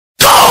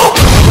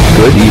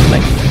Good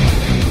evening.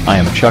 I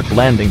am Chuck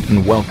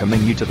Landington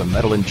welcoming you to the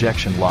Metal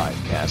Injection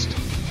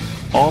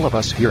Livecast. All of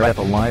us here at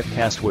the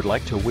Livecast would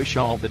like to wish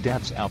all the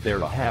dads out there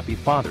a happy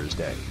Father's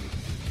Day.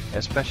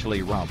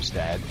 Especially Rob's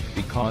dad,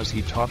 because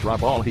he taught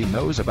Rob all he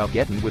knows about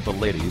getting with the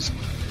ladies.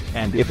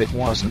 And if it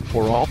wasn't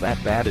for all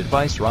that bad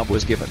advice Rob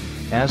was given,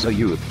 as a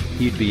youth,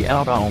 he'd be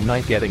out all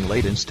night getting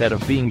laid instead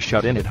of being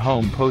shut in at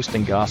home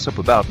posting gossip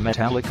about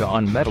Metallica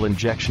on Metal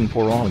Injection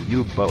for all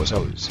you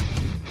bozos.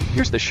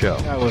 Here's the show.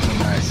 That wasn't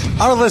nice.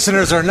 Our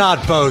listeners are not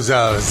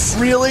bozos.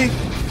 Really?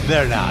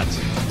 They're not.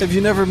 Have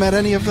you never met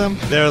any of them?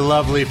 They're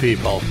lovely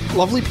people.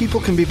 Lovely people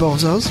can be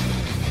bozos.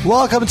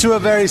 Welcome to a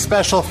very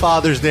special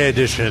Father's Day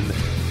edition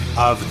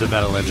of the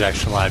Metal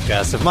Injection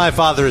Livecast. If my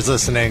father is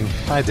listening,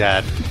 my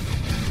dad,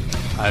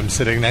 I'm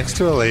sitting next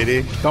to a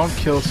lady. Don't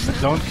kill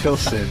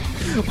Sid,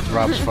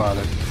 Rob's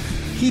father.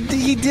 He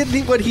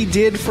did what he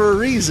did for a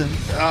reason.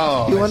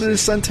 Oh, he wanted his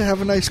son to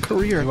have a nice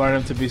career. He wanted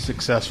him to be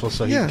successful,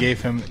 so he Yeah.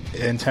 gave him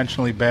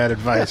intentionally bad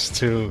advice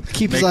to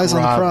Keep his make eyes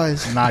on the Rob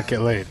prize. not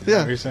get laid. Is that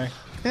what you're saying?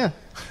 Yeah.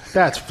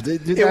 That's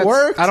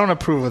worked. I don't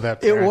approve of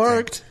that. It parenting.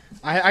 worked.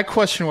 I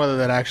question whether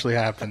that actually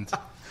happened.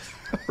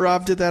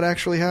 Rob, did that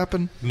actually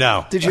happen?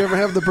 No. Did you ever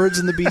have the Birds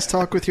and the Bees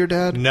talk with your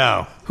dad?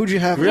 No. Who'd you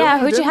have? Yeah,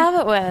 who'd you have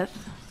it with?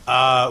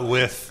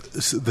 With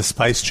the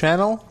Spice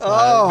Channel.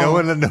 Oh. No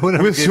one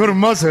ever With gave- your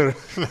mother.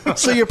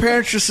 So your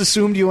parents just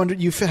assumed you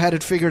had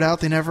it figured out.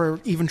 They never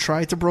even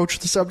tried to broach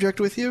the subject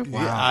with you?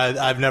 Yeah,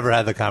 I've never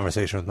had the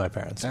conversation with my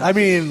parents. I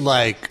mean,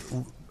 like,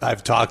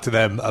 I've talked to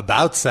them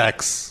about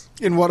sex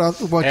In what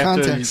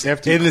context?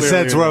 After in the clearly-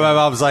 sense where my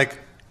mom's like,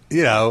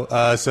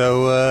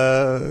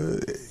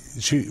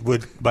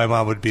 my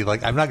mom would be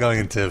like, I'm not going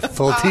into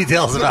full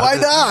details about Why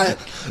this. not?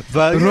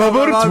 But you know, my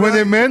Robert, mom when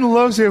would- a man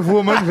loves a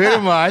woman very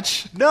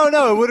much. No,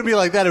 it wouldn't be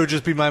like that. It would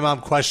just be my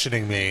mom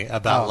questioning me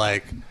about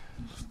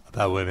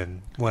about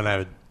women when I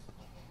would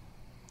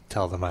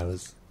tell them I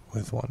was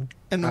with one.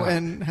 And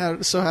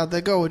how'd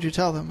that go? What'd you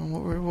tell them? And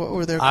what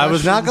were their I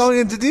was not questions? going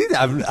into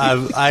detail.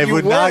 I You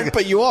would weren't, not.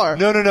 but you are.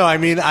 No. I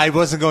mean, I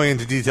wasn't going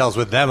into details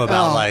with them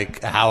about Oh.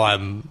 like how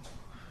I'm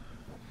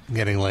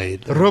getting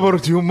laid.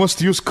 Robert, you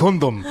must use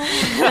condom.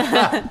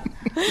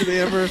 Did they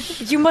ever?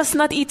 You must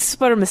not eat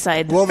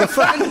spermicide. Well,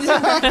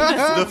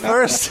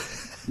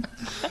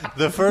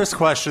 the first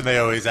question they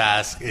always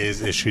ask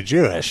is she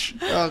Jewish?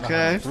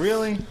 Okay.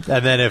 Really?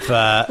 And then if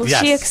Will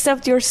yes, she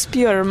accept your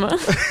sperm?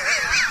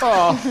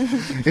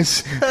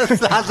 Is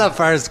that's not the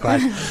first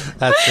question.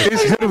 That's the,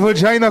 is her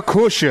vagina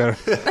kosher?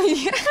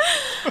 I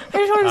just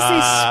want to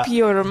say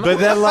sperm. but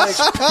then like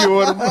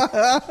Pure.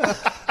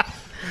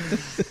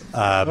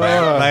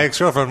 my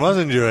ex-girlfriend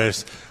wasn't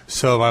Jewish,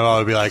 so my mom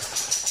would be like,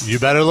 "You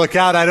better look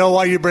out! I don't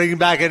want you bringing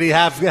back any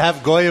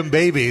half goyim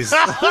babies."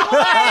 Your mom.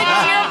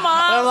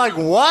 I'm like,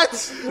 "What?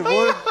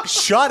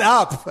 Shut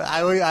up!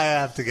 I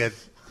have to get."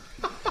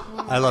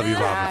 I love you,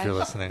 Mom, if you're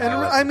listening.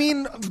 And love I you.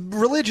 mean,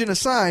 religion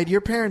aside,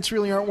 your parents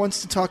really aren't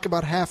ones to talk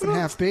about half and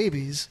half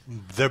babies.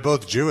 They're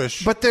both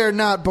Jewish, But they're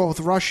not both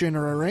Russian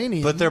or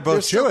Iranian. but they're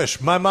both still- Jewish.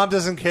 My mom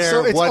doesn't care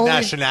So it's what only-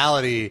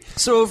 nationality.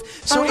 So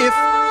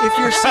if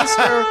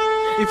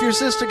your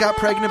sister got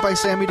pregnant by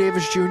Sammy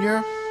Davis Jr.,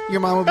 your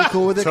mom would be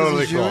cool with it because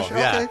Totally he's Jewish. cool,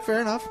 yeah. Okay,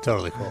 fair enough.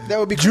 Totally cool. That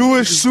would be cool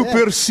Jewish 'cause he's dead.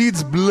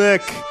 supersedes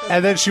black.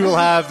 And then she will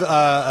have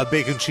a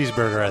bacon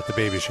cheeseburger at the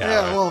baby shower.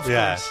 Yeah, well, of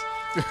course.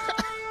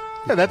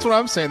 Yeah, that's what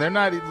I'm saying. They're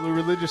not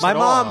religious My at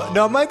mom, all.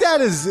 no, my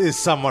dad is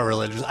somewhat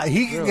religious.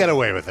 He can get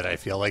away with it, I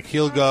feel. Like,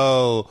 he'll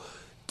go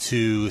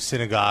to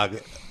synagogue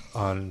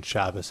on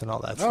Shabbos and all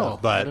that Oh, stuff.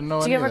 I But didn't know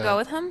Do any you ever of go that.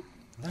 with him?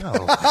 no.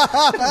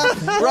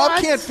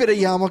 Rob can't fit a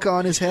yarmulke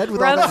on his head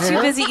with all that Rob's too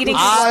hair. busy eating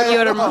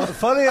sperm.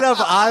 Funny enough,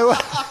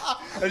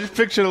 I just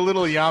pictured a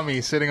little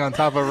Yami sitting on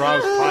top of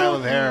Rob's pile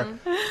of hair.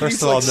 first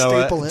He's of all, like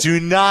staple Noah, it. do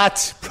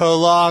not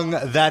prolong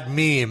that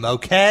meme,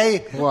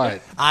 okay?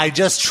 What? I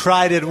just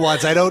tried it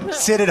once. I don't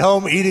sit at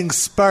home eating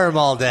sperm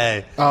all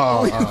day.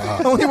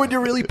 Only when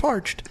you're really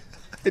parched.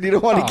 And you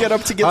don't want to get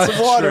up to get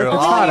some water. true. You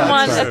that's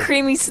want true. a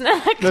creamy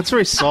snack? That's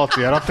very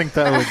salty. I don't think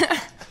that would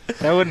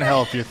wouldn't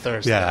help your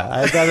thirst. Yeah,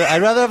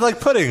 I'd rather have like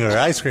pudding or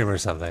ice cream or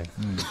something.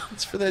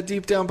 It's for that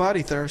deep down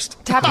body thirst.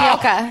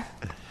 Tapioca.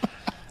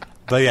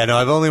 But yeah, no,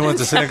 I've only went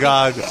to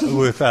synagogue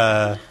with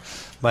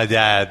my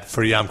dad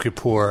for Yom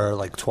Kippur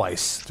like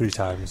twice, 3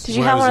 times. Did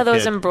you when I have was one a of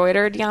those kid.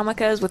 embroidered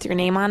yarmulkes with your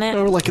name on it?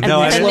 Or like a and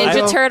No, I then a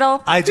didn't. Ninja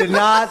Turtle? I did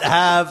not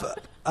have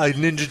a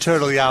Ninja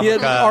Turtle yarmulke.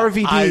 had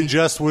RVD. I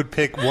just would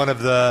pick one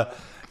of the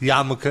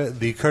yarmulke,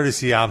 the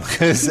courtesy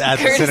yarmulkes at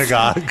the Courtesy.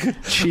 synagogue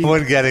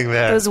when getting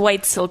there. Those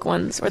white silk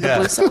ones or the Yeah.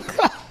 blue silk.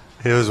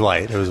 It was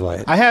white. It was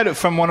white. I had it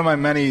from one of my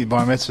many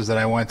bar mitzvahs that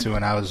I went to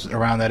when I was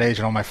around that age,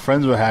 and all my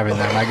friends were having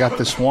them. I got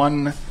this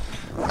one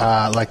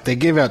like they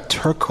gave out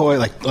turquoise,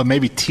 like or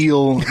maybe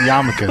teal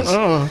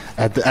yarmulkes.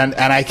 And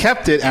I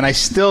kept it, and I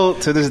still,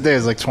 to this day,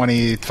 it's like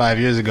 25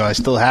 years ago, I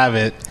still have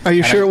it. Are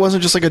you And sure it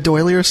wasn't just like a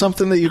doily or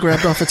something that you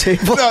grabbed off a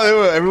table?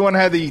 No, everyone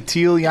had the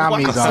teal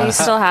yamis So on. you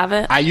still have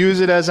it? I use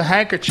it as a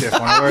handkerchief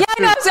when I wear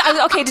Yeah,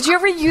 no, okay, did you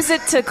ever use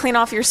it to clean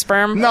off your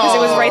sperm? No. Because it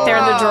was right there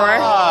in the drawer.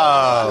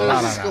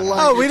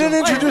 Oh, we didn't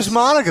introduce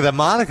Monica. That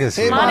Monica's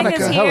here.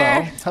 Monica's Monica.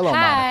 here. Hello,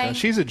 Hi. Monica.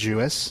 She's a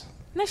Jewess.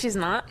 No, she's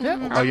not.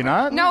 Oh, you're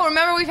not? No,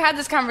 remember we've had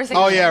this conversation.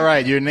 Oh, yeah,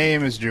 right. Your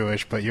name is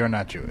Jewish, but you're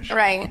not Jewish.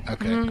 Right.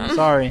 Okay.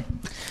 Sorry.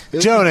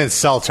 Joan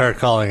insults her,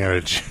 calling her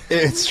a Jew.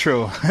 It's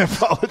true. I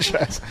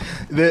apologize.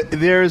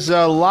 There's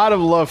a lot of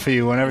love for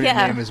you whenever Yeah.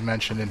 your name is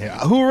mentioned in here.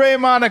 Hooray,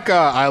 Monica!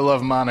 I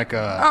love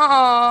Monica.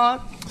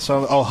 Aw.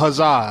 So,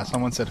 huzzah!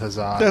 Someone said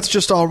huzzah. That's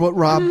just all what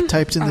Rob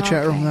typed in the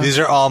chat room. These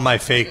are all my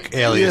fake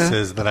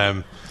aliases that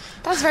I'm.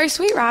 That was very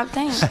sweet, Rob.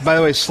 Thanks. By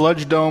the way,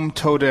 Sludge Dome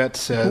Toadette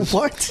says,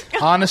 What?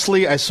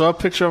 honestly, I saw a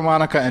picture of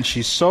Monica and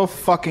she's so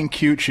fucking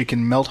cute she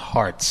can melt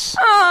hearts.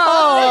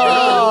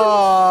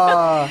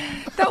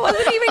 That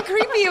wasn't even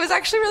creepy. It was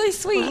actually really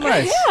sweet.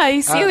 Nice. Yeah,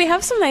 you see, we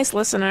have some nice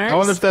listeners. I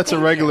wonder if that's a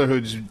regular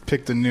who's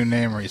picked a new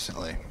name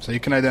recently. So you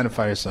can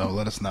identify yourself.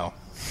 Let us know.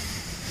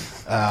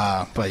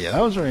 But yeah,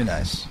 that was very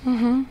nice.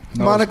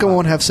 Mm-hmm. Monica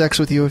won't have sex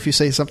with you if you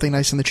say something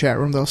nice in the chat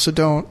room, though, so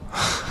don't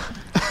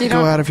You go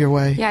don't- out of your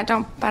way. Yeah,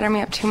 don't butter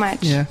me up too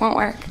much. Yeah. Won't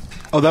work.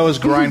 Oh, that was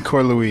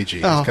Grindcore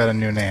Luigi. Oh. He's got a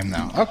new name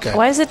now. Okay.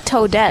 Why is it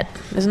Toadette?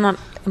 Isn't that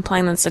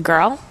implying that it's a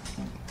girl?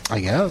 I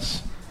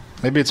guess.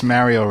 Maybe it's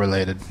Mario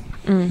related.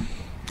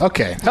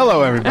 Okay.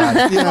 Hello,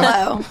 everybody.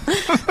 Hello.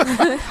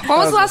 When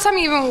was the last time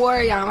you even wore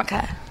a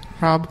yarmulke?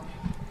 Rob?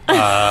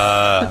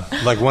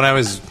 Like when I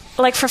was.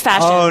 Like for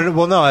fashion. Oh,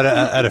 well, no,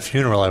 at a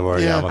funeral I wore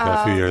a Yeah.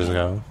 yarmulke a few years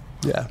ago.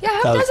 Yeah. Yeah,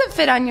 how That was does it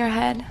fit on your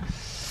head?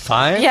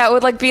 fine? Yeah, it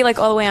would like be like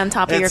all the way on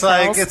top of your It's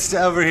like, curls. it's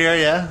over here,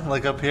 yeah,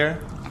 like up here.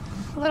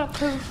 A little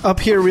poof. Up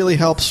here really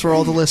helps for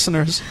all the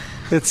listeners.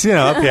 It's,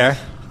 up here.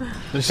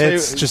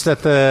 It's just at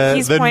the.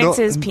 He's the pointing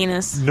to his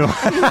penis. No,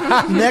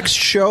 Next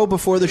show,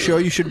 before the show,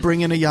 you should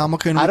bring in a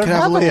yarmulke, and I we don't could have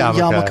a have a little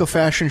yarmulke. yarmulke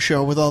fashion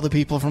show with all the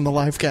people from the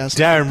live cast.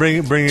 Darren, bring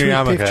your Tweet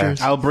yarmulke.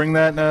 pictures. I'll bring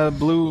that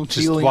blue Just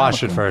teal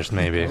wash yarmulke. it first,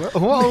 maybe.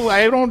 Well,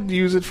 I don't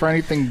use it for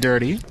anything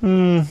dirty.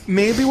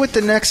 Maybe with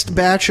the next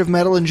batch of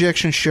Metal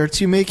Injection shirts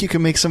you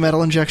can make some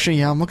Metal Injection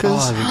yarmulkes.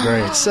 Oh, that'd be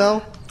great.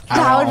 Sell.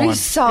 That would be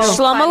so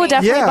Shlomo would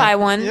funny. definitely Yeah, buy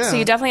one, yeah. so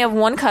you definitely have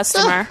one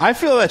customer. I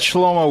feel that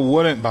Shlomo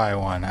wouldn't buy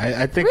one.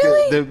 I think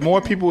Really? that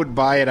more people would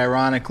buy it,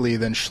 ironically,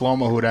 than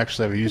Shlomo who would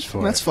actually have a use for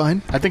it. That's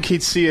fine. I think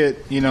he'd see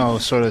it,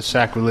 sort of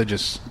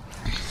sacrilegious.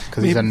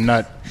 Because he's a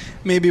nut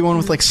Maybe one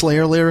with like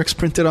Slayer lyrics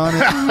printed on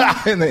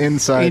it. in the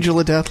inside. Angel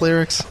of Death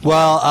lyrics.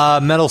 Well,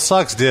 Metal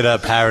Sucks did a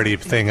parody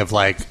thing of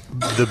like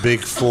the big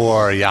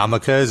four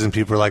yarmulkes, and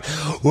people were like,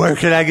 "Where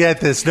can I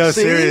get this?" No,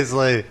 See?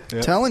 seriously.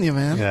 Telling you,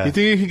 man. Yeah. You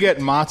think you could get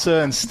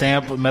matzah and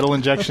stamp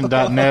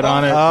metalinjection.net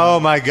on it? Oh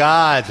my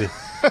God!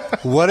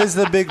 What is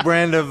the big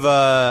brand of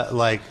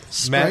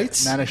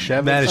Sprites?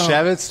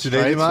 Manischewitz? Do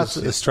they do Strites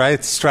matzah?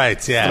 is-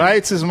 Strites, yeah.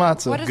 Strites is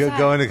matzah. What is Go, that?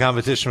 go into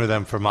competition with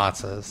them for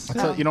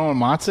matzahs. You know what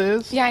matzah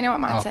is? Yeah, I know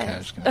what matzah Okay, I is.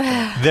 was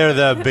gonna They're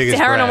the biggest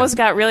Darren brand. almost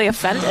got really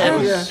offended.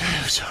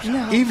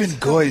 Yeah. Even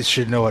goys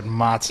should know what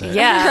matzah is.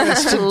 Yeah,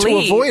 To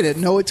please. avoid it.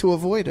 Know it to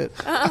avoid it.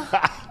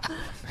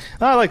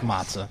 I like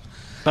matzah.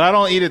 But I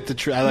don't eat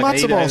it I like I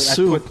Matzo eat ball it, I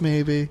soup, put,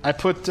 maybe. I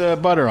put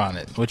butter on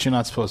it, which you're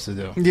not supposed to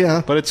do.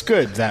 Yeah. But it's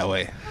good that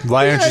way.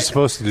 Why aren't you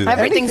supposed to do that?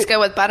 Everything's good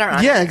with butter on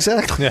it. Yeah,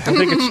 exactly. I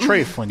think it's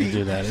trafe when you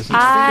do that, isn't it?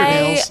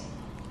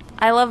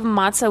 I love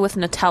matzah with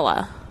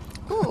Nutella.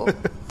 Ooh.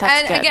 That's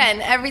And good.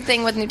 again,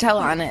 everything with Nutella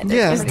on it.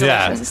 Yeah. It's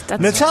Yeah. delicious.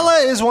 That's-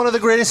 Nutella is one of the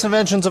greatest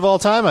inventions of all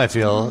time, I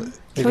feel.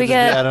 Can we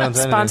get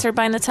sponsored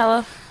by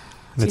Nutella?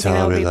 Do you think that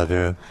Nutella, would we be- love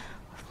you.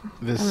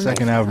 This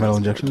second hour of Metal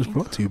Injection is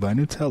brought to you by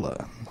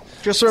Nutella.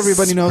 Just so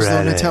everybody knows, though,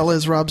 Spread it. Nutella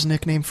is Rob's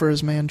nickname for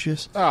his man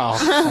juice.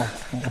 Oh.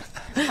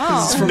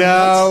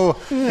 No,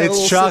 a little it's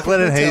sip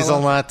chocolate of and Nutella.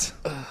 hazelnut.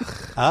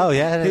 Oh,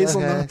 yeah. it is,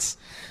 Hazelnuts.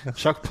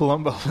 Chuck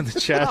Palumbo in the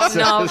chat says,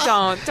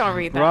 No, don't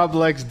read that. Rob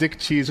likes dick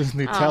cheese with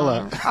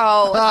Nutella.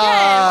 Oh,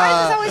 yeah. Why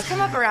does this always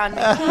come up around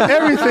me?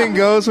 Everything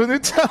goes with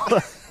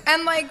Nutella.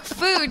 And like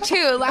food too.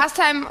 The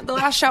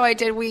last show I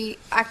did,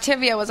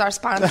 Activia was our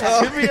sponsor.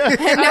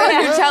 And now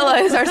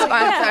Nutella is our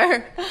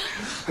sponsor.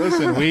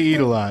 Listen, we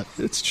eat a lot.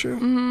 It's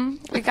true.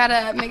 We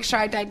gotta make sure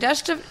our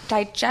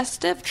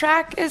digestive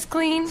tract is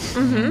clean.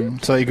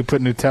 So you could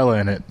put Nutella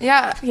in it.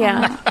 Yeah.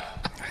 Yeah.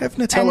 I have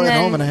Nutella at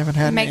home, and I haven't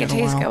had make any it in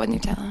a taste while. good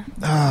with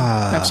Nutella.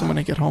 Have some when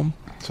I get home.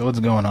 So what's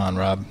going on,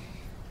 Rob?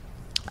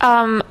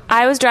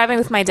 I was driving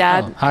with my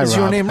dad Hi, Is Rob.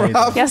 your name How you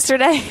Rob?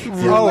 yesterday.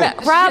 Oh,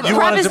 Rob You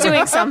wanted is to-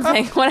 doing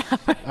something. Whatever.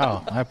 doing?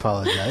 Oh, I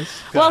apologize.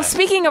 Well,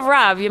 speaking of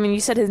Rob, I mean, you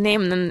said his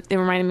name, and then it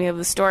reminded me of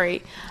the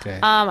story. Okay.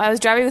 I was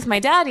driving with my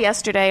dad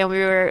yesterday, and we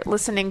were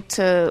listening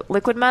to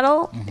Liquid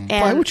Metal. And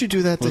Why would you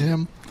do that to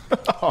him?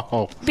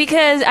 Oh,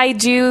 Because I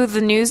do the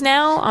news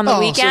now on the So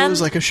it weekend.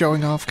 was like a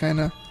showing off kind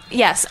of.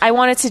 Yes, I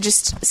wanted to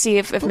just see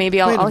if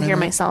maybe I'll hear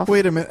myself.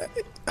 Wait a minute.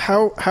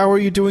 How are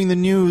you doing the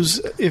news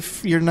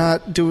if you're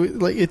not doing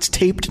like it's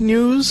taped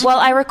news? Well,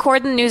 I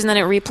record the news and then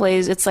it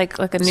replays. It's like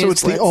a news. So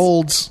it's blitz. the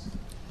olds.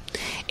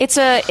 It's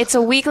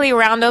a weekly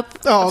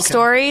roundup of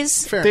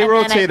stories. Fair. They and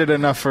then rotated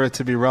enough for it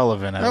to be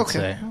relevant, I would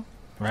say.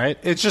 Right?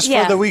 It's just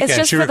Yeah, for the weekend. it's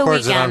just She for the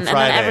records weekend, it on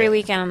Friday. and then every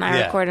weekend I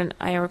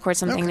Yeah. record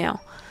something new.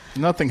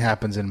 Nothing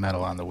happens in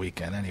metal on the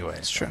weekend anyway.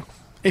 It's true.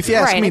 If you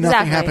ask Right, me, nothing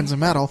exactly. happens in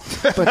metal,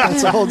 but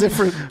that's a whole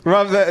different.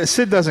 Rob,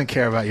 Sid doesn't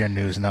care about your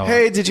news, no.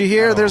 Hey, did you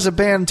hear? There's a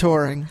band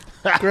touring.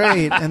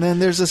 Great, and then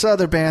there's this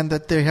other band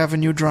that they have a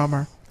new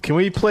drummer. Can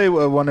we play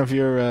one of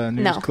your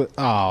news No. clips?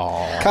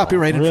 Oh,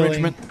 Copyright really?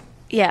 infringement.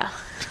 Yeah.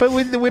 But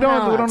we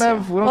don't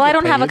have. Well, I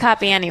don't have a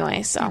copy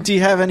anyway, so. Do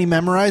you have any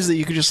memorized that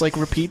you could just like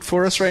repeat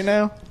for us right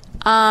now?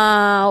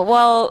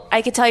 Well,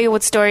 I could tell you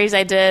what stories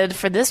I did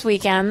for this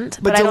weekend,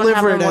 but I don't have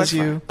deliver them it word as for-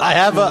 you. I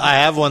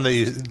have one that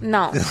you.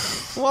 No,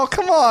 Well,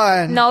 come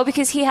on. no,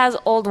 because he has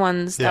old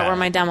ones that Yeah. were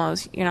my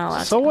demos. You're not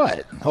allowed. So to.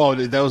 what? Oh,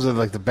 those are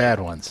like the bad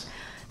ones.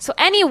 So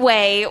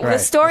anyway, the Right.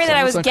 story that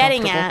I Sounds was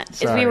getting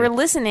uncomfortable. at is we were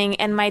listening,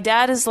 and my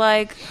dad is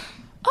like,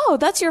 "Oh,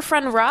 that's your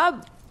friend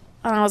Rob."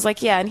 And I was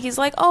like, yeah. And he's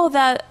like, oh,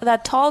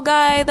 that tall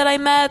guy that I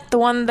met, the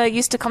one that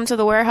used to come to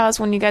the warehouse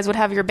when you guys would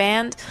have your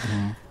band.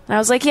 And I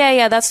was like,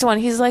 yeah, that's the one.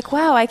 He's like,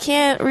 wow, I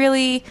can't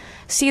really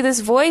see this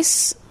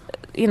voice,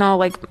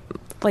 like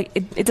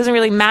it doesn't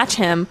really match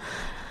him.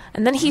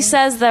 And then he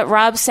says that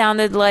Rob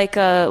sounded like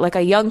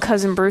a young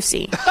Cousin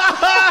Brucey.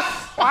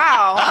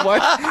 Wow.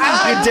 What?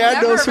 Your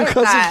dad knows who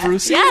Cousin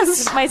Brucey is?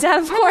 Yes, my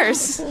dad, of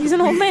course. He's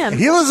an old man.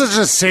 He listens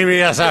to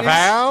CBS FM.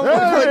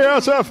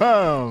 Yes,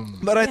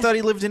 FM. But I thought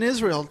he lived in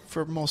Israel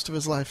for most of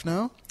his life,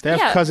 no? They have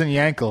Yeah. Cousin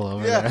Yankel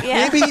over there.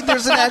 Yeah. Maybe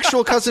there's an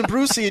actual Cousin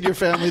Brucey in your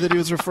family that he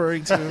was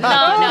referring to.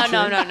 No.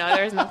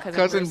 There's no Cousin,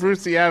 Cousin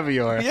Brucey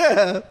Avior.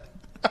 Yeah.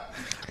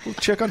 We'll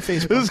check on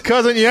Facebook. This is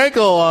Cousin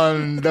Yankel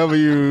on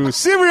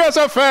WCBS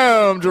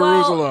FM,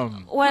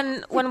 Jerusalem.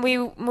 Well, when we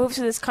moved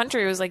to this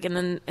country, it was like in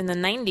the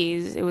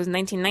 90s. It was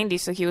 1990,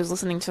 so he was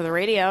listening to the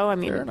radio. I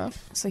mean, Fair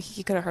enough. So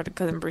he could have heard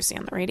Cousin Brucey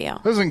on the radio.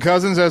 Listen,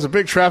 cousins, there's a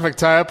big traffic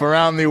tie-up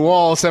around the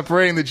wall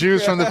separating the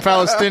Jews from the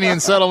Palestinian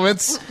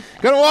settlements.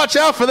 Gotta watch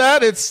out for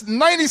that. It's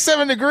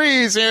 97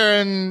 degrees here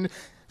in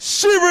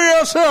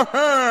CBS FM,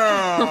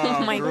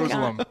 Oh my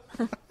Jerusalem.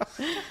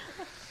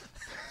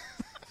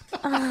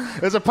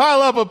 There's a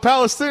pileup of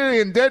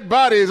Palestinian dead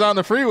bodies on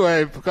the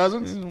freeway,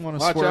 cousins. wanna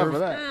Watch out swerve. for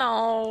that.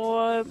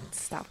 No,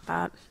 stop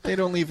that. They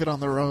don't leave it on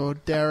the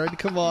road, Darren.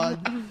 Come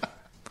on.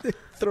 They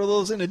throw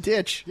those in a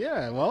ditch.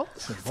 Yeah, well,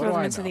 listen, what Throw do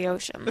them I into know? the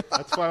ocean.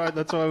 That's why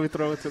we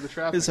throw it to the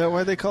traffic. Is that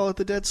why they call it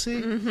the Dead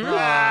Sea?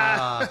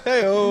 Mm-hmm.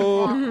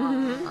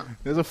 Hey-oh.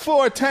 There's a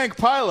 4-tank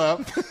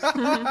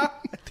pileup.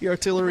 The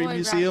Artillery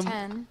Boys Museum.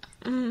 Rock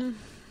 10.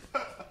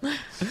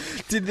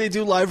 Did they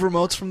do live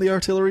remotes from the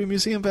Artillery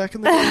Museum back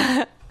in the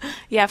day?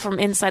 Yeah, from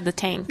inside the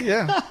tank.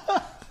 Yeah.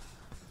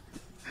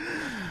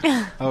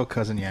 Oh,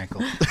 Cousin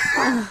Yankel.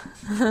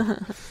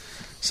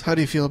 So how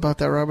do you feel about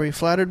that, Rob? Are you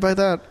flattered by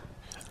that?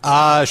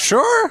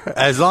 Sure.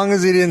 As long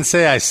as he didn't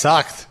say I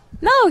sucked.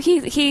 No,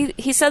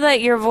 he said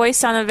that your voice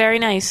sounded very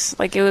nice.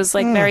 Like it was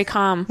like very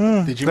calm.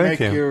 Did you Thank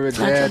make you. your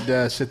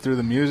dad sit through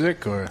the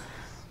music, or?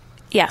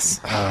 Yes.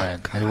 All right.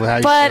 And how you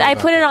But feel I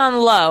about put it that? on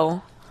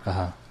low.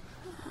 Uh-huh.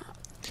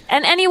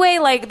 And anyway,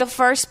 like the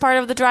first part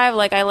of the drive,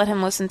 like I let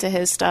him listen to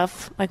his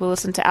stuff. Like we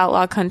listened to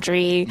Outlaw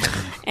Country,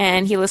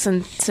 and he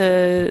listened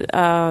to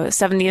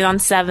 70s on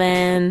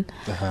 7.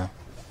 Uh-huh.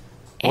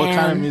 What kind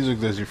of And music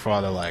does your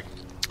father like?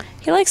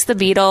 he likes the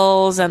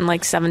Beatles and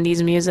like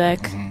 70s music.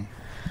 Mm-hmm.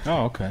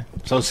 Oh, okay.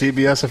 So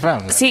CBS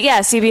FM. then.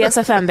 Yeah, CBS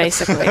FM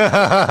basically.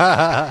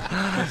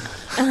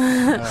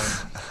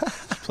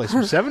 Play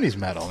some 70s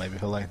metal. Maybe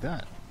he'll like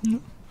that.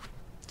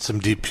 Some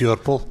Deep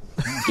Purple.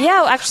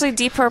 Yeah, actually,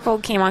 Deep Purple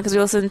came on because we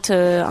listened to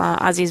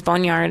Ozzy's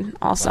Boneyard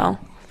also.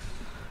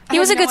 He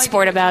was a good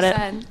sport about it.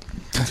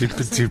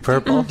 Deep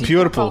Purple.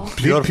 Beautiful.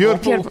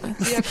 Beautiful.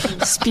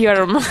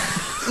 Sputum.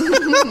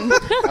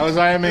 I was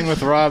IMing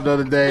with Rob the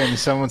other day, and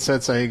someone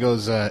said so. He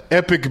goes,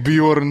 Epic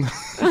Bjorn.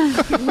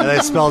 And I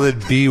spelled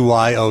it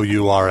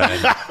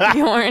B-Y-O-U-R-N.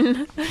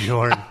 Bjorn.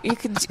 Bjorn. You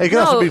could. It could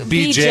also be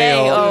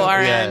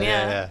B-J-O-R-N.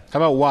 Yeah, Yeah. How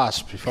about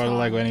Wasp? You father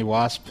like any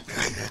Wasp?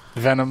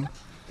 Venom?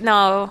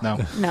 No. No.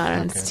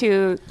 It's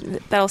too.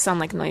 That'll sound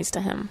like noise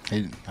to him. All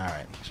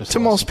right. Just To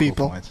lost most some cool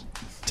people. points.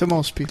 To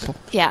most people.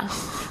 Yeah.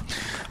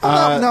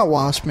 Not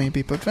Wasp,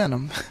 maybe, but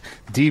Venom.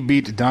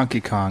 D-Beat Donkey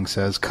Kong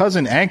says,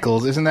 Cousin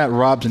Ankles, isn't that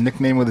Rob's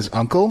nickname with his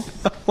uncle?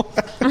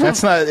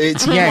 That's not,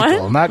 it's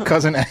Yankel, not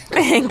Cousin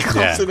Ankles.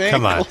 Yeah,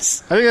 come on. I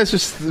think that's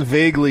just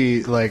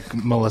vaguely like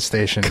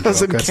molestation.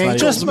 Cousin joke. That's not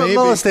Kankles. even- Just Maybe.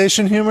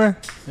 molestation humor?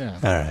 Yeah.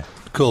 All right.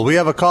 Cool. We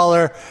have a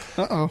caller.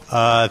 Uh-oh.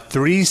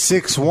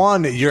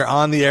 361. You're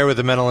on the air with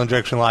the Mental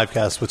Injection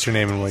Livecast. What's your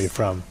name and where you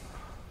from?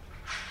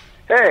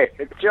 Hey,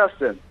 it's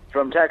Justin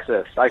from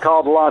Texas. I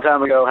called a long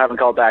time ago, haven't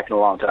called back in a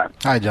long time.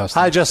 Hi,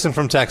 Justin. Hi, Justin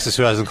from Texas,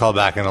 who hasn't called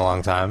back in a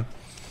long time.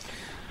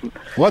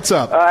 What's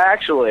up?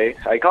 Actually,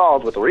 I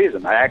called with a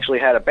reason. I actually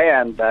had a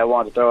band that I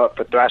wanted to throw up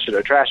for Thrash It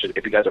or Trash It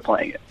if you guys are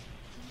playing it.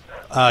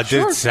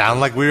 Did it sound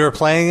like we were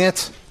playing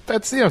it?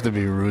 That's you have to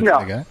be rude No.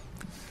 to the guy.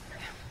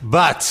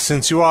 But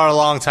since you are a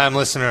long-time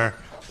listener,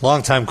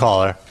 long-time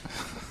caller,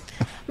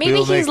 Maybe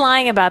We'll he's make-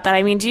 lying about that.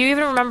 I mean, do you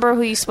even remember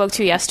who you spoke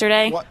to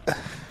yesterday? What?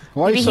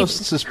 Why are you Maybe so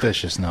he-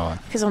 suspicious, Noah?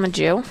 Because I'm a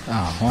Jew.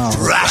 Oh, well.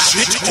 Thrash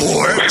it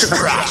or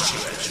trash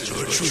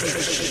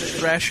it.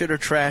 Thrash it or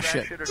trash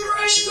it.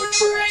 Thrash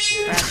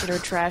it or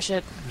trash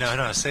it.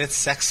 no, say it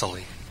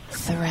sexily.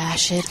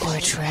 Thrash it or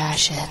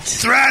trash it.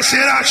 Thrash it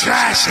or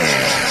trash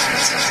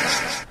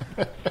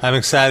it. I'm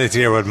excited to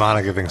hear what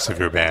Monica thinks of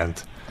your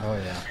band. Oh,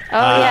 yeah.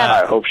 Oh,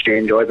 yeah. I hope she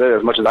enjoys it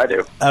as much as I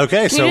do.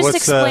 Okay, Can so you just what's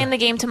explain the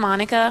game to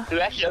Monica?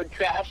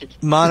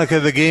 Monica?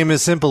 The game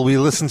is simple. We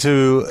listen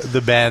to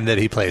the band that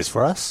he plays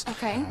for us.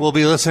 Okay. We'll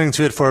be listening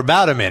to it for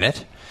about a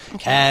minute.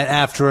 And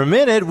after a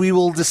minute, we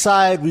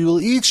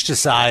will each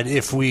decide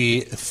if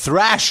we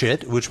thrash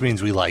it, which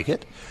means we like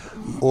it,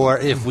 or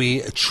if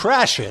we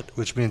trash it,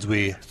 which means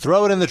we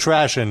throw it in the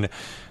trash and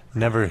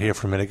never hear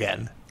from it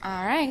again.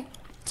 All right.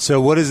 So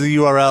what is the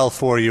URL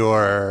for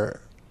your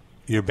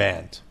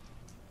band?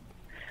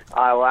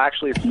 I will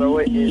actually throw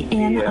it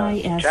in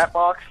the chat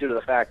box due to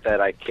the fact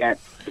that I can't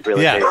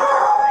really Yeah. say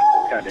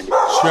it's kind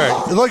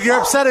of Sure. Look, you're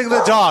upsetting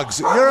the dogs.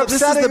 You're this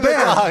is upsetting the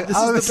band. dogs.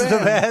 This is the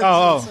band.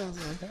 Oh,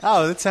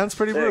 Oh, that sounds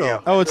pretty There you brutal.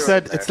 go. oh, it's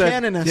that. It's that.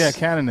 Canonus. Yeah,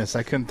 Canonus.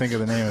 I couldn't think of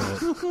the name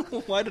of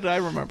it. Why did I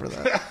remember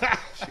that?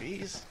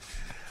 Jeez.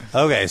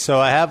 Okay, so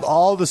I have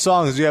all the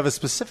songs. Do you have a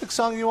specific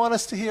song you want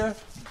us to hear?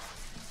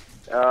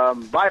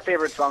 My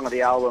favorite song of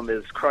the album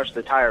is "Crush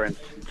the Tyrants."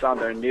 It's on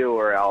their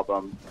newer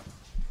album.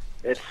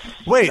 It's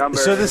Wait, number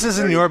so this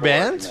isn't your 34,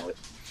 band? if you know it.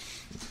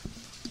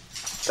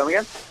 Come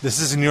again? This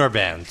is in your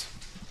band.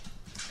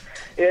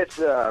 It's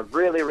a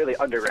really, really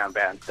underground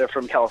band. They're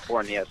from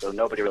California, so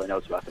nobody really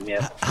knows about them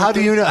yet. How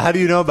do you know? How do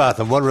you know about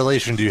them? What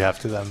relation do you have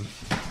to them?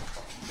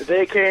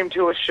 They came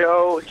to a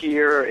show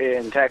here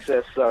in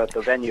Texas at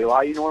the venue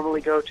I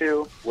normally go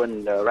to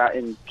when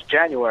in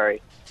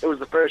January. It was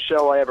the first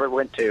show I ever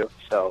went to,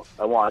 so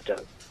I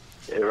wanted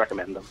to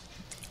recommend them.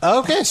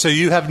 Okay, so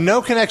you have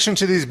no connection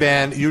to these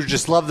band. You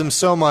just love them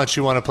so much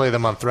you want to play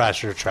them on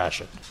Thrash It or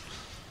Trash It.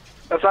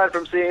 Aside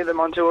from seeing them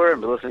on tour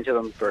and listening to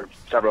them for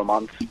several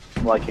months,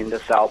 liking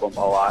this album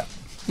a lot.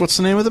 What's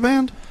the name of the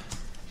band?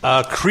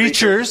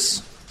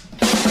 Creatures.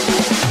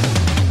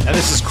 And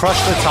this is Crush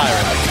the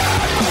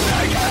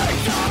Tyrant.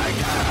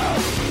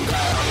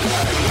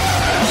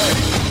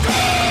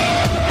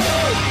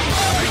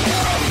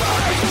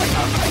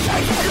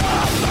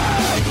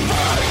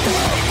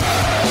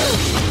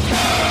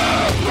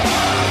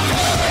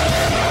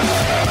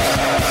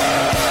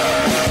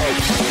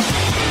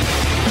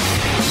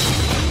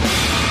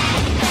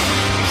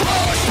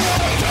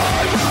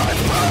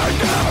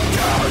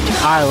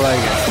 I like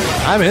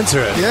it. I'm into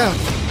it. Yeah.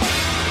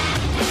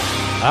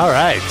 All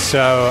right,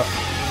 so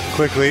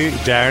quickly,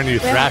 Darren, you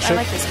Wait, thrash I it.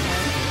 like this part.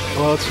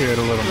 Well, let's hear it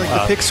a little more.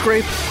 The pick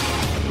scrape.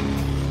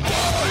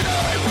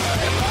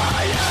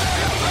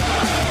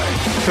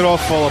 It could all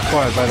fall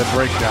apart by the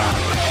breakdown.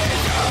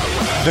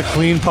 The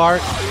clean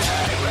part?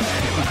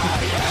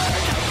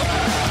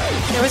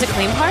 There was a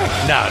clean part?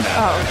 No.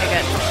 Oh,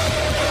 okay, good.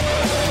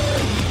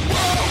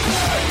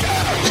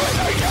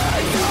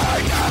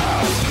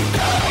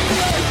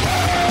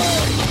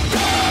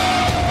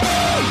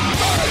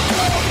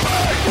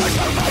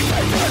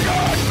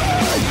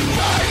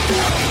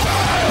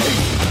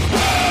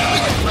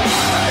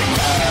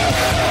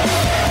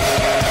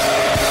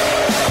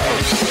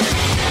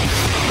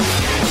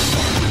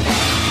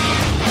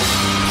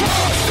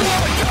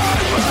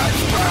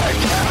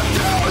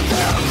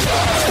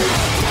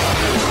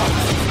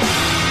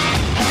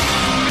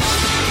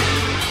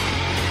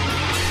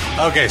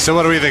 Okay, so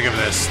what do we think of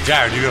this?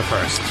 Jared, you go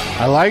first.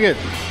 I like it.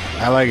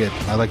 I like it.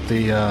 I like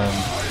the.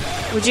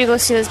 Would you go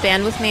see this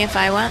band with me if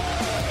I went?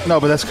 No,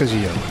 but that's because of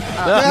you. No,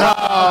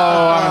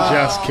 I'm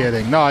just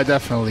kidding. No, I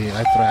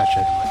thrash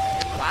it.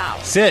 Wow.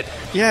 Sit.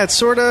 Yeah, it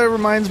sort of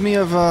reminds me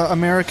of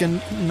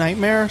American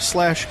Nightmare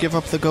 / Give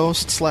Up the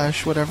Ghost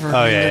 / whatever Oh,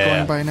 name yeah, they're yeah.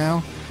 going by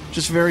now.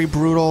 Just very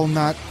brutal,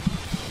 not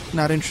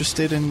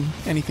interested in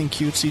anything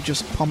cutesy,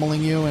 just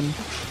pummeling you, and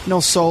no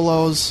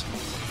solos.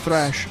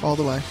 Thrash all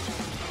the way.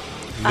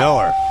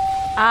 Knower.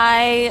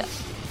 I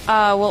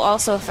will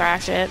also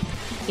thrash it,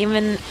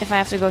 even if I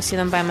have to go see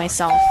them by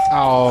myself.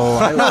 Oh,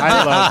 I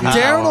love you.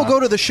 Darren will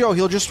go to the show.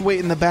 He'll just wait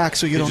in the back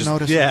so you don't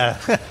notice. Yeah.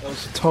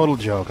 Total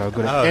joke. I'll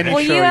go to Oh, any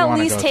Will show you at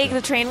wanna least go take to.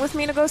 the train with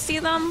me to go see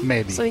them?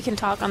 Maybe. So we can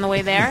talk on the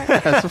way there?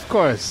 Yes, of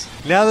course.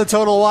 Now the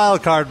total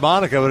wild card.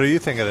 Monica, what do you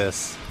think of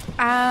this?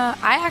 I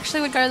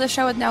actually would go to the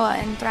show with Noah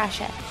and thrash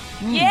it.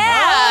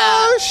 Yeah!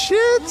 Oh,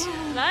 shit.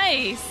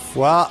 Nice.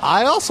 Well,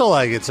 I also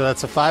like it, so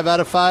that's a 5 out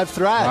of 5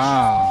 thrash.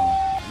 Wow,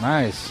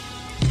 nice.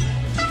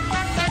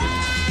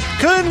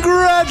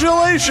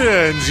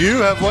 Congratulations! You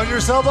have won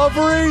yourself a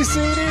free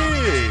CD.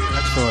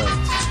 Excellent.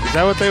 Is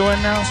that what they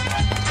win now?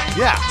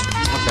 Yeah.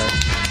 Okay.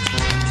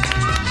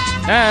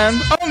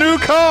 And a new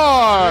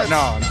car.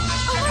 No. Oh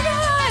my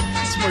god!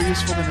 It's more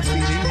useful than a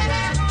CD.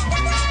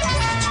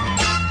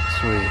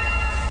 Sweet.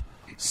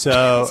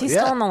 So, Is he yeah.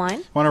 still on the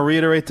line? Want to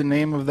reiterate the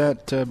name of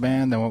that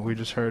band and what we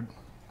just heard?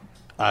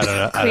 I don't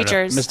know.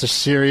 Creatures. Mr.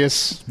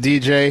 Serious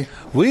DJ.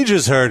 We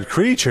just heard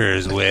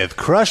Creatures with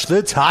Crush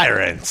the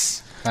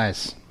Tyrants.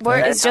 Nice. Where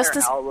That is just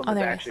entire this? album Oh, is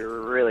there. actually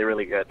really,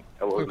 really good.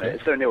 I will admit.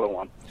 It's their newer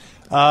one.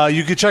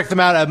 You can check them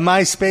out at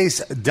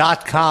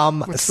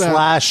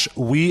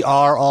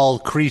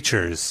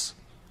myspace.com/weareallcreatures.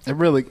 It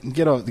really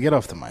get off the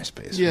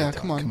MySpace. Yeah, What are you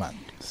come doing? on. Come on.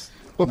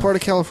 What part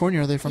of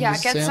California are they from? Yeah,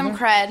 Does it get say on some there?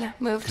 cred.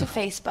 Move to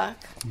Facebook.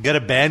 Get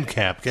a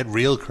Bandcamp. Get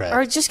real cred.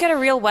 Or just get a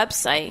real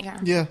website. Yeah.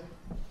 Yeah.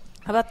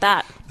 How about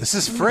that? This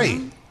is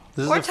free.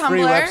 This Or is a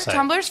free Tumblr. website.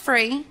 Tumblr's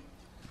free.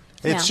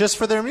 It's Yeah. just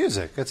for their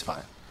music. It's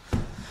fine.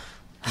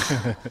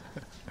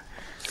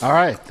 All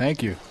right.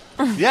 Thank you.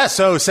 Yeah,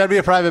 so send me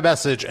a private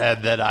message,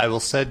 and then I will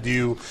send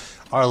you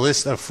our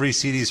list of free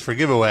CDs for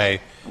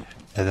giveaway.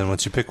 And then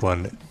once you pick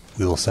one,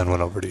 we will send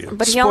one over to you.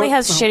 But he only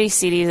has shitty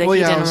CDs that Well,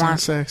 he yeah, I didn't was going want.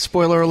 to say.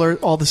 Spoiler alert,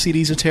 all the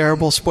CDs are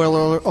terrible.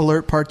 Spoiler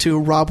alert, part 2,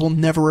 Rob will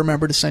never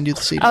remember to send you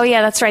the CD. Oh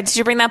yeah, that's right. Did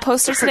you bring that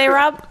poster today,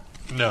 Rob?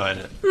 No, I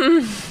didn't.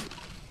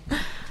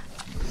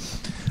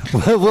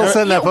 We'll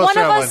send that poster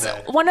out one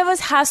day. One of us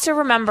has to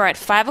remember at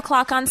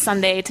 5:00 on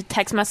Sunday to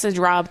text message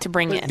Rob to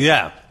bring it.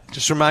 Yeah,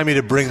 just remind me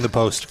to bring the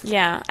poster.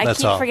 Yeah, I That's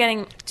keep all.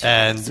 forgetting.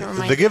 And to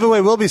remind the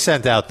giveaway will be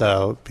sent out,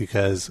 though,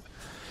 because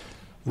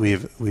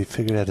we've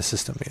figured out a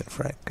system, me and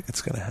Frank.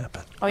 It's going to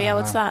happen. Oh yeah,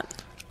 what's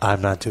that?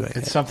 I'm not doing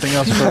It's it. something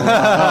else for Rob.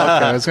 Oh,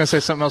 okay. I was going to say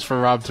something else for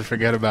Rob to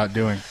forget about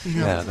doing.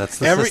 Yeah, that's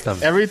the Every system.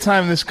 every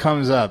time this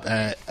comes up,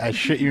 I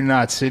shit you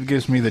not, Sid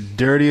gives me the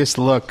dirtiest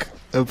look.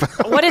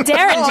 What did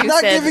Darren No, do? I'm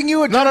not Sid? giving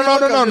you a No, dirty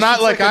look, I'm just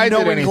not like a I did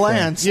knowing anything.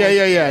 glance. Yeah,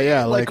 like,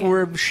 yeah. Like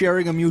we're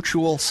sharing a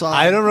mutual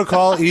side. I don't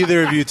recall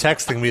either of you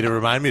texting me to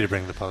remind me to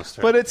bring the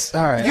poster. But it's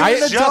all right. You're an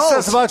It's adult.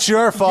 just as much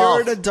your fault.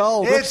 You're an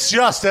adult. It's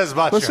just as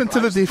much Listen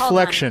your to the fault.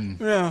 deflection.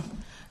 Yeah.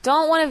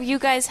 Don't one of you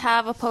guys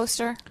have a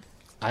poster?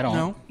 I don't.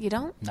 No. You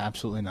don't?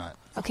 Absolutely not.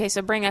 Okay,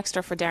 so bring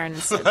extra for Darren and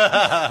Sid. While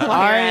you're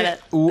at I it.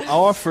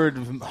 offered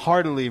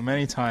heartily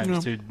many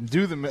times to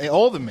do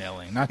all the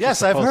mailing. Not Yes,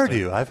 just the I've heard poster.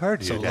 you. I've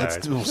heard you, So let's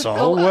Darren. do. So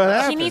Well, what he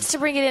happened? needs to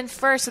bring it in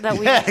first so that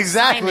we Yeah, can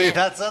exactly. sign it.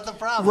 That's not the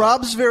problem.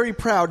 Rob's very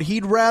proud.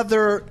 He'd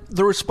rather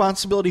the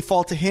responsibility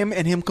fall to him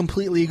and him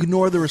completely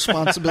ignore the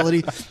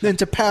responsibility than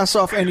to pass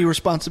off any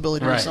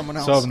responsibility to Right. someone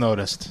else. So I've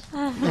noticed.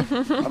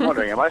 I'm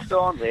wondering, am I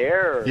still on the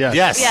air? Or?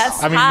 Yes.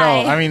 Yes, I mean,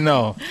 hi. no. I mean,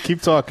 no.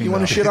 Keep talking. You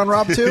want to though. shit on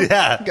Rob too?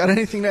 Yeah. Got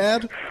anything to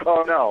add? Oh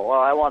no. Well,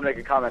 I want to make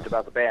a comment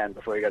about the band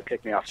before you guys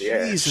kick me off the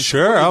air. Jesus.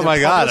 Sure. What are Oh you, my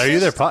their God. Are you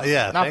their? publicist?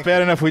 Yeah. Not thank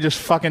bad enough. We just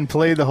fucking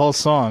played the whole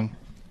song.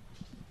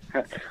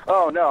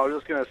 Oh no, I was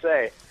just gonna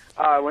say,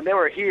 when they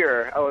were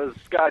here, I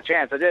got a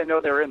chance. I didn't know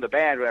they were in the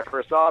band when I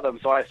first saw them,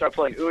 so I started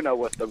playing Uno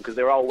with them because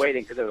they were all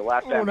waiting because they were the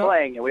last band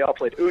playing, and we all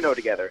played Uno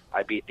together.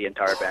 I beat the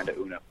entire band at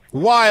Uno.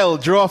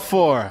 Wild draw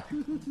 4.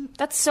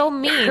 That's so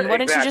mean. Why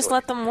didn't you just Exactly.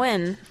 let them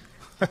win?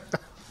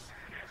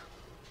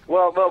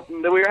 Well,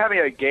 we were having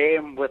a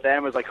game with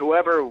them. It was like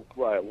whoever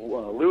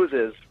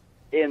loses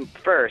in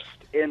first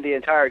in the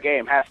entire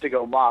game has to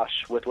go mosh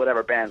with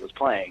whatever band was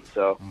playing.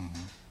 So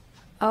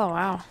Oh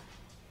wow.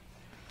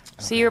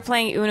 So you were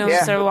playing Uno Yeah,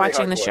 instead of it was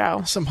watching the pretty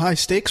show. Some high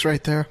stakes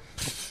right there.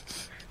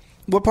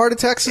 What part of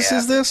Texas Yeah.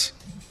 is this?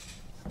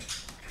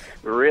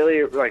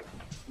 really, like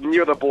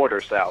near the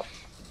border south.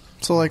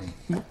 So, like,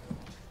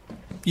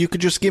 you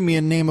could just give me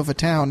a name of a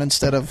town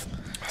instead of.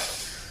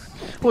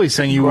 Well, he's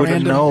saying you wouldn't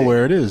Random. know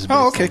where it is.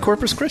 Oh, based okay, on-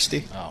 Corpus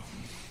Christi. Oh.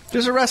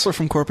 There's a wrestler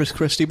from Corpus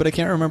Christi, but I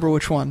can't remember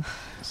which one.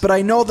 But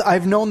I know that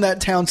I've known that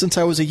town since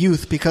I was a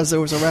youth because there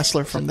was a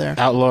wrestler from there.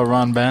 Outlaw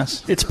Ron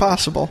Bass. It's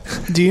possible.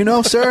 Do you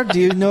know, sir? Do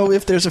you know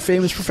if there's a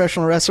famous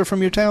professional wrestler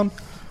from your town?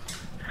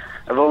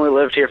 I've only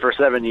lived here for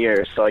 7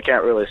 years, so I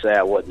can't really say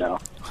I would know.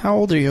 How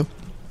old are you?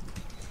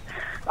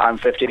 I'm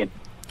 15.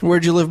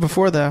 Where'd you live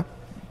before that?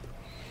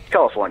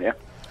 California.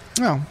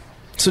 Oh.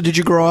 So did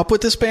you grow up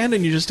with this band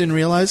and you just didn't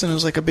realize and it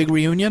was like a big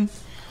reunion?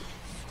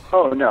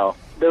 Oh no,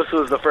 this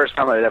was the first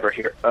time I'd ever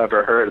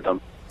heard of them.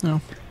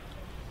 No.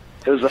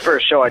 It was the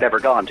first show I'd ever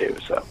gone to.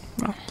 So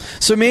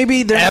So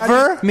maybe they're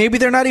Ever? maybe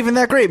they're not even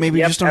that great. Maybe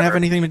you Yep, just don't have ever.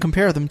 anything to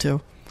compare them to.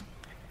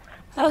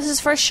 That was his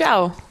first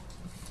show.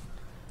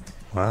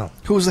 Wow.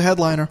 Who was the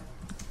headliner?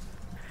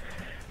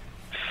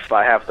 if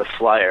I have the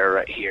flyer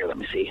right here, let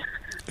me see.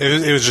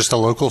 It was just a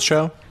local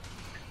show?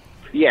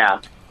 Yeah,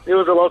 it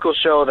was a local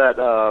show that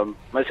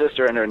my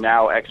sister and her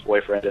now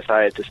ex-boyfriend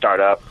decided to start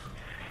up,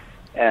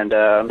 and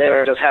they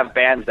would just have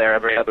bands there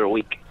every other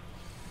week.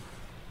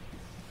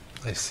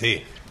 I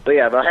see. But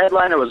yeah, the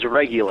headliner was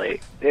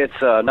Regulate. It's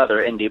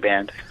another indie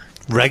band.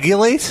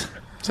 Regulate?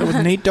 Is that with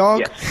Nate Dogg?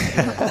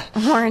 Yes.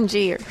 Warren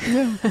G.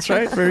 Yeah, that's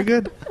right. Very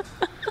good.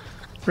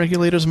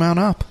 Regulators mount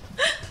up.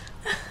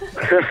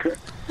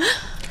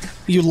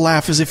 You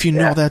laugh as if you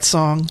know that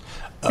song.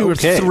 You were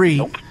Okay.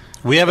 3.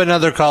 We have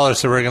another caller,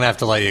 so we're going to have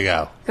to let you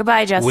go.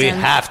 Goodbye, Justin. We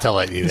have to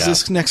let you Is go.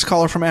 this next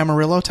caller from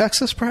Amarillo,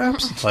 Texas,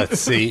 perhaps? Let's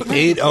see. Terry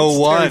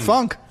 801.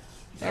 Funk.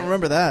 I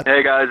remember that.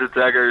 Hey guys, it's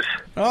Eggers.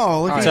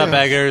 Oh, look What's at up, you.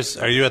 Eggers?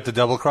 Are you at the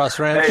Double Cross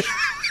Ranch?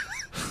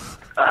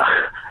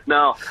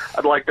 No,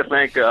 I'd like to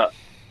thank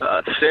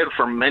Sid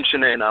for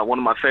mentioning one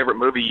of my favorite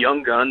movie,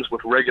 Young Guns,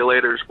 with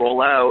Regulators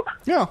Roll Out.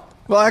 Yeah.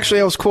 Well,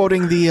 actually, I was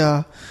quoting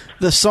the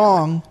the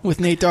song with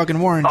Nate Dogg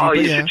and Warren G. Oh, but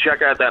you yeah. should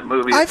check out that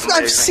movie. It's I've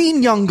amazing.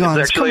 seen Young Guns.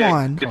 It's actually Come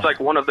on. It's like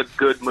one of the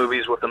good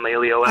movies with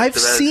Emilio Estevez. I've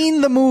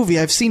seen the movie.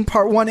 I've seen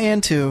part 1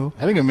 and 2.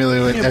 I think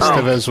Emilio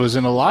Estevez was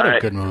in a lot of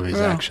Right. good movies,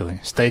 actually.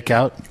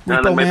 Stakeout. No,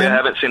 Repo maybe Man. I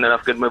haven't seen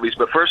enough good movies.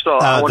 But first of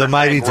all, I want The to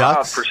Mighty thank Rob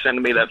Ducks. for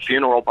sending me that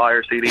Funeral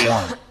Pyre CD.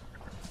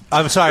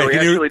 I'm sorry. So he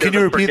Can you actually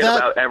repeat doesn't that?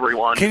 forget about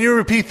everyone. Can you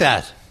repeat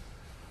that?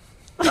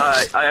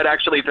 I'd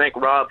actually thank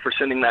Rob for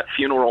sending that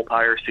Funeral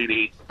Pyre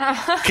CD.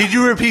 Can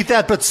you repeat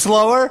that, but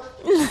slower?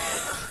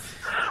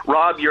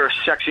 Rob, you're a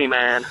sexy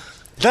man.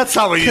 That's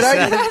not what you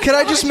said. Could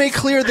I just make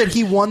clear that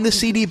he won the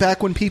CD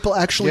back when people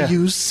actually Yeah.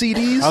 used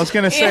CDs? I was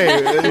going to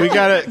say, we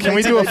gotta. Can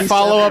we do a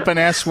follow-up and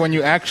ask when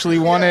you actually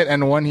won it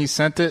and when he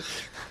sent it?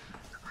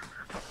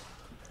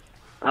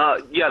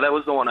 Yeah, that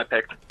was the one I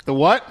picked. The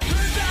what?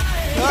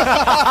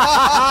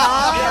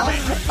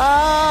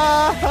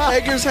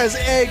 Eggers has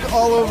egg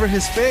all over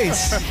his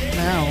face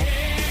now.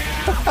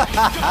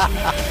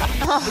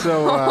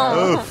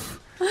 So,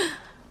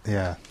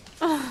 yeah.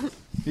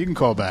 You can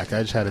call back.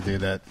 I just had to do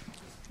that.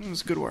 It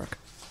was good work.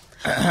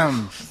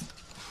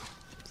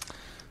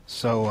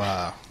 So,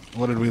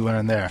 what did we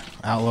learn there?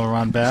 Outlaw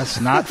Ron Bass,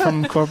 not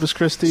from Corpus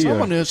Christi? or-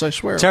 Someone is, I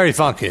swear. Terry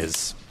Funk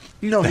is.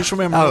 No, he's from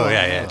Amarillo. Oh,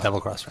 yeah.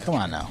 Double cross. Right. Come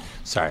on now.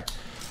 Sorry.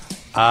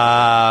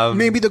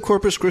 Maybe the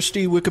Corpus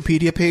Christi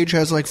Wikipedia page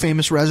has like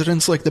famous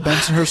residents like the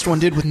Bensonhurst one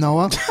did with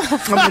Noah. I'm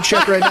going to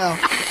check right now.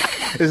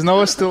 Is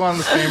Noah still on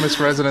the famous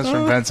residents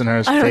from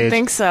Bensonhurst I don't page?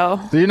 think so.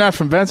 You're not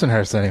from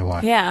Bensonhurst anymore.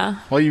 Yeah.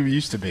 Well, you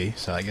used to be,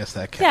 so I guess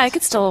that counts. Yeah, I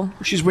could still.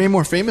 She's way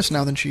more famous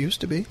now than she used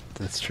to be.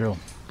 That's true.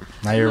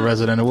 Now you're a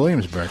resident of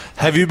Williamsburg.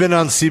 Have you been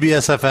on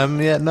CBS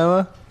FM yet,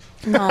 Noah?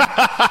 No.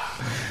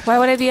 Why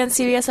would I be on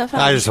CBS FM?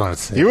 I just wanted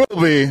to say. You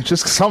will be.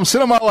 Just come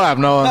sit on my lap,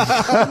 Noah.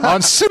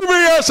 On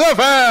CBS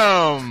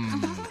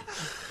FM.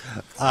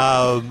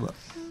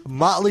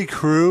 Motley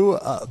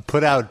Crue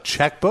put out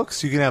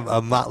checkbooks. You can have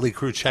a Motley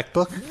Crue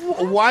checkbook.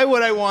 Why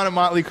would I want a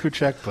Motley Crue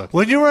checkbook?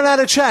 When you run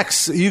out of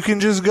checks, you can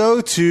just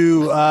go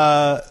to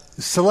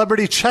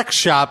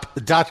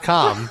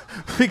celebritycheckshop.com.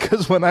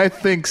 Because when I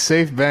think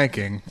safe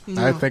banking,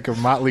 I think of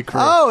Motley Crue.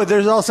 Oh,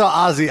 there's also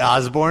Ozzy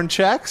Osbourne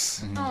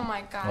checks. Oh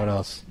my god. What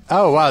else?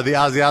 Oh, wow. The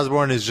Ozzy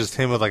Osbourne is just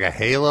him with like a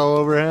halo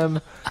over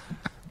him.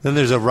 Then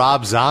there's a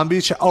Rob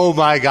Zombie check. Oh,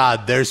 my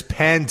God. There's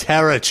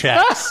Pantera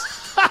checks.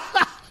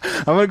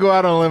 I'm going to go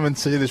out on a limb and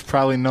say there's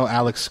probably no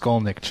Alex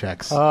Skolnick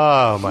checks.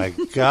 Oh, my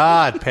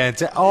God.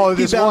 Pantera. Oh,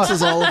 He this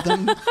bounces one. all of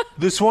them.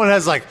 This one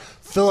has like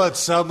Phil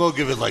Anselmo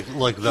giving like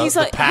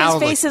the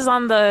pound. His face is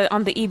on the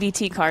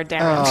EBT card,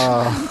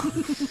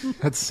 Darren.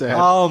 That's sad.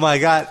 Oh my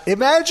God!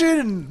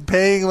 Imagine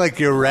paying like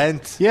your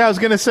rent. Yeah, I was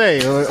going to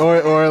say,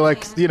 or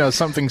like,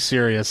 something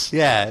serious.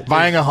 Yeah,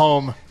 Buying a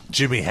home.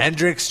 Jimi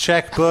Hendrix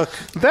checkbook.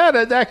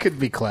 That could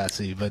be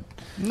classy, but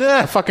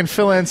Nah. a fucking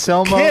Phil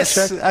Anselmo Kiss,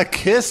 check. a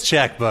Kiss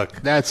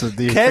checkbook. That's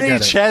Kenny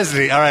forget it.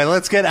 Chesney. All right,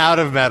 let's get out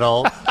of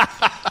metal.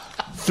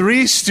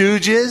 Three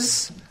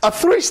Stooges. A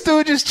Three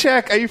Stooges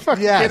check? Are you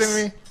fucking Yes. kidding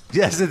me?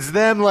 Yes, it's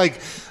them like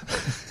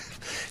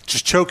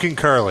just choking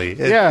Curly.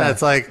 Yeah,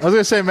 That's like I was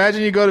gonna say.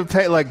 Imagine you go to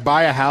pay,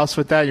 buy a house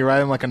with that. You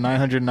write him like a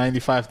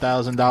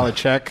 $995,000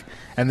 check,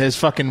 and there's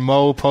fucking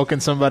Mo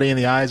poking somebody in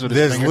the eyes with his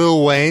there's finger.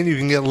 Lil Wayne. You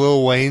can get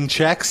Lil Wayne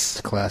checks.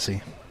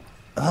 Classy.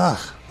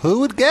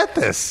 Who would get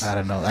this? I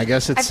don't know. I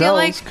guess it I feel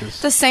like sells.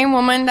 'cause- the same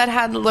woman that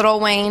had Lil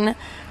Wayne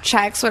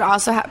checks would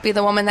also be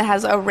the woman that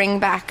has a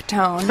ringback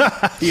tone.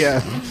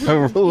 yeah. A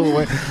Lil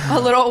Wayne. A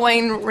Lil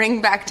Wayne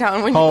ringback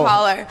tone when you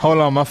call her. Hold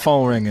on, my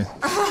phone ringing.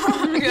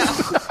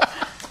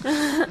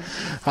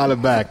 Holla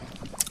back.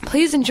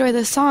 Please enjoy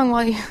this song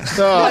while your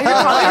Oh,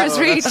 caller is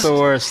reached. that's the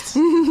worst.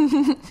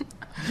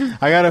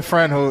 I got a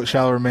friend who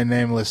shall remain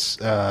nameless,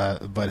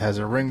 but has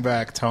a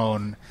ringback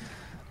tone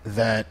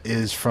that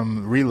is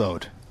from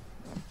Reload.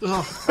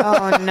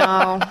 Oh,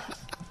 no.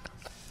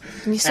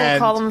 Can you still And-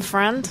 call him a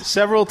friend?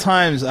 Several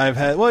times I've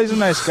had. Well, he's a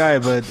nice guy,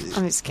 but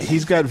I'm just kidding.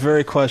 he's got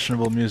very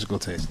questionable musical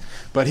taste.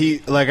 But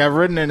I've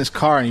ridden in his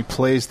car and he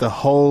plays the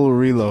whole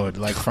Reload,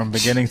 like from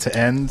beginning to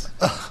end.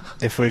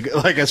 If we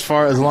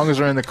as long as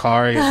we're in the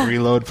car, he has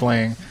Reload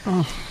playing.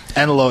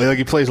 And Load. Like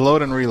he plays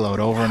Load and Reload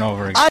over and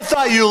over again. I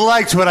thought you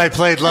liked when I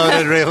played Load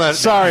and Reload.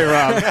 Sorry,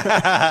 Rob.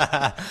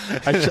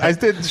 I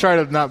did try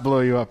to not blow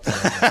you up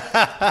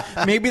today.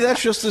 Maybe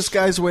that's just this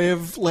guy's way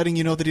of letting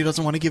you know that he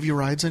doesn't want to give you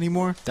rides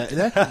anymore. That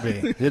could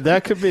be.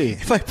 That could be.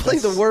 If I play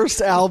the worst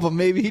album,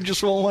 maybe he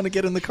just won't want to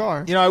get in the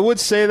car. I would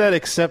say that,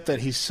 except that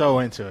he's so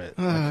into it.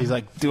 He's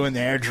like doing the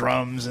air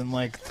drums and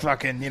like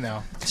fucking,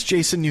 It's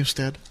Jason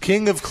Newsted.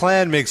 King of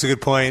Clan makes a good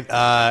point.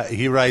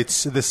 He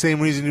writes, the same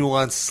reason you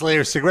want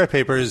Slayer cigarette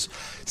papers,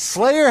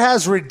 Slayer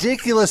has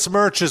ridiculous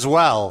merch as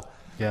well.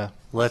 Yeah.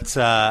 Let's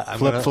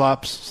Flip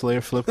flops, Slayer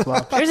flip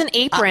flops. There's an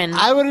apron.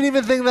 I wouldn't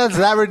even think that's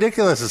that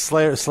ridiculous. Is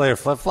Slayer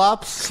flip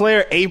flops?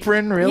 Slayer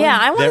apron, really? Yeah,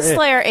 I want a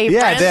Slayer apron.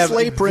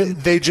 Yeah,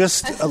 they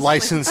just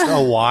licensed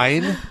a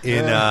wine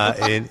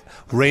in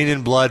Rain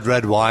and Blood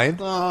red wine.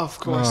 Oh, of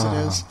course it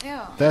is.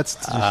 That's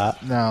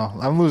no.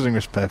 I'm losing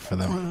respect for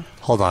them.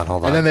 Hold on.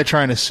 And then they're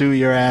trying to sue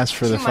your ass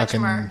for the Too much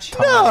fucking. merch.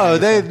 No,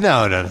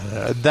 no.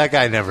 That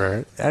guy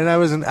never. And I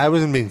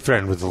wasn't being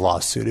threatened with the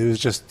lawsuit. It was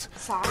just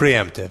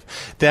preemptive.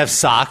 They have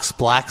socks,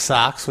 black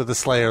socks with the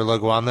Slayer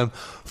logo on them.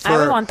 I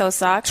would want those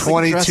socks.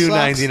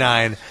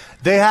 $22.99.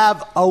 They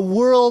have a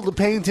World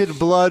Painted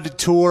Blood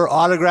Tour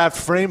autographed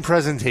frame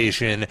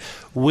presentation,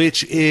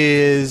 which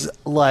is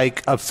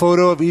like a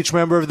photo of each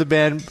member of the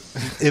band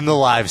in the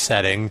live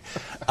setting,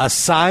 a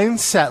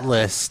signed set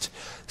list,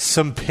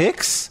 some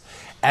pics,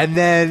 and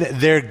then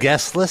their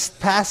guest list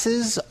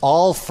passes,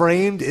 all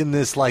framed in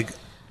this like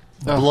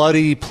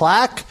bloody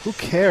plaque. Who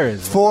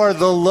cares? For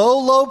the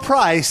low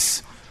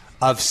price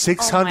of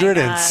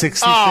 $666.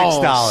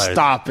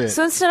 Stop it.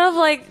 So instead of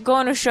like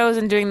going to shows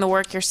and doing the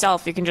work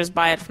yourself, you can just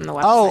buy it from the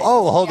website.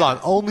 Hold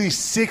on. Only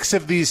 6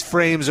 of these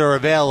frames are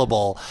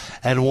available,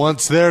 and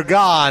once they're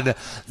gone,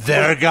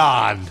 they're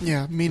gone.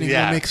 Yeah, meaning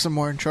Yeah. they'll make some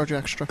more and charge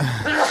extra.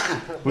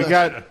 We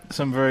got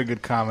some very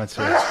good comments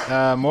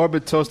here.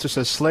 Morbid Toaster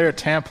says Slayer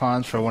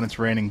tampons for when it's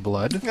raining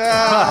blood. Chuck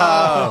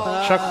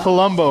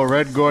Palumbo,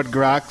 Red Gourd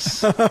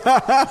Grox.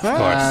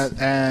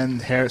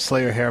 And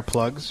Slayer hair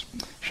plugs.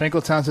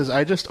 Shankletown says,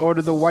 I just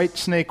ordered the White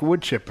Snake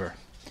wood chipper.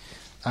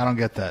 I don't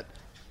get that.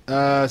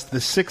 The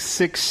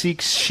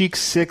 666 Chic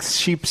 6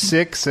 Sheep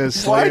 6 says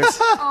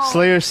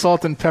Slayer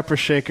salt and pepper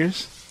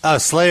shakers.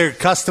 Slayer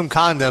custom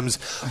condoms,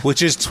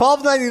 which is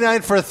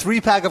 $12.99 for a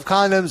 3-pack of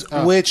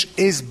condoms, which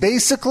is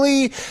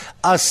basically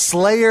a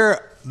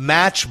Slayer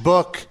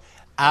matchbook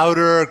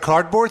outer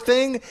cardboard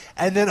thing,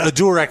 and then a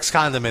Durex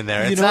condom in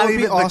there. It's not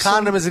even the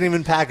condom isn't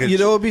even packaged. You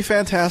know, it would be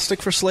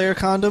fantastic for Slayer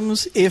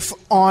condoms if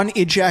on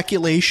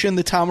ejaculation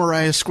the Tom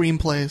Araya scream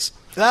plays.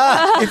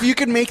 If you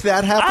could make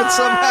that happen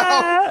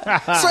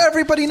somehow, so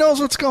everybody knows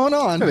what's going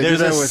on.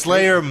 There's a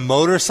Slayer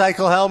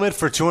motorcycle helmet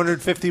for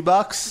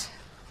 $250.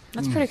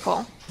 That's pretty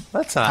cool.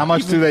 That's not. How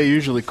much do they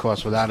usually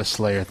cost without a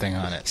Slayer thing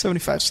on it?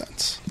 75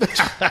 cents.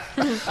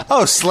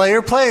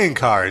 Slayer playing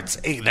cards,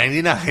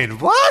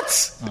 $8.99. What?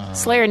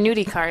 Slayer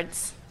nudie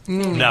cards.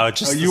 No, it's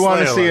just. You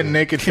want to see a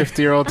naked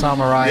 50-year-old Tom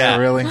Araya? Yeah.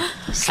 Really?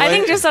 I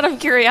think just out of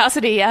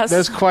curiosity, yes.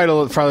 There's probably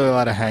a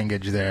lot of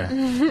hangage there.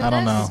 I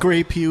don't know.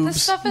 Gray This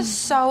pubes. stuff is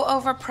so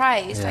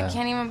overpriced. Yeah. I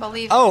can't even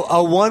believe it.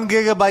 A 1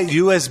 gigabyte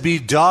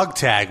USB dog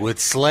tag with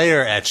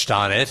Slayer etched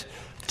on it,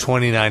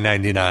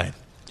 $29.99.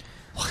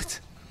 What?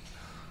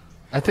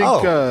 I think.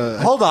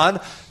 Hold on.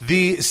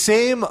 The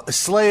same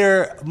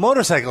Slayer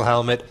motorcycle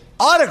helmet,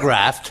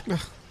 autographed,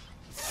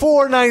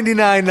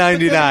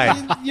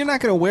 $499.99. You're not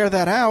going to wear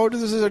that out.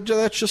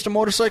 That's just a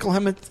motorcycle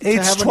helmet. to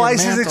It's have on your twice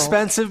as mantle.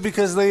 expensive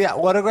because they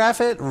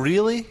autograph it?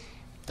 Really?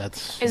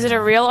 Is it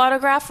a real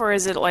autograph or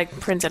is it like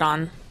printed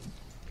on?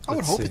 I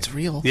would hope it's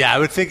real. Yeah, I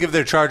would think if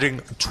they're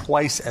charging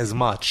twice as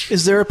much.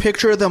 Is there a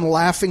picture of them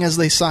laughing as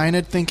they sign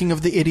it, thinking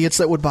of the idiots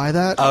that would buy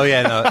that? Oh,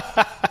 yeah, no.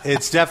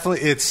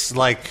 It's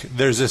like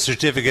there's a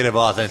certificate of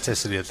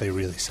authenticity that they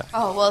really sign.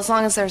 Oh, well, as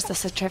long as there's the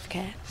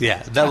certificate.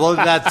 Yeah,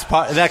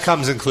 that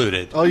comes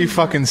included. Oh, you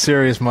fucking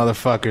serious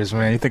motherfuckers,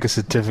 man. You think a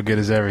certificate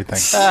is everything.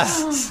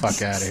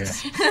 Fuck out of here.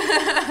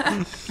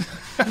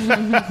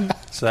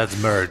 So that's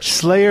merge.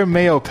 Slayer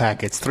mayo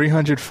packets,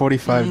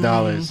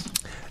 $345.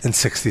 And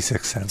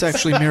 66 cents. It's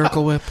actually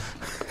Miracle Whip.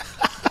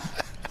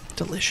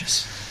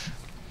 Delicious.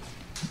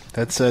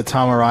 That's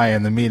Tom Araya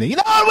in the meeting. You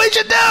know what we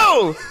should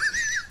do?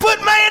 Put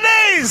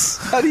mayonnaise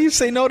How do you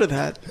say no to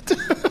that?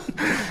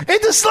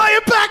 into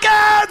Slayer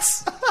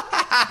packets!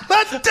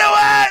 Let's do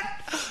it!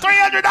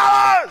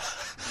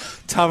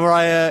 $300! Tom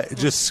Araya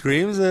just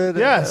screams it.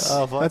 Yes,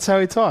 Oh, fuck. that's how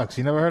he talks.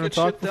 You never heard him Good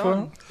talk shit before?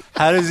 done.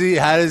 How does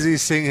he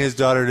sing his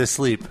daughter to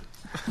sleep?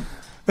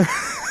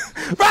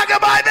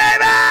 Rockabye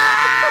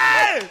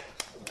baby!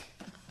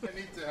 I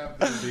need to have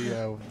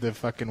the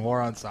fucking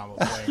war ensemble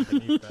playing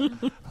beneath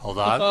that. Hold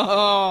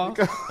on.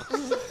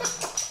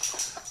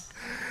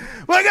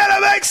 We're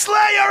gonna make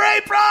Slayer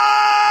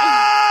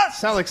aprons!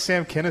 Sound like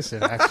Sam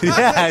Kinison, actually.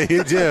 Yeah,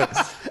 you do.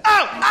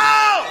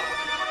 Ow!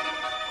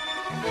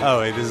 Oh,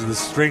 wait, this is the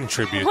string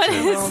tribute. What to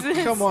is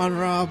this? Come on,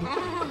 Rob.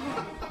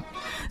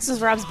 This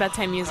is Rob's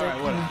bedtime music.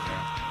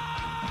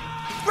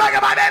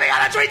 Rockabye baby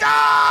on a treetop!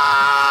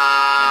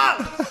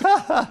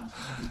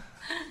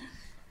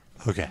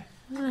 Okay.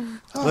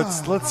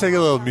 Let's take a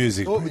little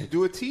music. Oh,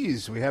 do a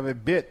tease. We have a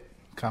bit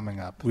coming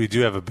up. We do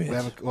have a bit. We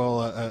have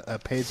a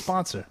paid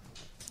sponsor.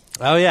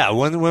 Oh, yeah.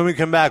 When we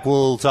come back,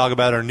 we'll talk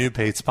about our new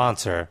paid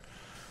sponsor.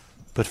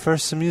 But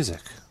first, some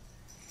music.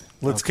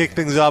 Let's kick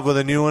things off with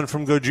a new one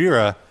from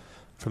Gojira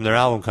from their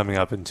album coming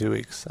up in 2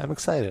 weeks. I'm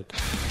excited.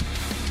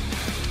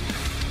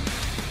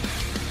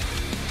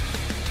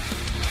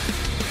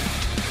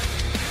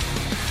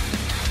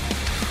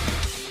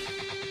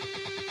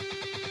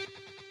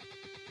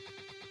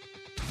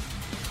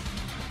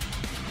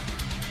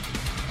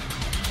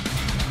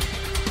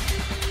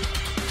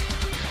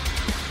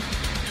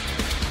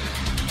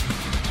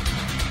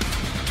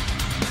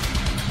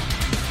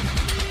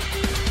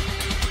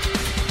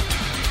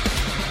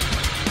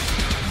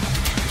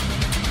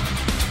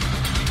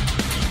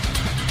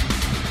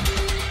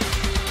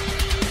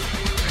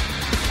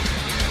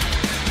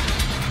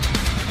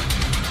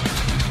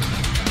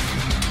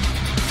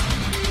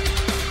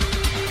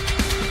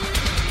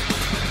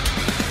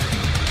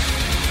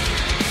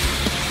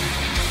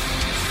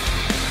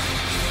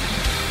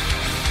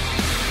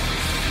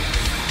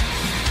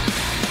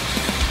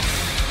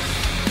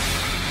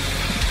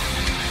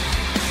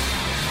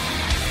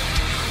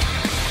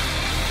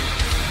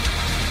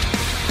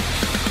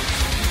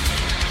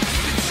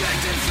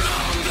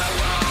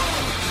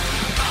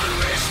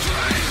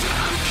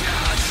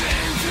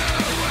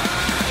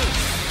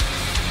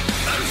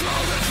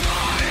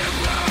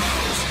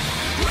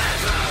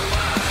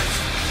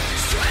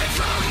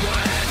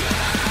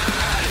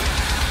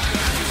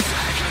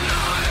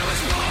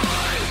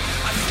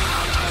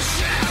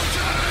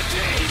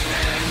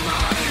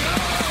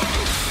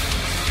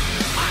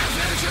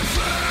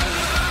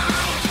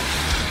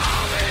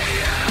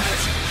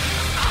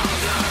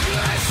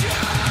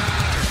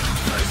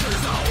 This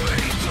is how we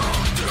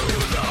talk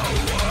to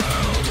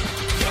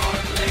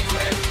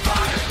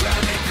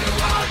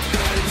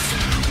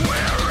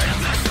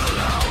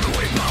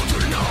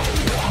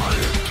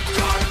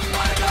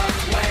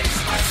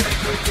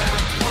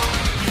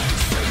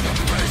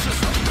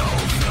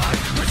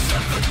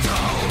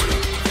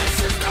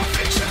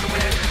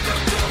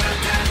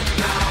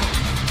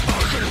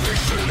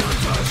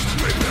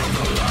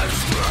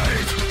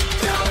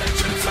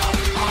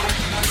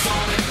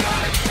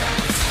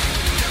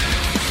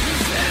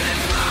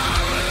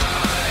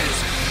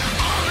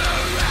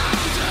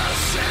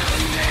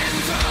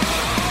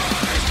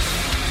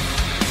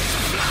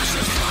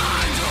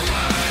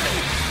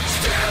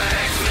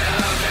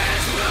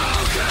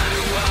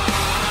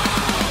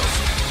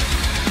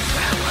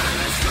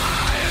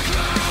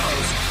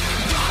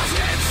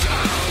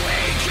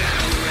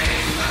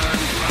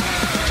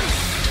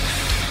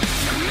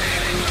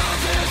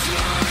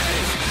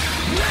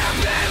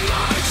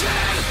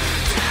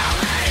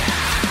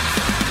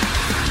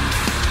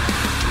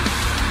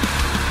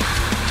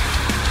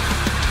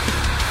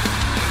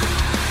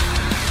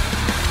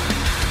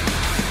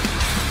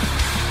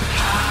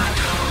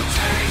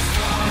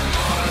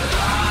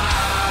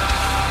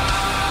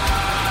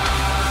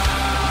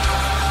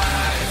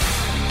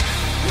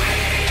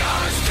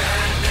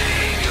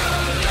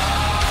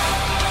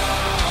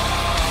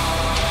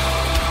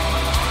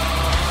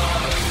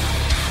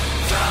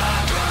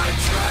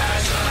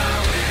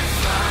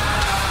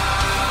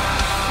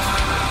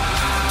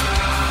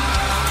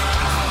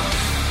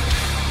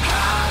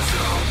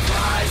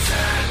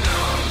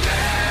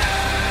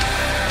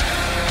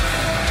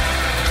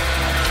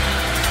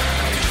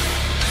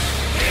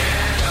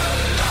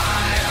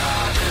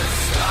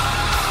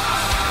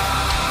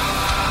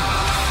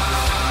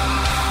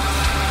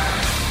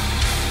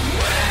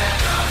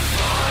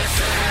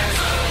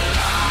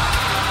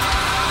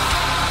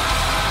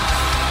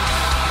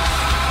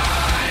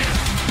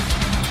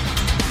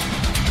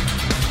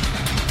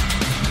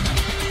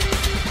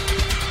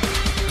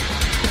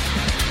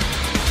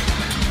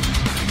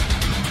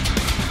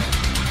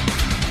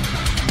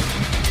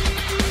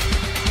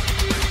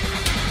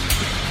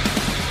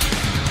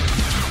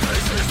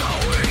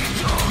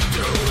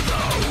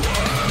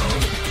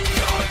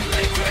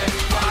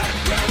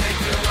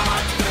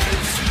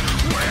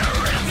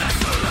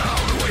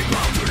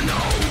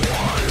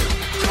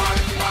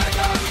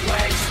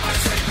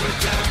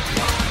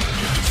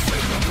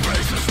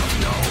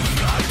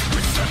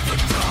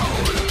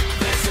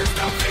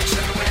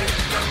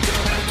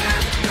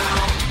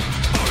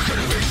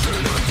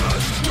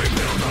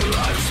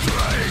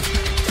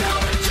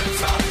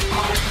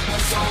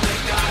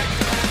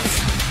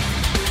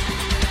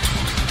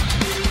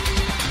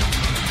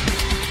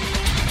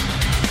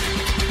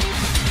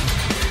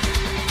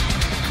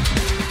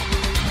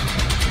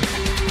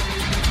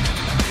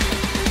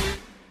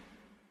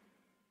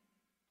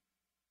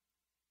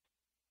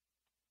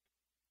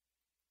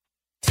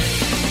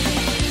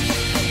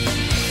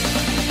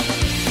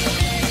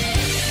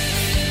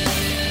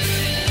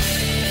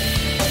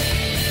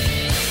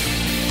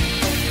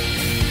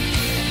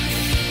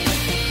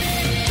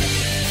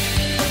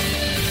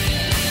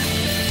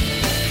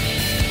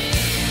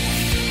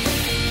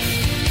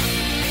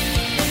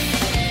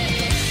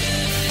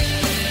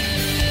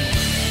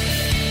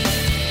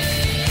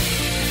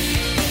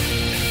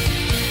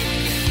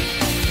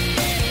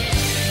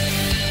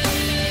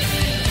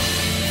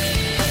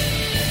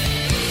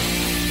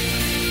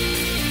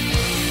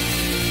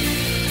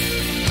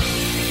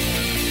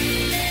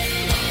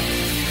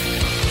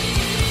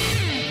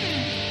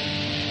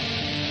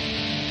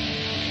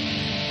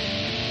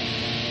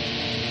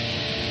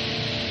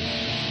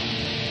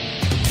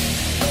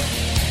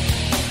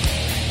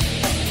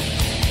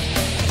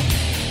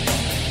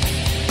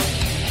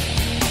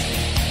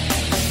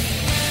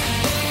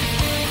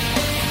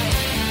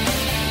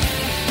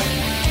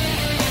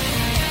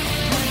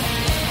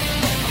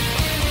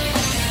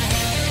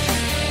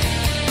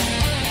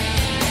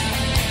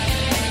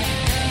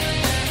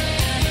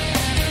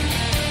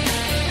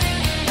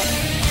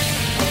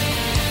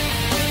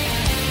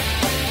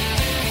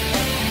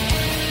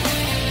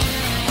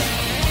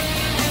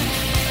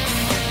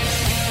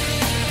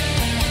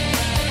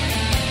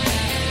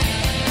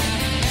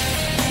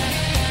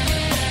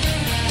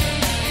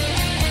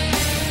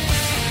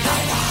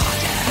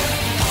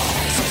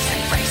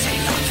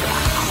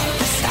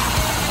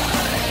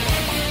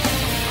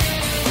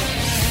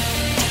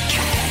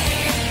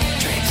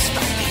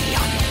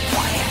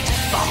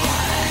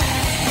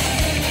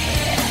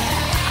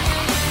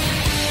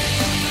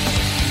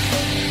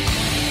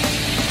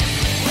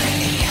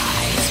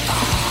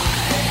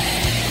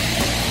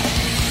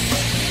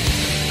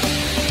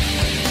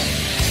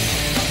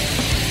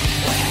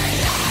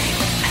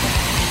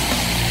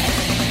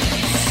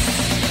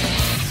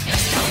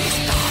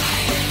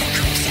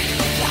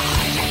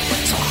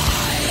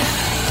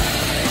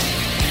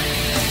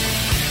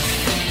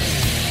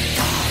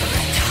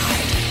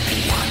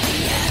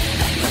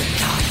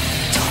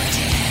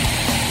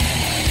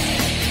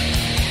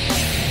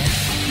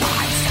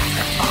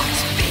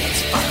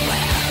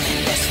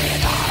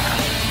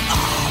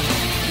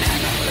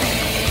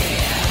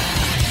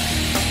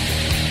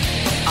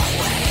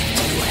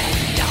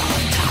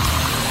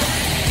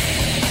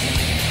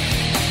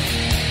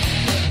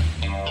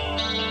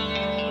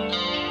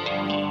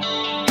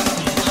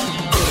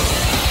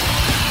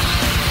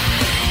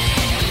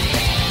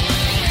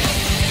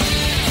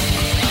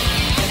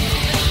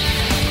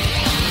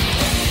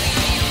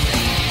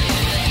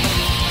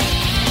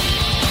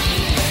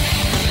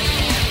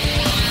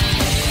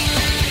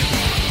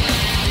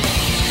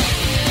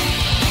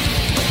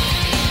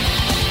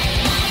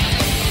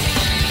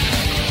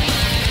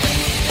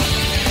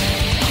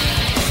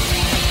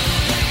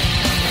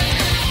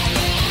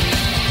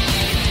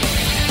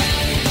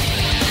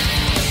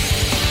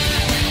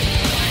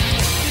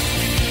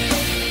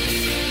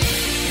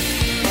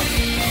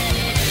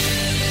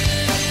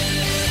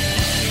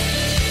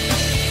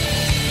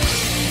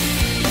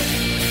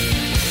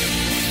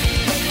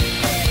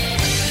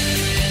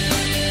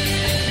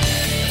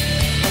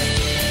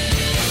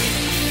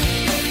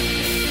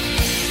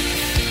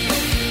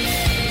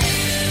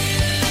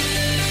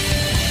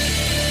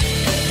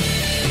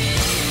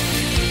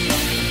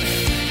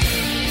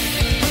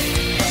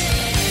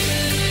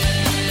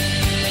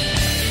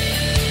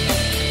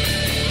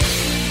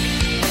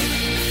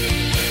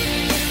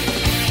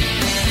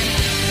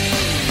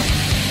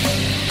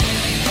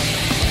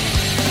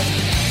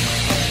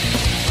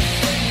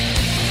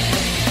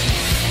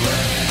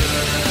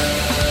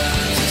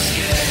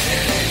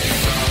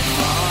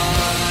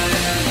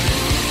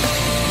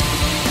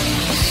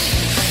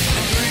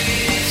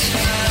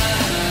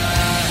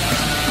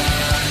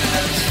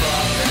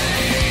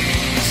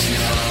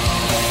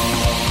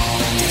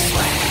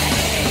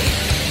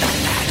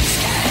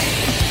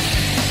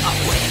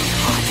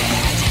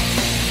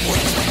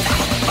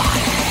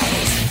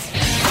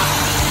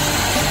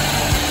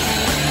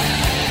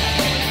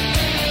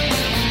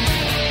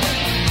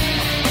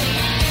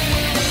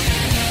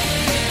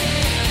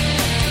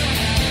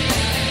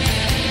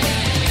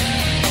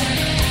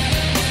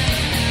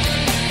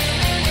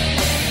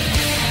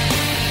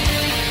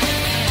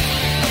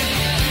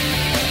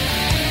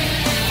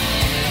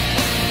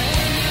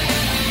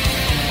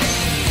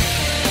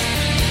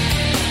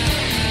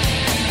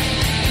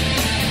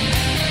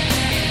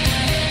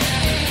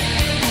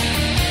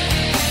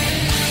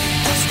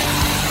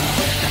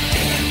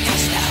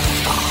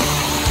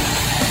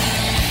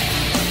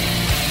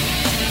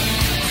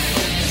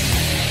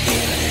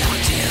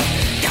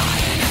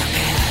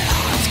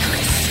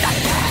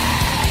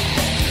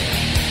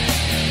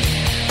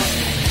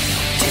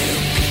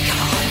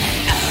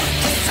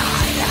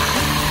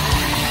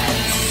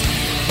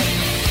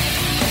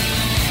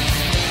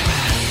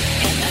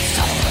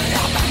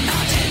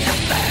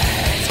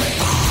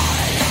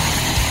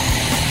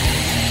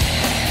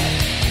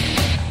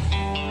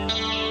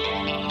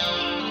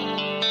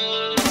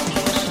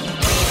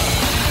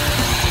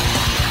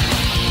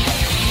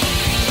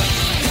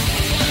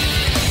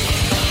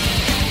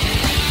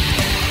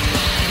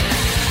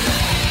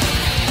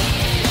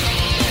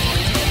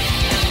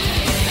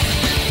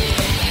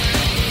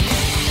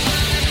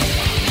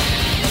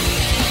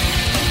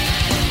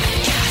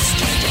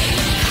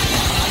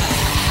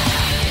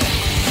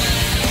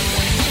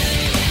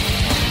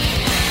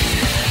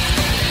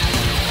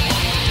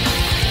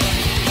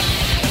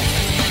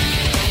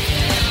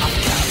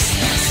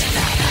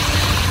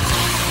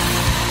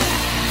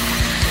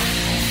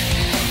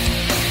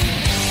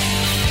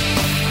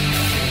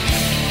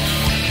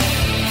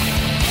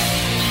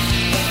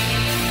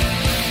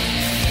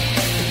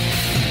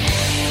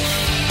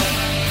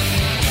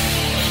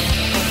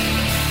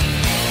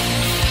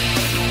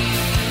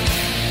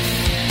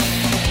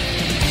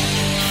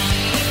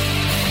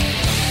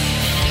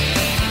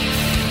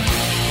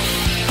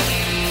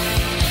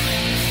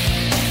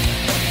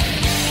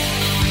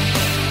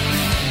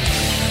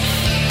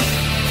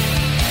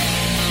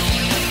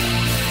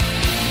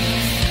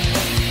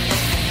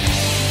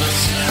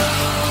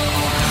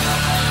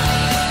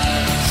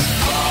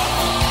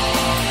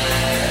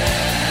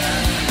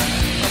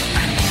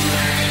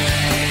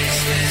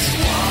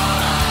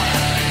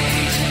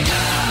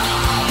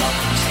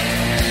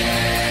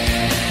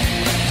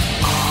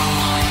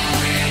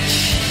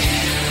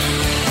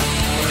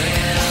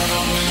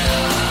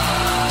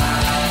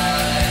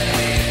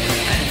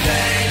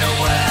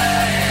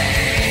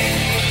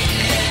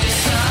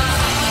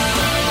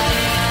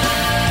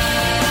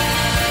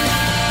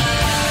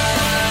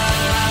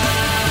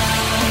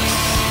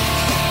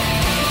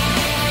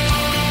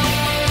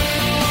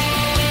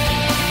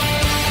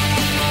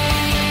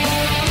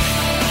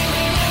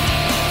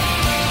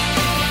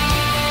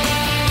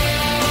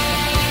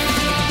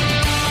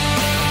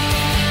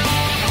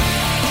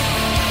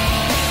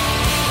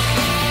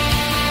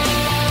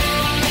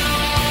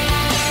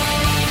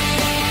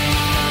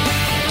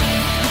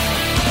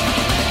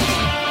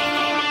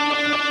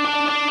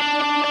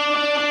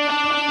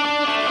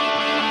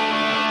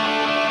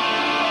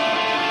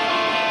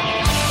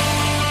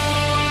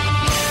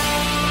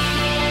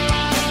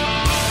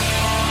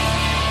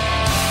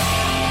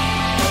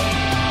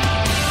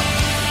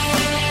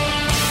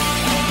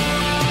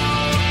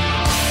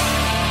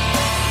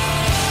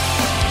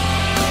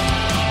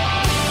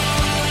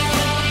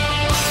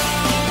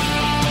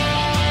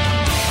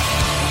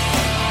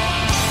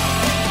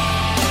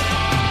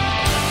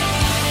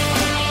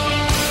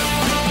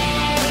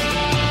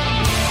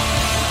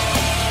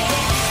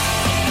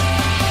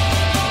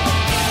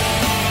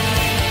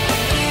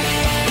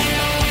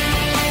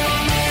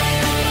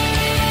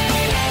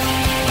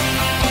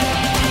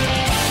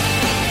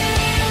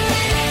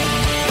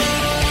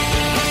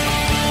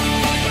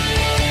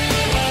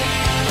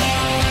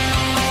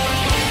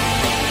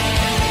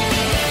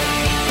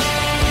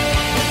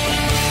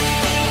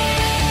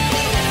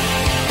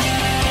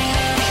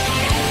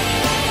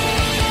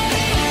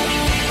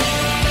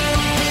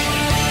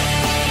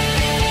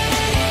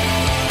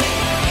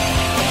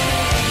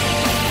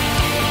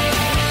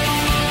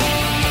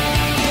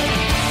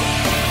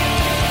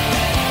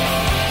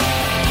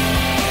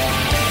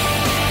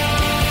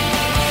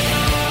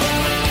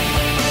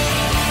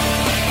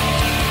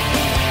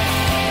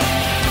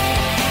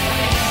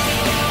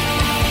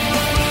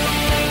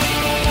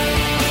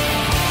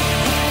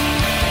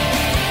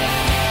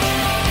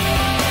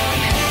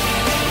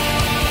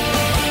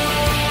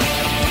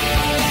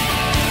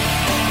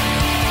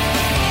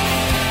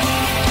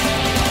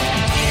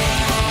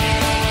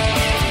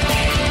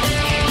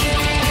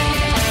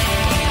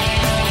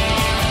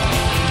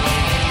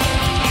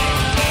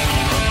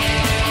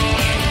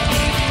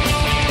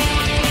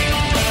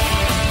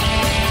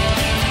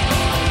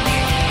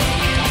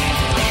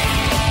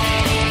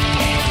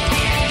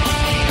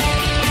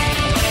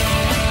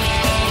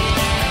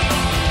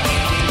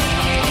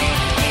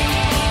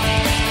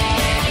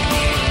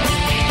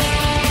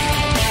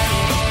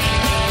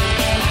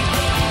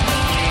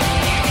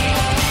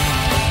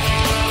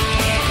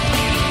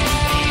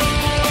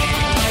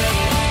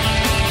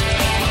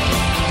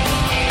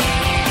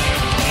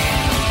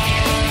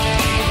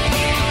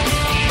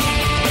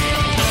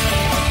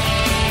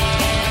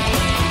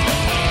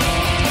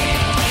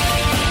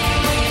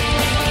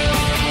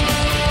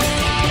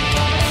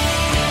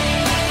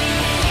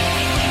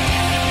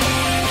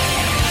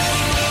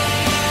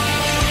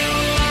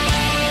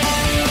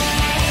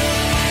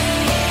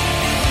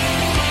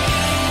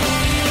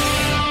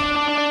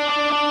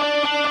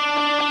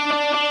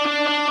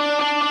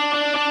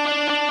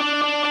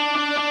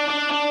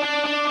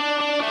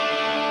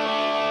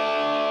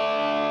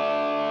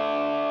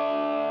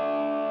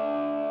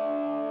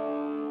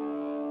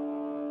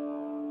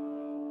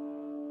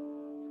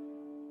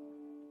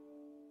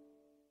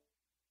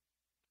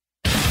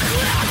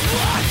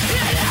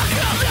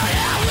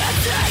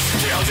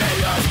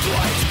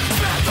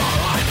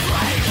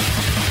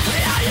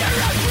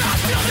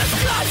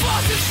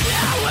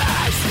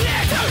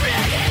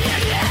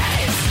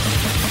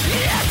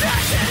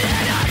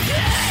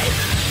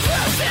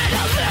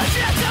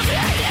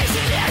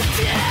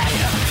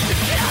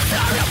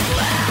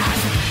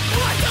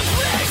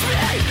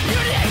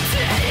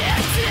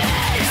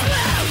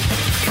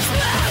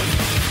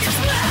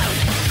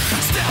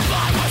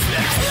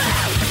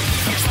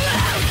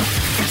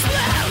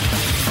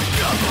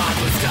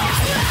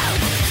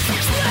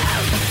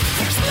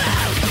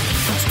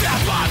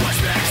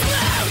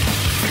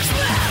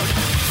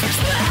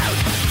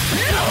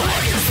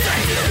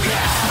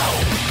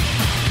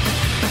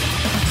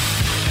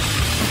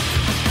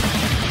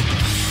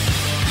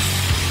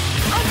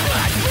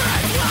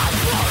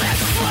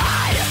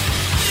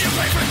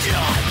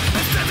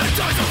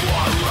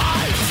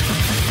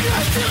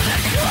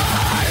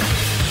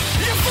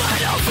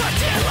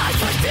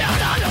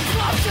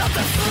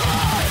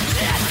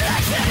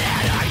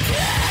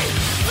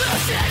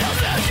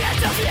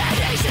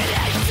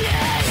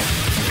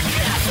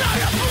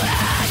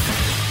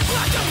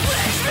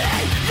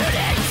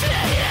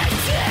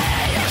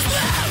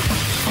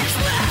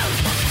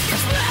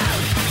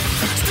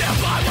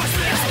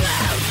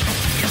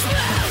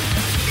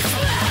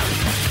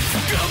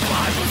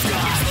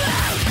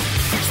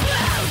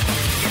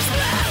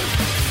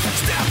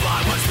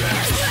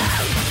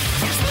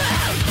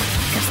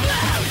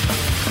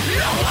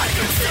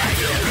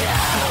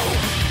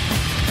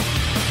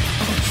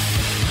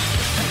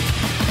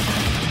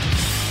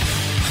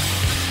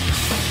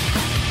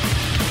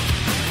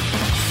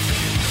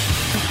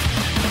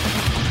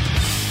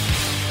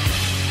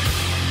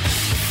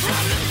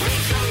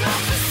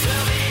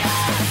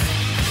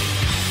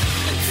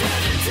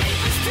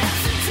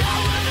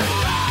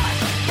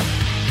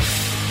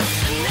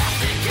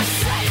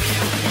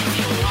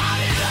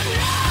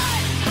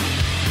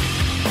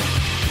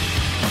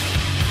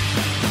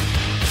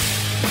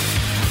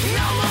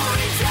No more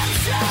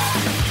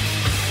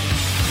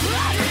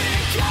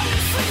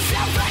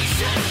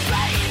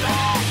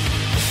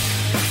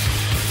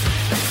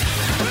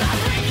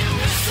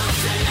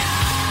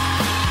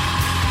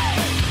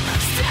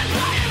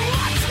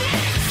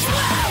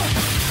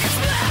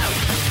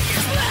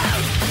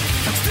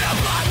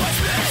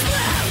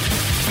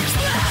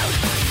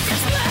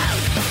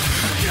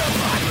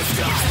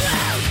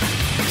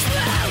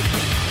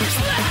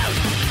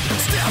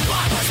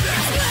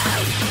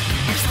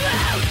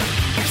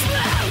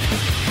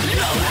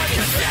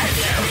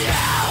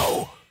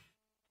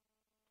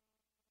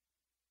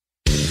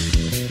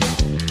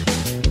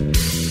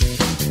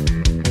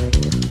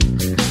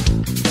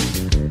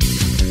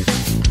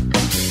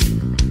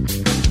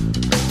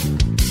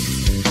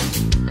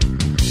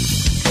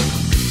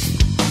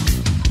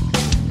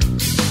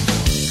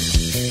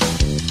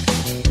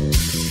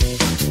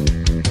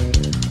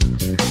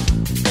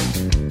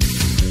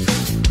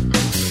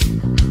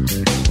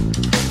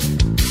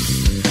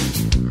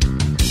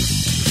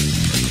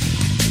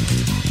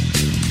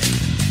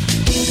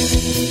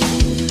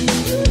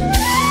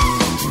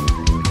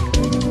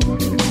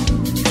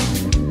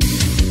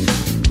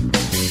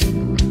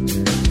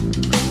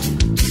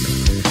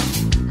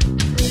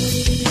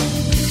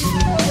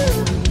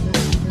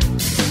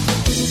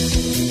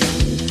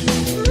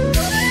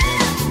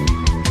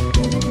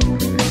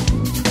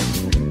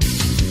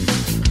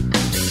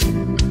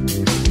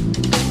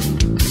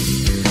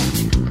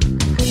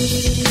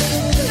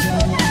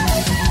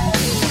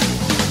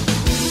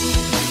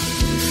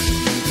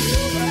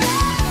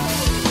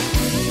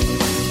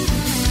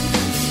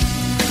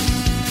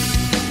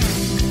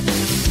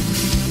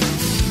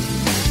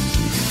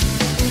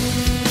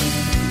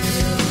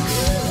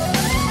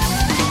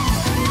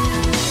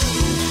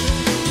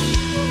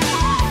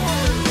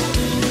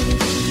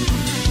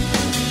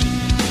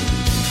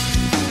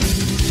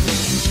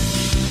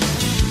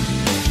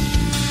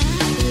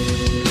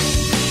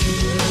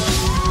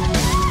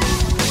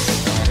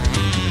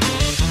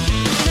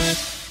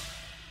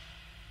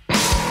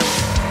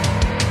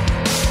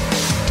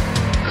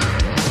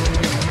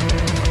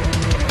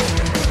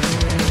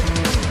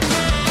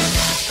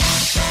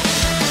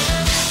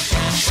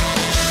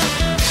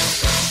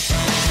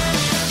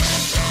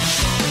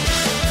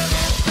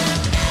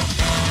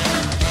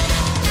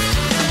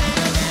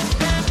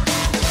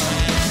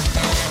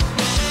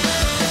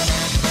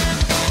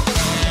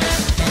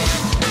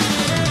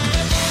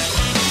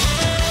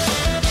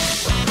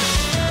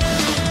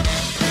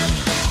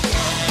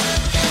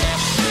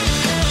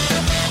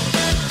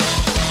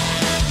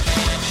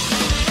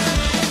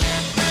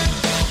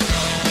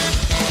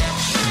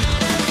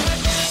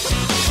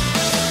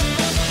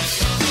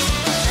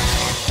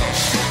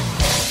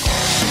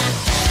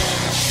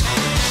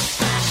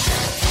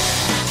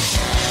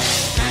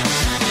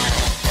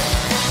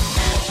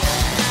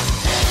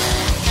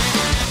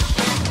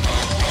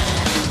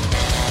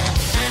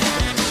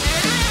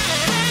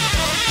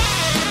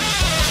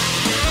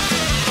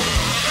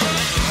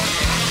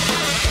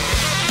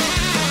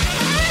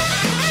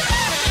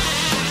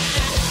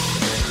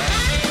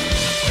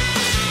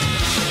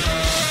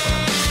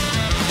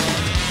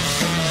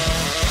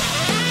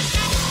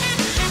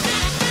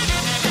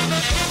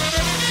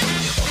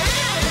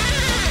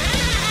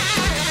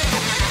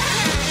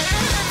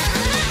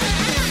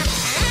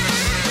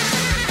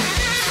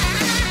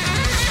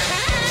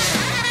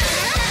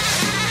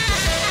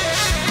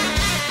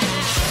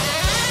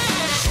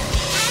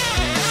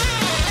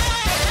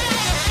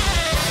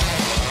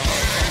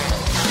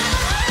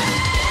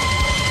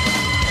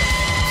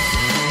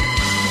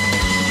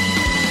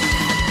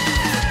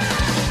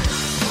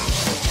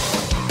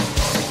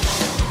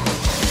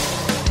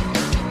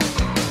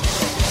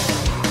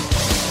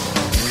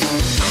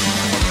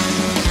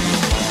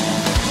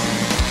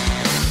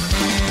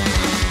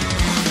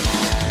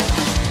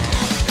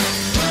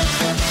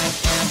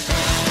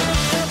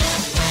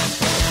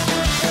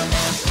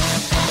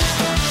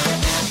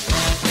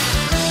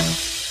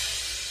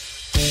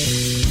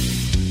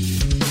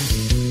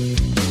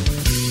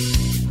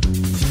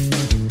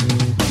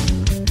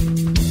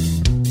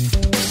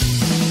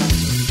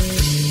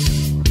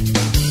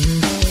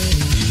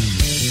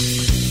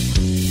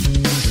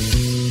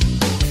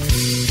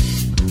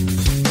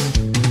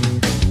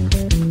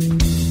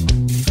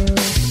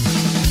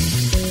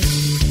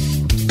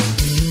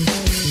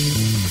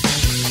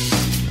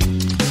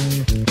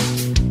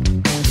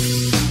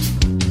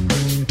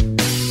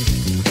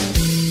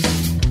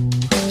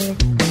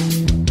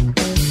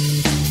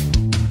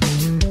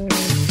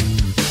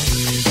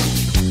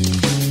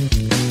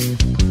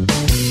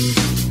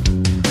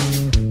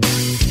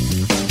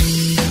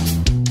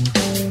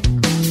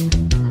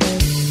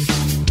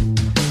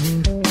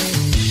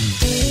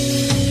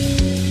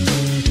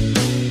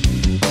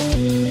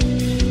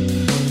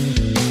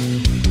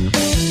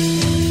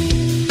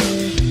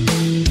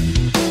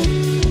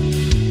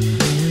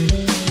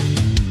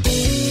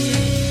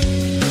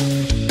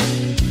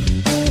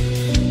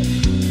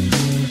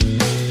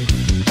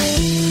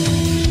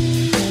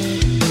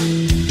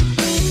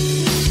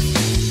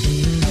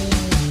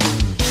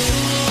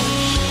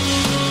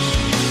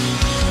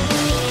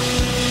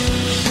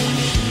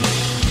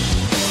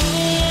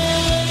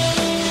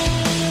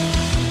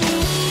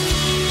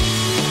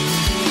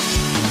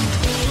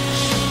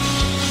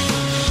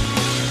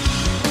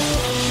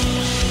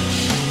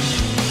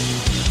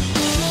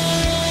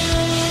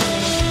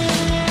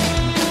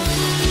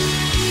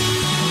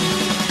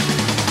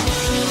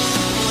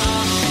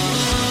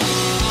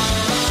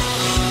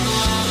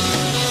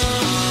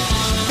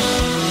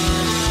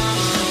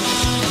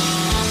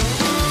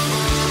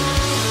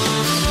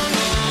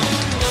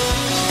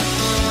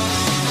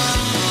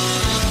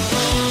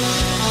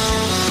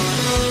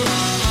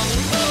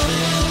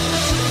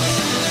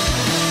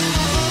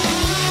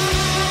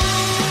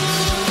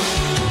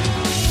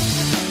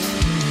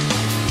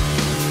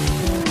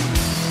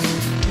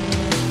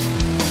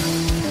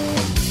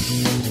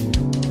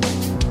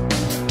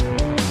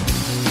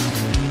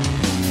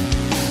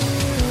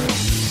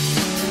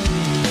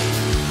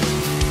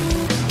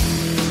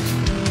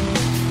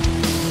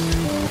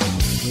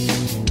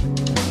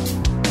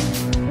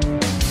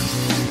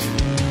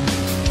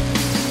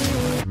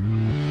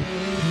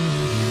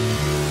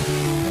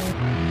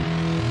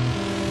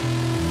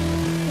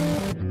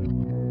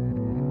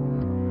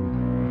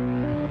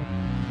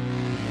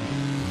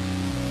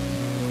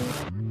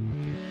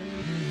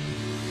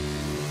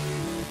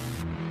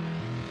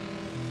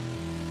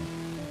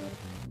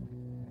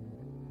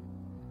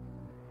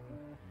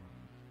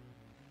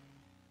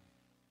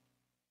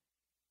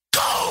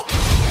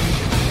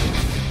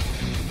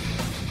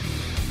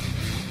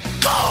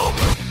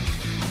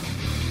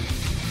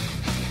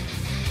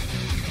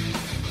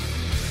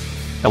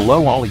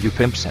Hello all you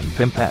pimps and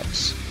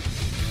pimpettes.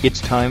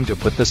 It's time to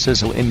put the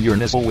sizzle in your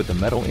nizzle with the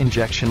Metal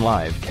Injection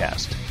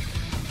Livecast.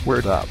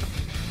 Word up.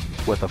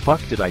 What the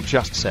fuck did I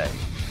just say?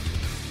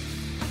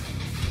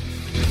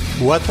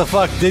 What the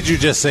fuck did you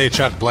just say,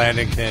 Chuck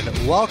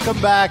Blandington? Welcome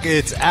back.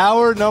 It's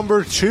hour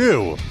number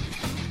 2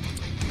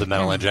 of the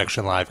Metal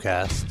Injection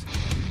Livecast.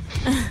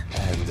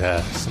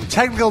 And some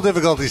technical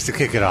difficulties to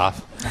kick it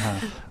off.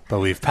 But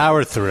we've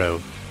powered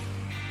through.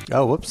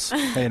 Oh, whoops.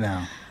 Hey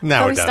now. Now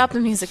So we're we done. stopped the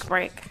music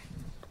break.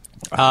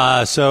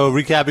 So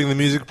recapping the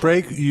music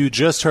break, you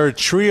just heard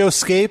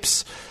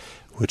Trioscapes,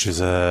 which is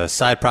a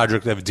side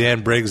project of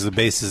Dan Briggs, the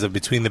bassist of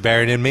Between the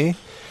Baron and Me.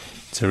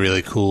 It's a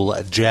really cool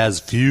jazz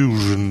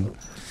fusion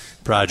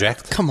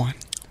project. Come on.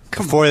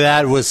 Before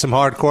that was some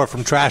hardcore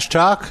from Trash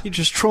Talk. You're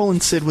just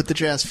trolling Sid with the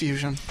jazz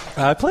fusion.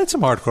 I played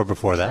some hardcore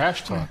before that.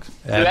 Trash talk.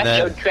 And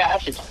then-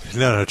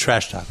 No,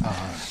 Trash Talk.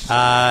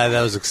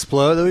 That was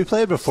Explode that we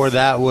played. Before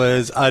that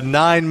was a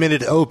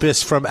 9-minute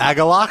opus from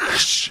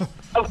Agalach.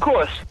 Of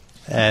course.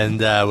 And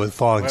with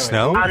Falling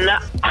Snow. I'm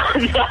not.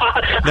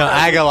 No,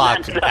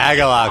 Agalach.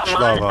 Agalach,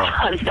 Shlomo.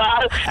 I'm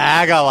not.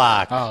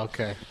 Agalach. Oh,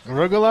 okay.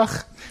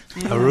 Arugula?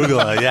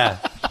 Arugula, yeah.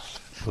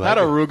 Not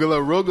arugula,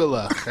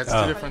 arugula. That's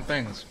two different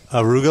things.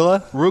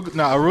 Arugula?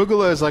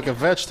 Arugula is like a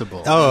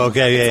vegetable. Oh,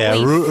 okay, yeah.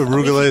 It's a leaf.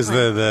 Arugula is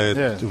the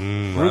Yeah.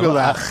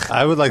 Rugelach.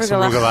 I would like some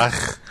Rugelach.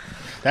 rugelach.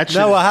 That shit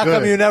No, is well, how good.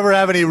 come you never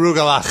have any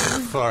rugelach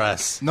for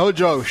us? No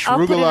joke. I'll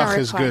put in a Rugelach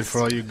is good request.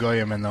 for all you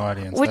goyim in the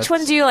audience. Which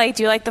one do you like?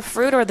 Do you like the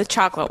fruit or the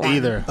chocolate one?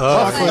 Either. Oh,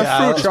 Chocolate yeah,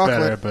 fruit is chocolate.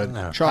 better, but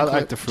I Chocolate.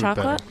 like the fruit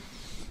Chocolate?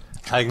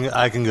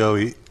 I can go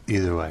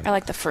either way. I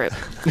like the fruit.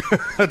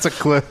 better. That's a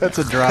clip. That's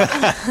a drop.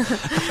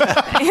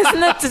 Isn't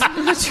that the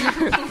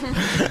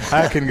truth?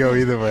 I can go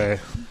either way.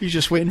 You're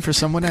just waiting for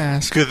someone to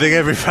ask. Good thing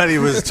everybody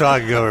was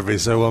talking over me,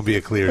 so it won't be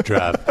a clear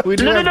drop. We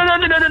do No, have, no, no,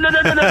 no, no, no, no,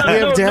 no, no, no. we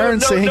have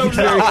Darren no, saying no, it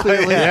very no.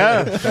 clearly.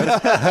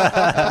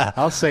 Yeah.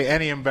 I'll say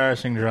any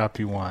embarrassing drop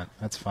you want.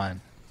 That's fine.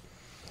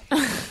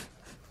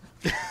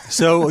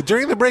 So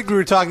during the break, we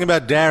were talking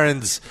about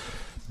Darren's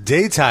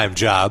daytime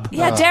job.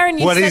 Yeah, Darren,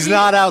 you when said he's you-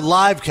 not out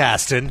live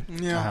casting.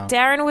 Yeah.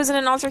 Darren was in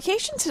an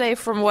altercation today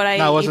from what I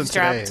No, it wasn't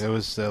eavesdropped. today. It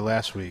was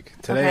last week.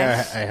 Today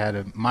Okay. I had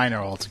a minor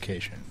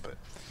altercation, but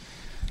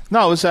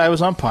no, I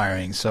was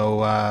umpiring.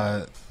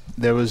 So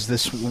there was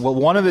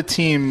one of the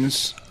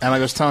teams, and like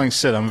I was telling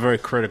Sid, I'm very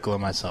critical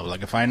of myself.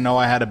 Like if I know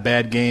I had a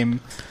bad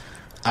game,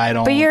 I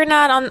don't. But you're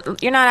not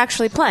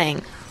actually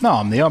playing. No,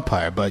 I'm the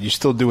umpire, but you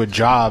still do a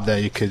job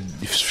that you could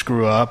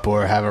screw up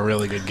or have a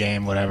really good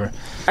game, whatever.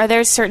 Are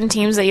there certain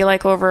teams that you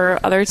like over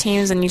other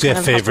teams, and you Do you kind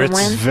of have help them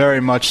favorites? win? Very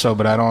much so,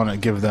 but I don't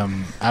give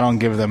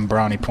them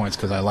brownie points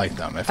because I like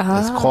them. If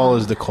the call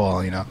is the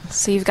call, you know.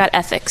 So you've got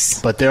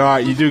ethics. But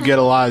you do get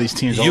a lot of these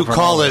teams. You over and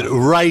call over. it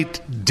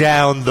right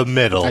down the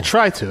middle. I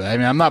try to. I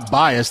mean, I'm not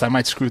biased. I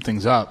might screw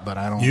things up, but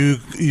I don't.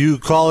 You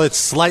call it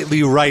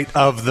slightly right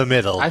of the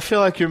middle. I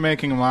feel like you're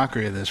making a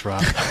mockery of this,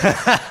 Rob.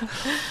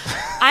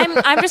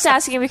 I'm just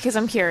asking because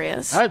I'm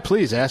curious. All right,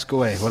 please ask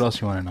away. What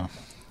else you want to know?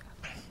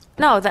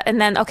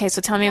 No, okay. So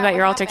tell me about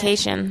your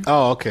altercation.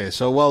 Oh, okay.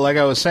 So, well, like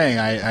I was saying,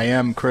 I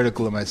am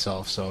critical of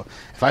myself. So,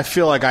 if I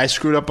feel like I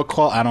screwed up a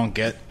call, I don't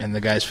get in the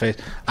guy's face.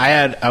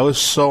 I was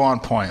so on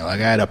point. Like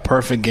I had a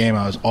perfect game.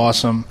 I was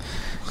awesome.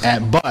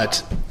 But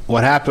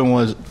what happened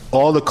was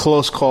all the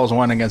close calls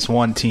went against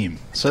one team,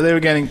 so they were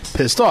getting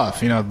pissed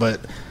off. You know,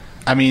 but.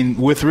 I mean,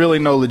 with really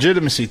no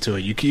legitimacy to it.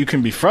 You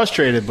can be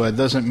frustrated, but it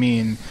doesn't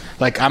mean,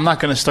 like, I'm not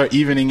going to start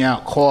evening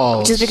out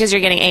calls. Just because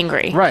you're getting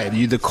angry. Right.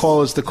 The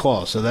call is the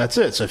call, so that's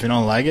it. So if you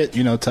don't like it,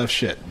 tough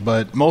shit.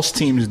 But most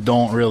teams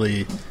don't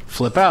really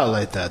flip out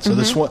like that. So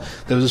there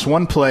was this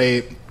one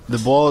play, the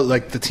ball,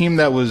 like the team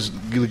that was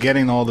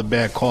getting all the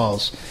bad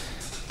calls,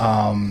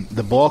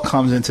 the ball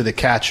comes into the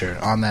catcher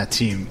on that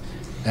team,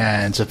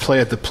 and it's a play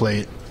at the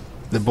plate.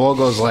 The ball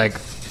goes like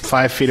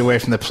 5 feet away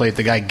from the plate.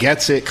 The guy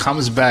gets it,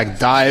 comes back,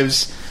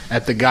 dives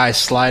at the guy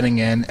sliding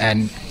in,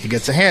 and he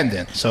gets a hand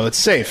in. So it's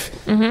safe.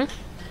 Mm-hmm.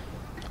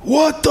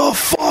 What the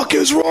fuck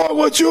is wrong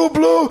with you,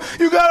 Blue?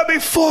 You gotta be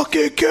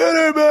fucking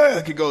kidding me!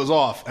 Like it goes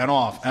off and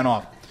off and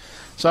off.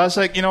 So I was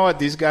like, you know what?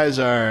 These guys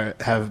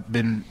have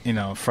been,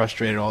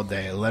 frustrated all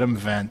day. Let them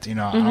vent. I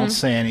don't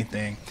say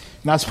anything. I'm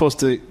not supposed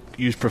to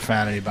use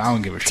profanity, but I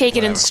don't give a shit. Take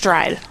it in whatever.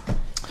 stride.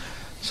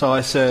 So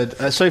I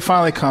said, so he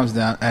finally comes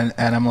down, and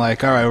I'm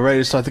like, all right, we're ready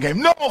to start the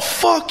game. No,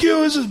 fuck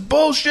you, this is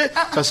bullshit.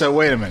 So I said,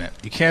 wait a minute.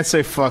 You can't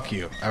say fuck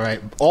you, all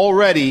right?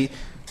 Already,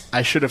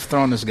 I should have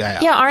thrown this guy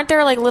out. Yeah, aren't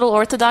there like little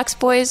Orthodox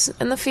boys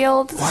in the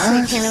field? What? So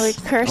you can't really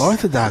curse.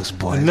 Orthodox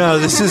boy. No,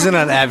 this isn't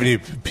on Avenue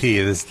P.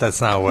 That's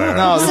not where.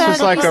 No, You this said-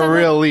 is like you said a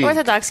real that league.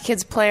 Orthodox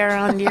kids play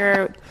around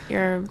your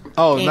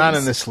Oh, games. not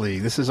in this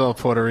league. This is all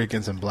Puerto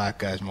Ricans and black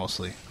guys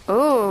mostly.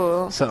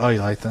 Ooh. So, you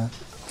like that?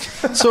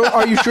 So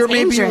are you sure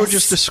maybe you were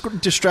Dangerous.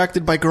 just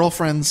distracted by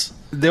girlfriends?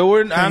 There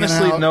were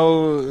honestly out.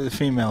 no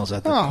females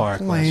at the Oh,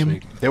 park lame. last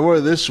week. There were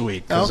this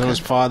week because Okay. it was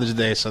Father's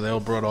Day, so they all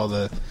brought all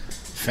the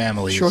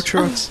families. Short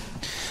shorts.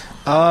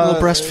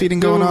 little breastfeeding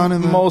going on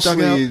in the mostly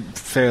dugout?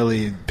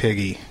 fairly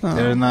piggy.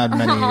 There are not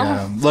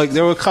many. Like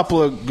there were a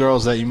couple of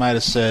girls that you might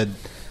have said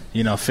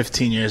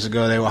 15 years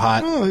ago they were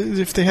hot. Oh,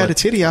 if they had a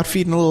titty out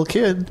feeding a little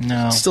kid,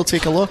 No. still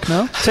take a look,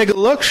 no? Take a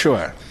look,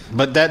 sure.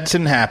 But that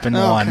didn't happen,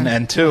 Oh, one. okay.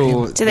 And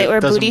two... Do they wear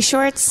it doesn't- booty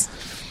shorts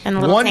and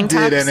little One tank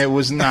did, tops? and it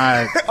was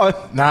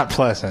not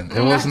pleasant.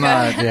 It was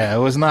not, it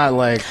was not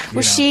like...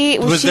 Was she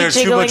there too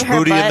jiggling much her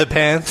booty butt? in the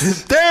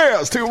pants?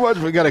 There's too much.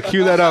 We got to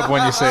cue that up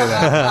when you say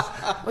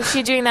that. Was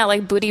she doing that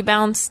like booty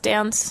bounce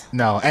dance?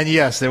 No, and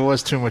yes, there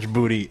was too much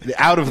booty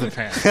out of the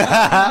pants.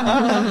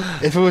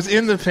 If it was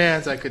in the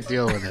pants, I could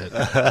deal with it.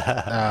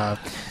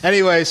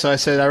 Anyway, so I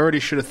said I already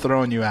should have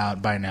thrown you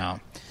out by now.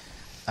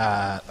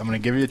 I'm going to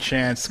give you a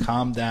chance.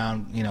 Calm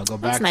down. Go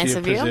back to nice your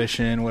of you.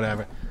 position,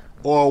 whatever.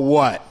 Or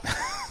what?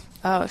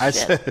 Oh, shit. I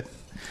said,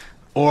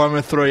 or I'm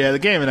going to throw you out of the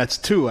game, and that's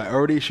two. I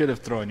already should have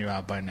thrown you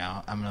out by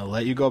now. I'm going to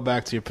let you go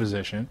back to your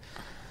position.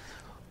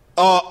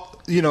 Oh,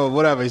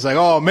 whatever. He's like,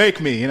 oh,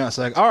 make me. It's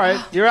like, all right,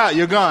 you're out.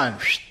 You're gone.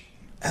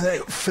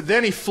 And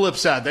then he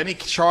flips out. Then he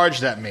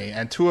charged at me,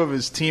 and two of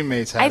his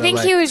teammates had I think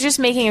to, he was just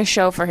making a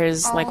show for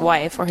his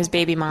wife or his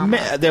baby mama.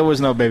 There was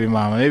no baby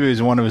mama. Maybe it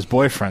was one of his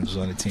boyfriends was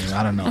on the team.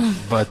 I don't know.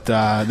 But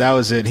that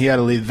was it. He had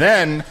to leave.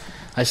 Then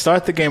I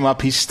start the game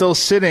up. He's still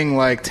sitting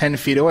like 10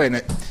 feet away. And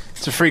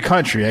it's a free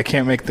country. I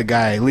can't make the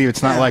guy leave.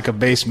 It's not like a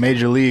base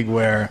major league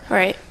where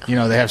Right. they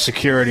have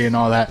security and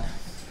all that.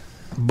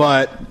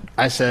 But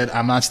I said,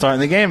 I'm not starting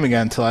the game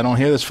again until I don't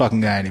hear this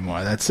fucking guy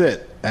anymore. That's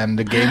it. And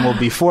the game will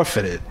be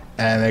forfeited.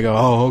 And they go,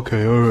 oh,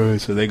 okay, all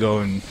right. So they go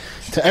and...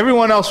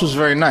 everyone else was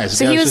very nice.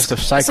 So The guy he was just a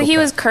psychopath. So he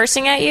was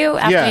cursing at you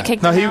after you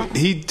kicked him out?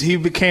 he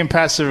became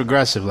passive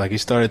aggressive. Like he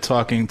started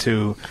talking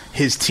to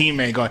his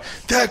teammate, going,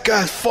 "That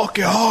guy's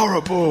fucking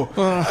horrible.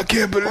 I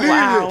can't believe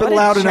Wow, it." But what a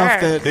loud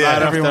enough jerk. that Loud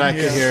enough everyone that I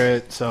could hear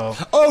it. So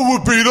I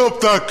would beat up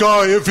that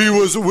guy if he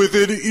was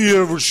within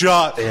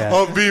earshot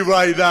of me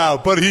right now,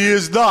 but he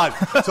is not.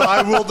 So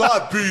I will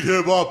not beat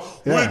him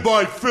up with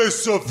my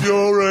fists of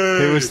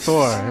fury. it was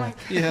Thor.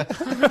 Yeah.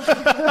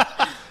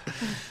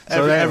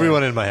 So anyway,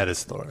 Everyone in my head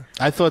is Thor.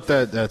 I thought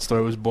that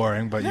story was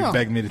boring, but you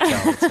begged me to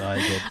tell it, so I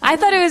did. I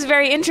thought it was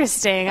very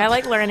interesting. I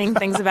like learning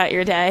things about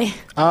your day.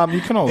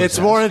 You can always. It's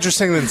more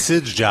interesting than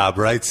Sid's job,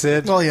 right,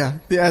 Sid? Well, yeah.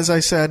 As I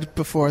said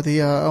before,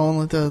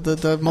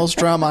 the most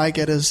drama I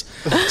get is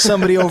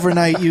somebody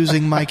overnight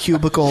using my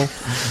cubicle.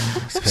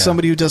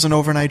 Somebody who does an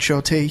overnight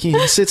show.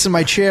 He sits in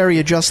my chair. He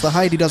adjusts the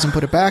height. He doesn't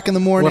put it back in the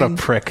morning. What a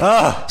prick!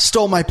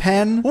 Stole my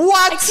pen.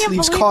 What? I can't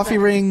Leaves believe coffee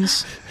that.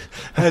 rings.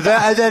 And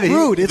then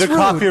Rude, it's the rude.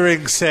 coffee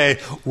rings say,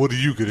 "What are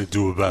you going to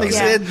do about it?"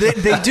 Yeah.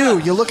 They do.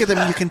 You look at them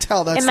and you can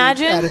tell that's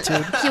Imagine the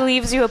attitude. he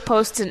leaves you a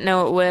post-it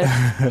note with,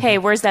 "Hey,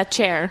 where's that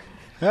chair?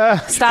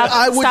 Stop!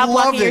 I would stop love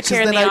walking it your because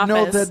chair in then the I'd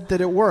know office."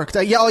 that it worked.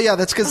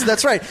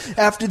 That's right.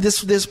 After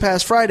this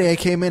past Friday, I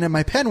came in and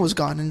my pen was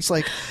gone, and it's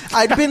like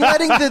I'd been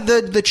letting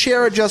the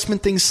chair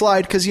adjustment thing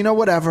slide because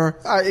whatever.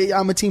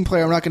 I'm a team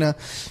player. I'm not going to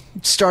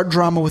start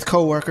drama with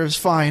coworkers.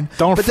 Fine.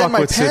 Don't but then fuck my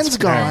with pen's Sid's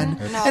gone,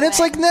 pen. and it's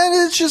like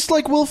then it's just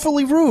like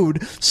willfully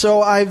rude.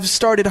 So I've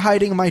started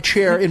hiding my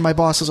chair in my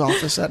boss's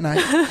office at night.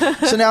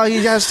 So now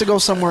he has to go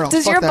somewhere else.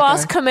 Does Fuck your that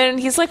boss guy. come in and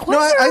he's like, "Why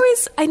No, is there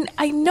always?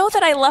 I know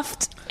that I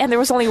left and there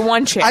was only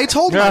one chair." I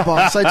told my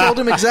boss. I told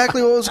him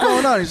exactly what was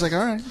going on. He's like,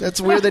 all right,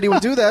 that's weird that he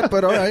would do that,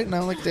 but all right. And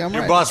I'm like, damn right.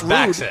 Your boss Rude.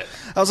 backs it.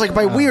 I was like,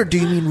 by weird, do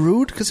you mean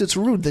rude? Because it's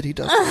rude that he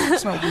does that.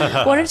 It's not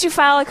weird. Why don't you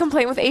file a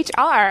complaint with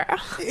HR?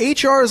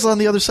 HR is on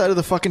the other side of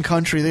the fucking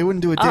country. They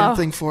wouldn't do a damn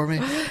thing for me.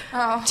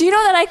 Do you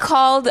know that I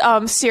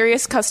called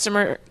Sirius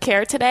customer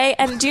care today?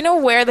 And do you know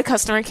where the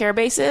customer care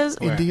base is?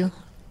 India.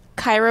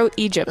 Cairo,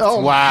 Egypt. Oh,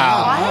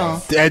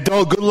 Wow.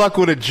 Good luck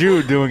with a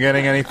Jew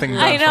getting anything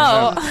done. I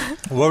know.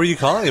 What were you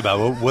calling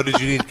about? What did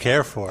you need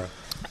care for?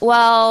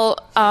 Well,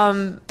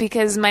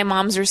 because my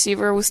mom's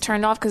receiver was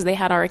turned off because they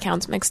had our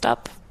accounts mixed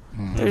up.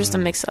 There's just a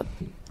mix-up.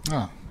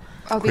 Oh,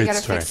 but Great you got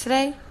it story. fixed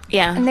today?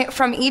 Yeah. And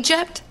from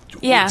Egypt?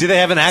 Yeah. Do they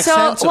have an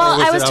accent, So, or well,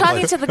 was I it was up talking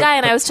like- to the guy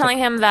and I was telling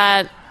him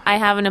that I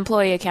have an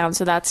employee account,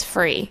 so that's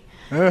free.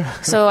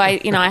 So I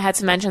had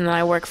to mention that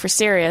I work for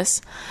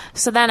Sirius.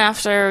 So then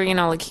after,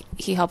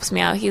 he helps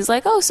me out. He's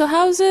like, "Oh, so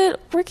how's it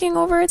working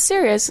over at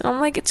Sirius?" And I'm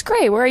like, "It's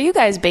great. Where are you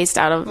guys based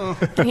out of?"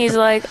 And he's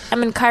like,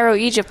 "I'm in Cairo,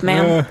 Egypt,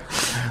 ma'am."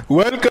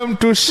 Welcome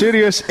to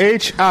Sirius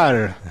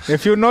HR.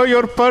 If you know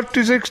your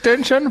party's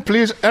extension,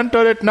 please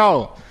enter it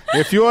now.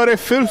 If you are a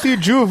filthy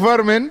Jew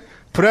vermin,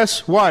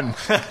 press 1.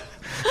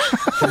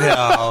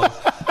 No.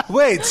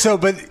 Wait,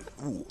 but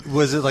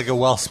was it like a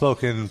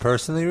well-spoken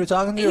person that you were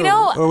talking to?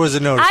 Or was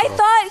it noticeable? I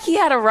thought he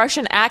had a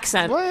Russian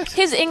accent. What?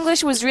 His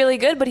English was really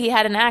good, but he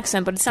had an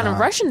accent, but it sounded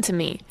Russian to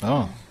me.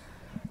 Oh.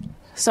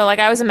 So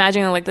I was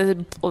imagining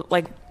the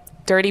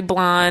dirty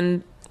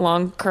blonde,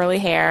 long curly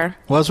hair.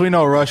 Well, as we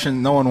know,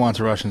 no one wants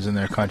Russians in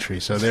their country,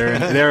 so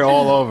they're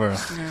all over.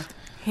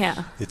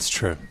 Yeah. It's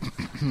true.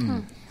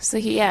 So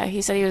he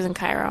said he was in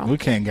Cairo. We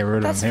can't get rid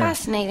of That's him here.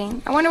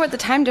 fascinating. I wonder what the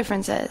time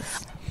difference is.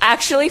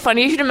 Actually,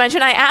 funny you should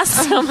mention. I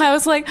asked him. I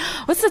was like,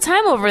 "What's the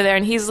time over there?"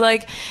 And he's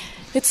like,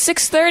 "It's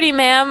 6:30,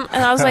 ma'am."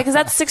 And I was like, "Is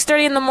that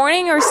 6:30 in the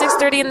morning or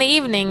 6:30 in the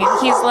evening?" And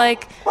he's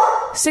like,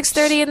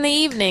 6:30 in the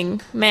evening,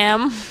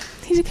 ma'am.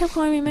 He kept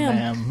calling me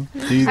ma'am.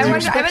 Ma'am. I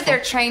bet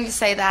they're trained to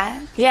say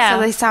that. Yeah.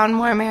 So they sound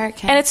more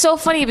American. And it's so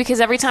funny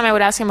because every time I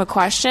would ask him a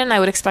question, I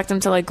would expect him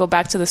to like go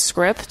back to the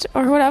script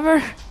or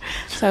whatever.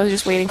 So I was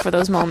just waiting for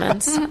those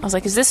moments. I was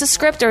like, is this a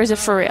script or is it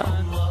for real?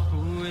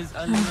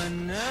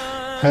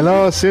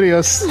 Hello,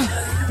 Sirius.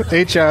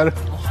 HR.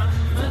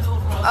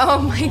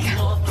 Oh my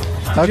god.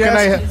 How can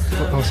I...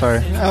 Oh, sorry.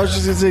 I was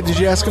just going to say, did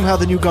you ask him how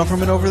the new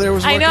government over there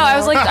was I working know. I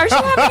was out? like, aren't you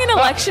having an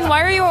election?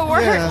 Why are you at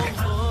work?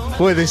 Yeah.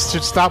 Boy, they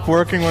should stop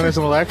working when there's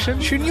an election?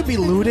 Shouldn't you be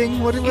looting?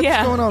 What's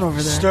Yeah. going on over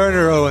there? Stern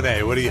or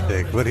O&A? What do you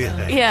think? What do you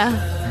think?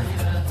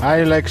 Yeah.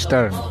 I like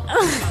Stern.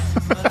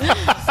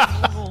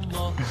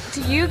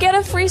 Do you get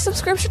a free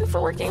subscription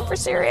for working for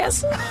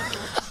Sirius?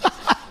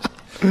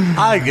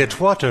 I get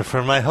water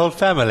for my whole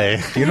family.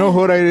 You know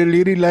what I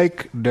really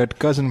like? That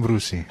cousin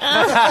Brucey.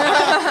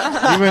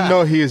 Even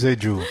though he is a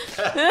Jew.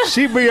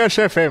 CBS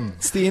FM.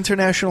 It's the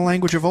international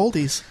language of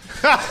oldies.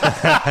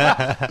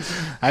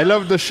 I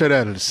love the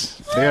Shirelles.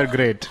 They are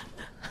great.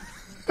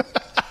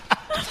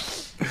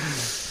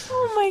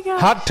 Oh my god.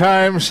 Hot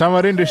time,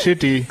 summer in the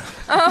city.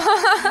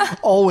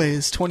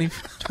 Always,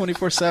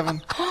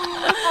 24/7.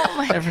 Oh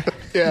my.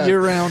 Yeah.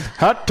 Year round.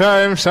 Hot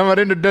time, summer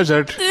in the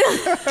desert.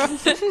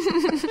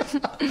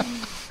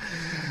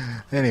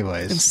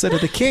 Anyways. Instead of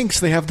the Kinks,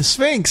 they have the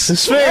Sphinx. The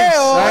Sphinx.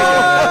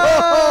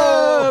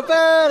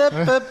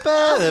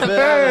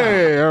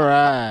 Hey, all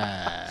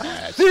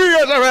right.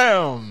 Serious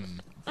around.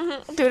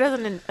 Do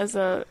it as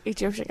a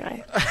Egyptian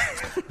guy.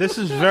 This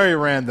is very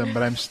random,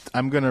 but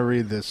I'm going to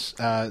read this.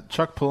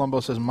 Chuck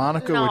Palumbo says,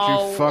 Monica, would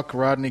you fuck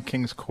Rodney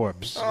King's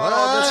corpse?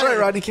 Oh, that's right.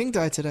 Rodney King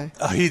died today.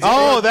 Oh, he did?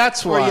 Oh,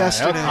 that's why. Or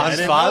yesterday. Okay. On I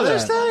didn't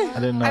Father's know that. Day? I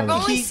didn't know I've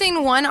that. only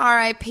seen one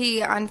RIP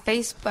on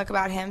Facebook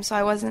about him, so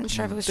I wasn't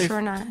sure if it was true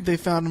or not. They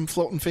found him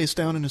floating face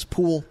down in his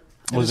pool.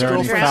 And Was his there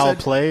any girlfriend foul said-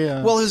 play?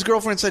 Well, his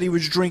girlfriend said he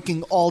was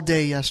drinking all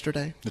day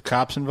yesterday. The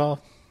cops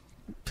involved?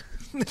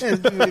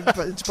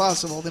 It's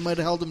possible. They might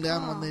have held him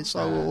down when they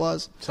saw who it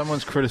was.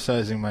 Someone's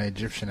criticizing my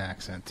Egyptian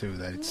accent, too.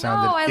 That it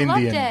sounded I loved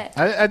Indian. it.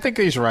 I think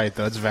he's right,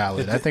 though. It's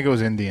valid. I think it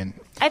was Indian.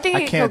 I think it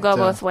could can't, go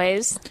both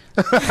ways.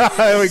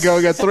 There we go.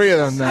 We got three of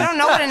them I now. don't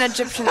know what an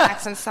Egyptian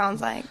accent sounds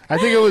like. I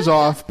think it was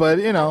off, but,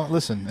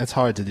 listen, it's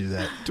hard to do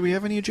that. Do we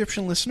have any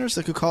Egyptian listeners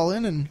that could call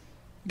in and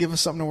give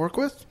us something to work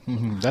with?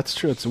 That's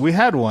true. We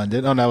had one,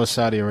 didn't? Oh, that was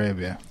Saudi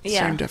Arabia.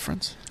 Yeah. Same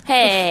difference.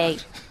 Hey.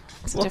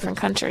 It's a different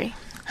country.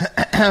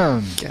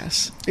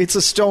 Yes. It's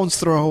a stone's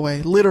throw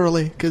away,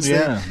 literally, because they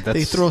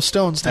that's- throw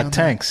stones down At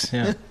there. tanks,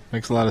 yeah.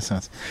 Makes a lot of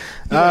sense.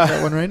 You like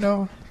that one right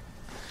now?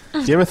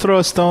 Did you ever throw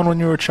a stone when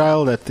you were a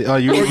child? At the? Oh,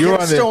 you Or were get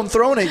on a stone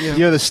thrown at you.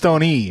 You're the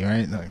Stone-E,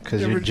 right?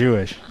 Because You you're ever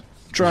Jewish.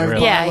 Drive by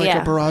Yeah, like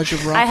yeah. a barrage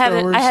of rock I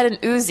throwers. had an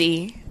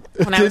Uzi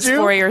when I Did was you?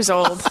 4 years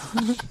old.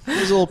 It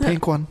was a little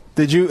pink one.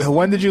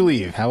 When did you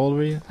leave? How old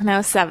were you? When I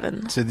was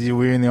 7. So were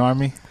you in the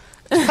army?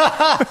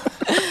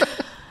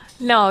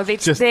 No, they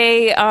She was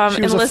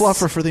enlist a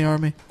fluffer for the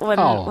army.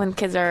 when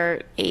kids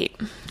are 8.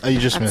 Oh, you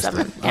just I'm missed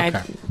 7. it.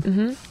 Yeah,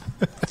 Okay.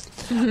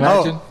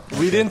 Oh,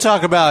 we didn't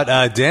talk about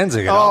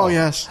Danzig at all. Oh,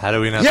 yes. How do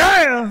we not?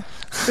 Yeah!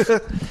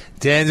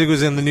 Danzig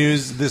was in the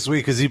news this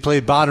week because he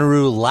played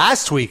Bonnaroo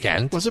last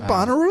weekend. Was it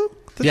Bonnaroo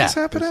that yeah. this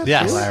happened at?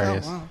 Yes. Really?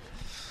 Hilarious. Oh, wow.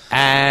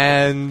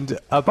 And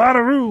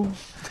Bonnaroo.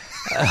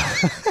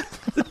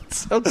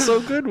 Sounds so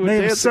good. When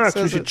Name Danzig sucks.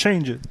 We says should it.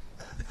 change it.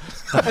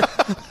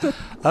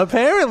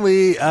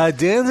 apparently,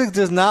 Danzig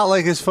does not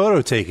like his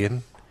photo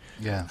taken.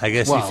 Yeah. I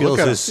guess Wow, he feels look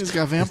at He's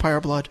got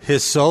vampire blood.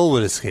 his soul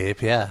would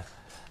escape. Yeah.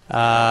 He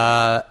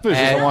just And-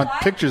 doesn't want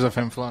pictures of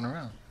him floating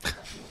around.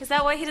 Is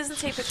that why he doesn't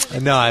take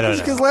pictures? No, I don't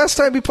Because know. last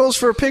time he posed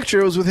for a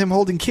picture, it was with him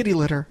holding kitty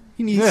litter.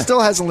 He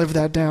still hasn't lived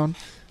that down.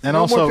 And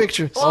No also, more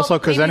pictures. also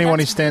because Well, maybe anyone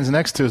he that's- stands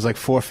next to is like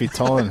 4 feet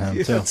taller than him,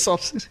 Yeah, too. it's all-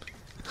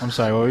 I'm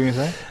sorry, what were you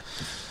going to say?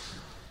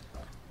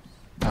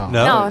 Oh,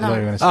 No? I thought you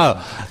were gonna say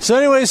Oh, so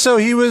anyway, so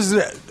he was.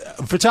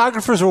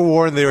 Photographers were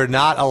warned they were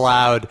not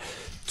allowed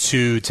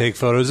to take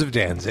photos of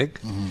Danzig.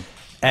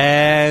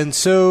 And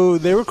so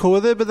they were cool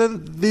with it, but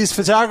then these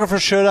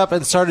photographers showed up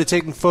and started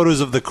taking photos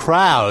of the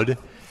crowd.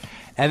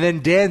 And then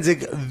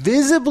Danzig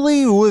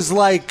visibly was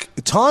like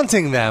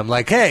taunting them,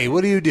 like, hey,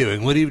 what are you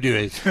doing? What are you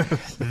doing?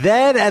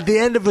 Then at the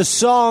end of a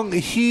song,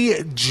 he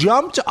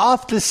jumped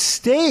off the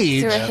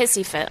stage Through a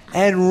hissy fit.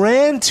 and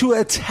ran to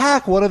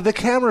attack one of the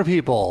camera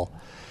people.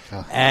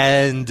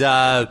 And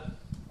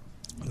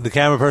the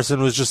camera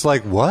person was just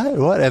like,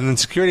 what? And then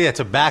security had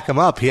to back him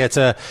up. He had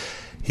to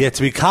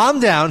be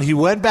calmed down. He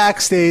went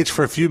backstage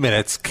for a few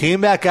minutes, came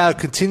back out,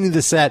 continued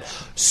the set,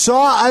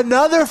 saw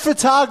another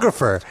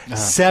photographer,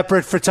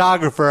 separate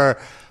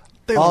photographer.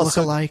 They all look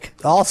alike.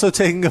 Also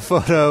taking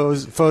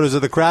photos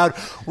of the crowd,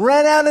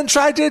 ran out and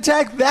tried to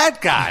attack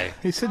that guy.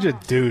 He's such a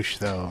douche,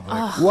 though.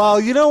 Like, Well,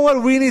 you know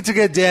what? We need to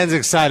get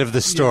Danzig's side of the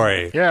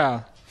story.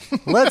 yeah.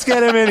 Let's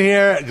get him in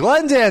here.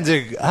 Glenn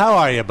Danzig, how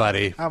are you,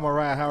 buddy? I'm all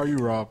right. How are you,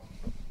 Rob?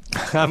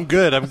 I'm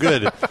good.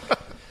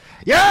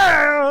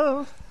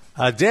 Yeah!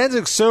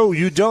 Danzig, so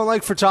you don't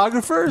like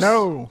photographers?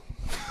 No.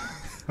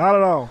 Not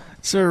at all.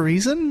 Is there a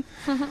reason?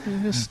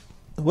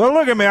 Well,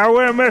 look at me. I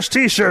wear mesh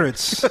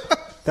T-shirts.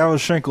 That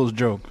was Schenkel's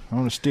joke. I'm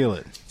going to steal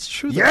it. It's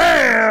true.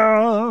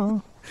 Yeah!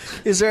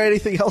 Is there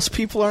anything else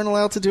people aren't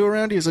allowed to do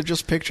around you? Is it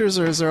just pictures,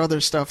 or is there other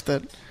stuff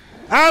that...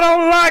 I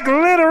don't like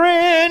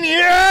littering,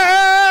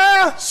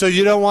 yeah! So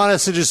you don't want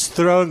us to just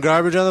throw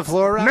garbage on the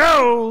floor around?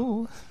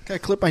 No! Can I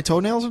clip my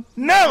toenails?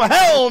 No,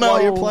 hell no!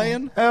 While you're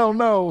playing? Hell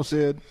no,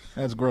 Sid.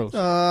 That's gross.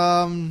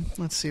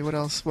 Let's see, what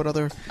else? What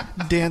other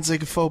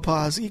Danzig faux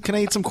pas? Can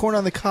I eat some corn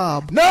on the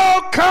cob? No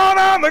corn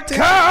on the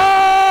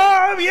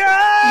cob,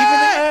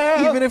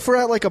 yeah! Even if we're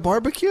at like a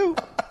barbecue?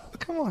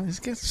 Come on, he's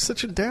getting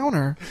such a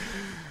downer.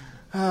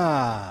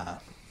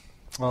 Well,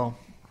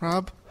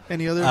 Rob,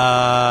 any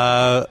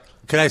other?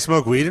 Can I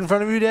smoke weed in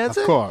front of you,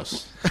 Danzig? Of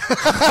course.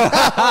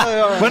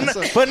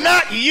 but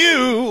not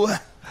you!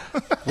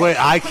 Wait,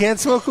 I can't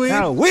smoke weed?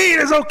 No, weed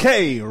is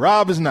okay.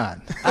 Rob is not.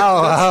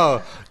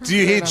 Oh. Do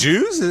you hate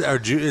Jews?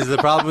 Is the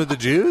problem with the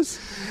Jews?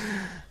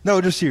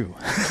 No, just you.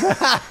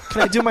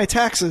 Can I do my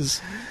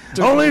taxes?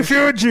 Only if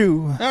you're a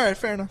Jew. All right,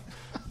 fair enough.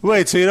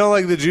 Wait, so you don't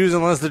like the Jews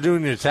unless they're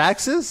doing your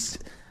taxes?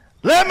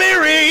 Let me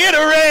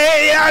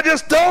reiterate, I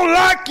just don't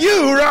like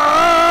you,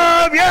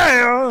 Rob,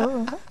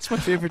 yeah. It's my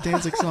favorite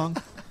Danzig song.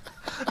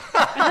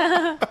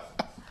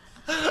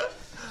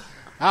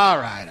 All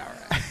right.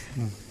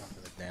 Enough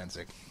of the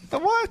Danzig. The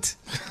what?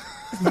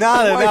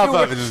 Not Why enough are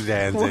you of it is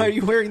Danzig. Why are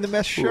you wearing the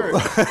mesh shirt?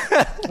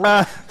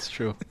 It's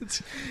true.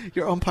 It's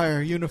your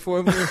umpire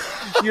uniform.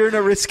 You're in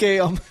a risque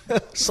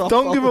softball.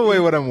 Don't give away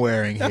what I'm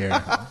wearing here.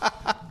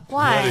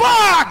 Why?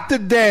 Fuck the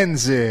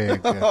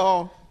Danzig.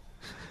 Oh.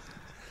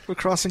 We're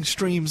crossing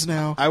streams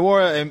now. I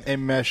wore a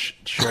mesh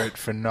shirt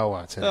for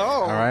Noah today.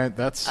 Oh. All right?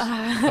 That's,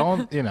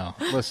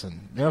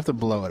 listen. You don't have to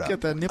blow it up.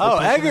 Get that nipple. Oh,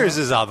 poking Eggers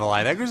out. is on the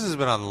line. Eggers has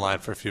been on the line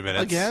for a few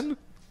minutes. Again?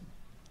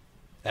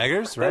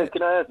 Eggers, Hey, right?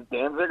 can I ask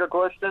Danzig a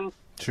question?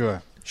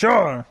 Sure.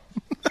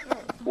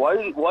 Why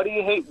do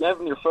you hate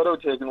having your photo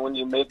taken when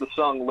you made the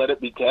song "Let It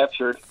Be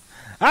Captured"?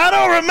 I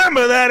don't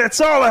remember that. It's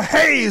all a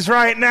haze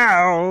right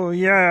now.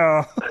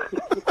 Yeah.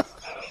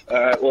 All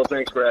right, well,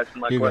 thanks for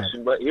asking my You got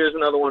question. But here's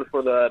another one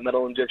for the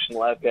Metal Injection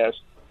Livecast.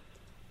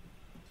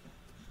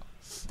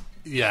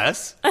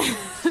 Yes.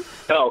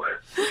 Oh,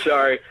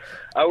 sorry.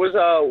 I was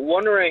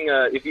wondering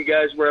if you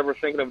guys were ever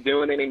thinking of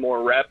doing any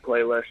more rap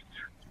playlists.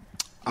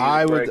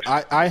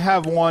 I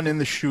have one in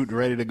the chute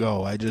ready to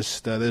go. I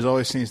just there's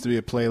always seems to be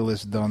a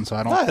playlist done, so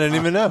I don't. I didn't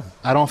even know.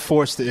 I don't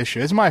force the issue.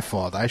 It's my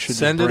fault. I should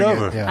Send just it bring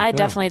over. Yeah. I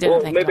definitely didn't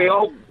Well, think maybe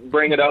about I'll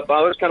bring it up. I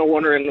was kind of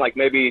wondering, like,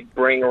 maybe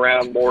bring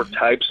around more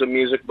types of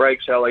music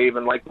breaks. How I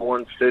even like the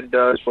one Sid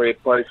does, where he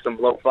plays some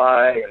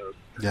lo-fi and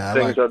Yeah,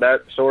 things of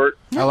that sort.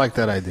 I like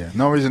that idea.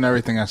 No reason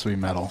everything has to be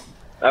metal.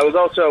 I was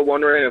also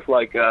wondering if,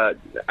 like, I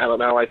don't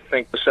know, I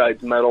think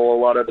besides metal, a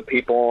lot of the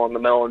people on the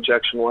Metal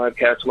Injection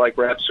Livecast like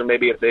rap, so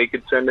maybe if they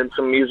could send in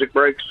some music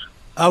breaks.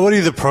 What are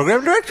you, the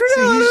program director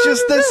now? He's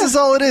just, this is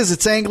all it is.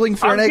 It's angling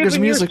for I'm an Eggers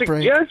giving you music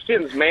break.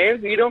 suggestions,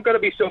 man. You don't got to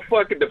be so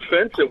fucking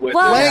defensive with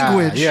Well- it.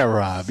 Language. Yeah,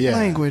 Rob. Yeah.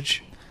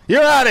 Language.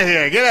 You're out of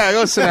here. Get out.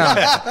 Go sit down.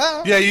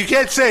 Yeah, you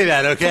can't say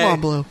that, okay? Come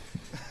on, Blue.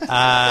 he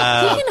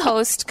can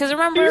host because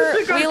remember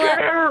You think we I let.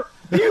 care?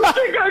 You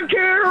think I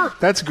care?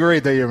 That's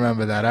great that you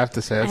remember that. I have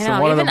to say, I that's know,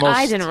 one of even the most.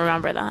 I didn't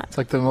remember that. It's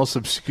like the most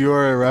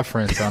obscure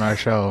reference on our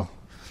show.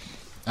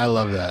 I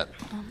love that.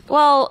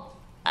 Well,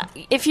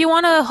 if you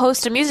want to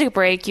host a music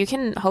break, you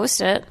can host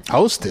it.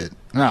 Host it.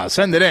 No,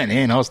 send it in. He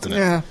ain't hosting it.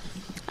 Yeah.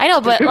 I know,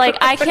 but like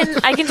I can do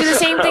the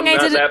same thing I'm I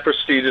not did. that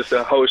prestigious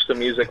to host a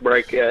music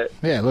break yet.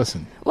 Yeah,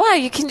 listen. Well,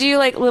 you can do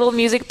like little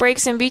music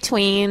breaks in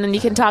between, and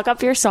you can talk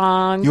up your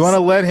songs. You want to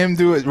let him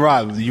do it,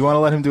 Rob? You want to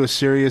let him do a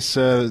serious?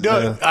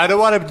 No, I don't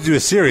want him to do a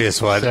serious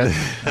one.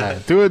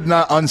 Do a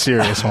not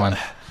unserious one.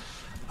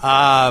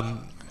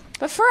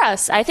 But for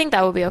us, I think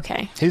that would be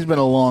okay. He's been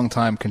a long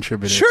time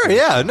contributor. Sure,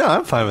 yeah. No,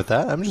 I'm fine with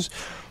that. I'm just...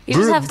 You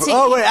just have to.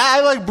 Oh, wait,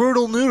 I like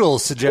Brutal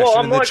Noodle's suggestion Well,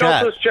 I'm in the like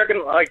chat. also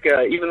checking, like,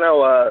 even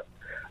though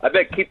I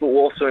bet Keith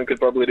Wolfson could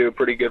probably do a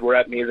pretty good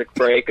rap music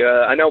break.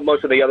 I know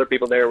most of the other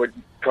people there would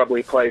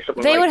probably play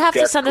something They like would have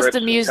to Death send us Grips the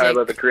and music.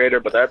 Tyler, the Creator,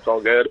 but that's all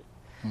good.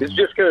 It's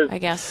just because I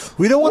guess.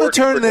 We don't want to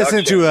working turn this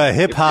production into a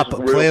hip-hop is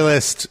just real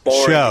playlist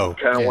boring. show.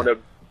 Kind of want to.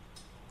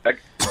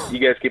 You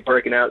guys keep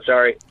breaking out.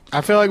 Sorry.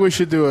 I feel like we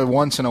should do a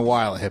once in a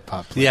while hip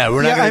hop. Yeah,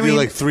 we're not Yeah, going I to do mean,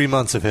 like 3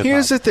 months of hip-hop.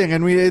 Here's the thing,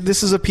 and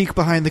this is a peek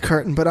behind the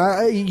curtain, but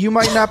you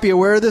might not be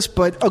aware of this,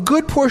 but a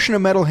good portion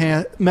of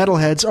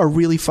metalheads are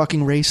really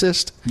fucking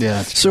racist. Yeah.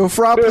 That's So if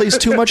Rob plays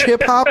too much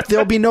hip hop,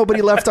 there'll be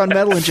nobody left on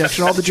Metal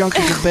Injection. All the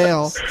junkies will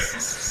bail.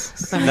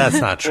 That's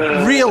not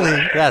true. Really?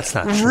 That's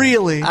not true.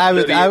 Really? I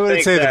would, So do you I would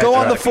think say that, that. Go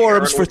on the Karen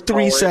forums for would 3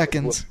 call in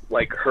seconds. with,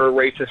 like, her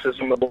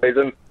racism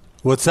ablazing?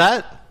 What's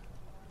that?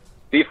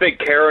 Do you think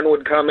Karen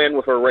would come in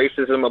with her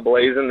racism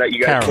ablazing that you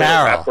guys Carol.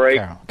 call a rap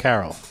break?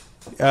 Carol.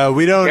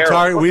 We don't Carol.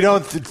 target. We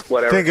don't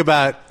Whatever. think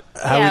about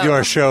how Yeah. we do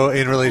our show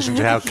in relation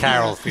to how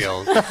Carol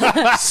feels.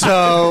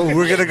 So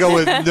we're gonna go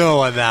with no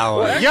on that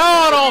one.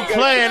 Y'all don't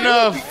play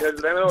enough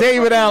Because I know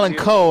David it's Allen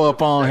fucking Coe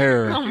up on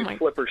here. Oh you my.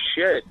 flip her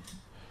shit.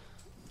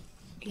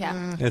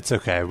 Yeah. It's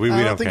okay. We I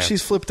don't don't think care.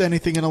 she's flipped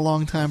anything in a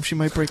long time. She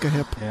might break a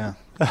hip. Yeah.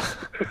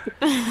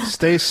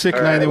 Stay sick.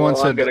 All right, 91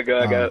 well, said. I'm gonna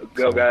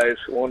go, guys.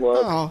 One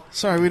love. Oh,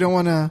 sorry, we don't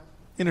want to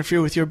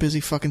interfere with your busy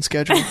fucking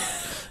schedule.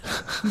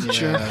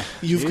 Sure.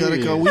 You've got to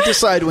go. We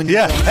decide when you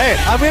Yeah. go. Hey,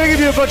 I'm going to give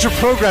you a bunch of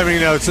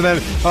programming notes, and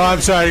then, I'm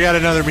sorry, I got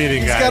another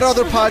meeting, He's guys. got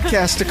other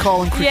podcasts to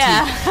call and critique.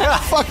 Yeah.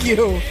 Fuck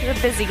you. You're a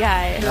busy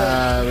guy.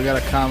 We got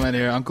a comment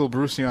here. Uncle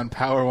Brucey on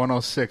Power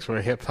 106, where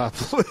hip hop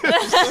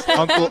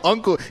lives.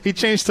 Uncle. He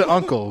changed to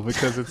Uncle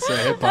because it's a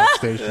hip hop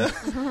station.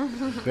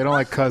 They don't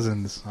like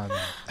cousins.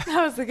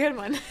 That was a good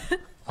one.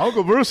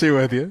 Uncle Brucey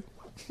with you.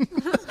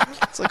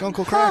 It's like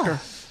Uncle Cracker.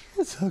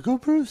 It's Uncle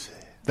Brucey.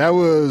 That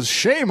was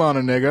Shame on a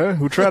Nigga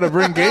who tried to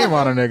bring game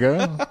on a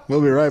nigga.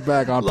 We'll be right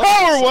back on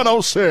Power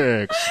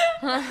 106.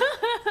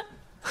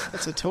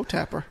 That's a toe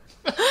tapper.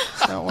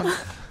 That one.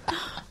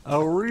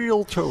 A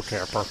real toe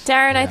tapper.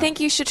 Darren, I think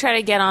you should try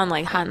to get on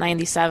like Hot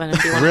 97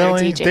 and be one Really? of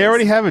their DJs. They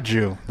already have a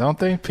Jew, don't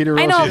they? Peter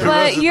Rose. I know, Peter but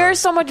Rose is you're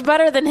so much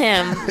better than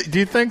him. Do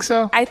you think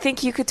so? I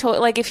think you could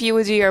like if you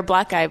would do your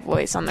black guy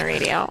voice on the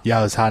radio.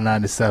 Yeah, it's Hot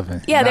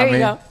 97. Yeah, know there what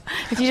you I mean? go.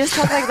 If you just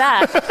talk like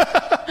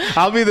that.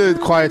 I'll be the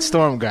Quiet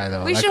Storm guy,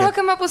 though. We I should could- hook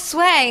him up with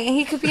Sway.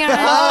 He could be on.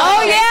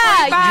 Oh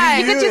yeah, Bye.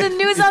 you could do the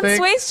news You on think?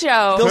 Sway's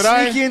show. They'll Could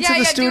I? sneak you into Yeah, the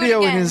do it studio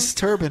in again. his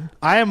turban.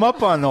 I am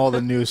up on all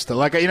the new stuff.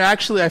 Like,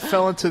 actually, I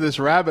fell into this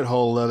rabbit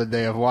hole the other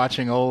day of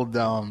watching old.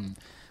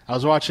 I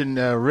was watching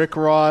Rick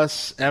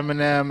Ross,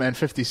 Eminem, and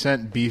 50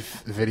 Cent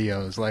beef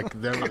videos, like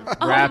them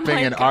rapping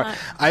my and God.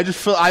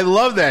 art. I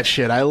love that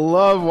shit. I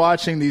love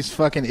watching these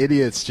fucking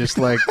idiots just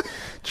like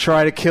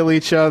try to kill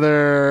each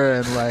other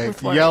and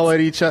like yell at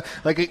each other.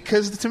 Like,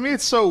 because to me,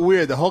 it's so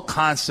weird. The whole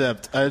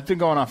concept. It's been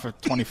going on for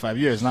 25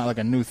 years, not like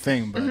a new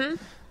thing, but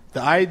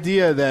the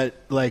idea that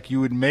like you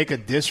would make a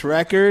diss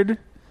record.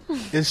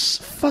 Is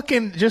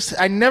fucking just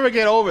I never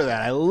get over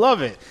that. I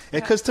love it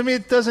because to me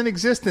it doesn't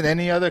exist in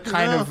any other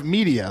kind of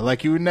media.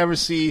 Like you would never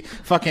see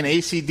fucking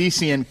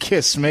AC/DC and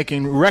Kiss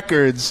making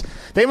records.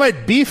 They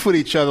might beef with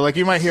each other. Like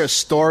you might hear a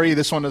story.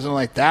 This one doesn't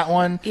like that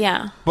one.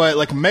 Yeah. But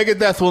like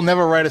Megadeth will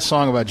never write a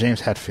song about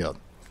James Hetfield.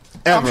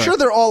 Ever. I'm sure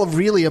they're all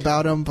really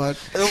about him, but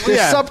there's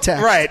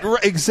subtext. Right,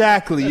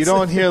 exactly. You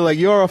don't hear like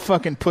 "You're a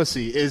fucking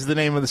pussy" is the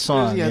name of the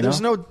song. Yeah, you know?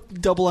 there's no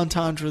double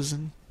entendres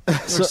and or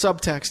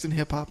subtext in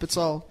hip hop. It's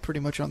all pretty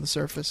much on the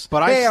surface.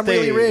 But hey, I'm stay-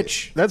 really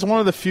rich. That's one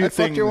of the few I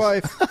things. fucked your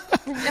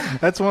wife.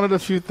 That's one of the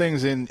few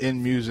things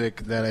in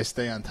music that I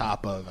stay on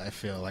top of. I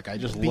feel like I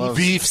just love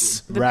Beefs.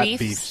 The rap beefs?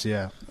 beefs.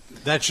 Yeah,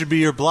 That should be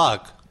your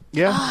blog.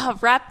 yeah. Oh,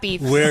 rap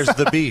beef. Where's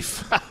the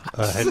beef?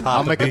 Hip-hop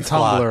I'll make a beef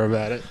blog. Tumblr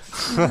about it.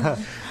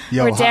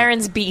 Yo, Or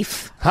Darren's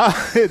beef.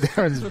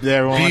 Darren's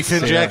there. Beef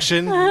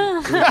injection.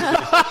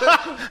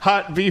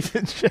 Hot beef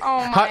injection. Oh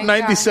my Hot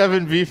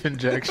 97 beef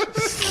injection.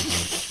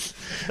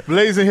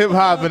 Blazing hip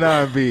hop and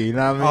R&B. You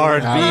know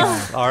what I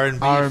mean? R&B.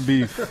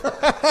 R&B.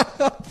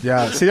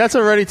 Yeah. See, that's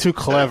already too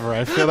clever.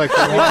 I feel like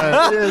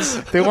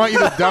they want you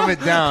to dumb it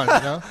down.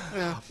 You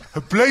know?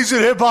 Blazing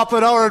hip hop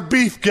and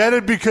R&B. Get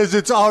it because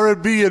it's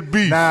R&B and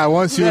beef. Nah.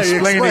 Once you Yeah, you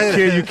explain explain it,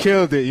 kid, it. you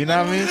killed it. You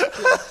know what I mean?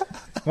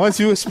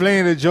 Once you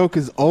explain the joke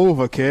is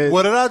over, kid.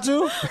 What did I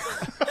do?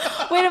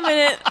 Wait a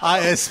minute.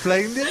 I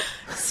explained it.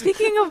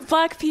 Speaking of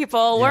black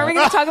people, weren't we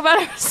going to talk about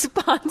our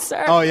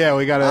sponsor? Oh yeah,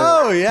 we got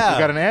Oh, we yeah.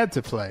 got an ad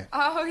to play.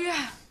 Oh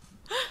yeah.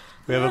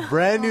 We have a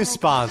brand new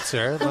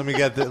sponsor. Let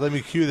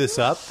me cue this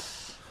up.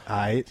 All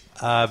right.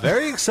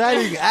 Very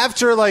exciting.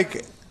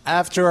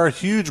 After our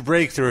huge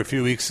breakthrough a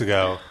few weeks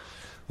ago,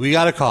 we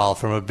got a call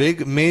from a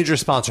big major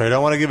sponsor. I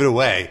don't want to give it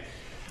away.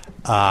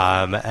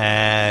 And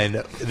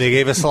they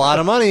gave us a lot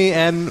of money,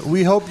 and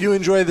we hope you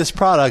enjoy this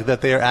product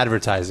that they are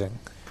advertising.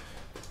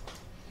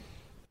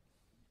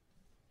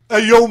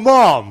 Hey, yo,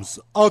 moms,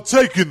 I'm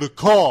taking the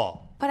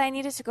call. But I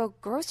needed to go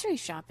grocery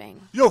shopping.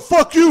 Yo,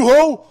 fuck you,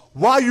 ho!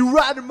 Why you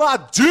riding my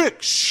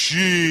dick?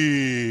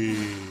 Shit.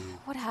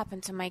 What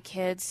happened to my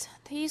kids?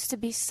 They used to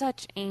be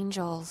such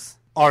angels.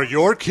 Are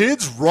your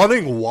kids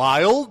running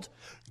wild?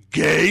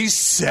 Gay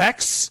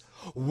sex?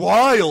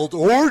 Wild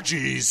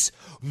orgies?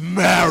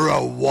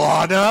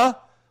 Marijuana?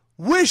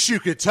 Wish you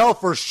could tell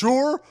for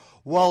sure?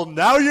 Well,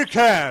 now you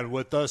can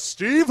with the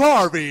Steve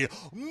Harvey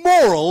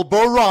Moral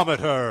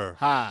Barometer.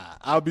 Hi,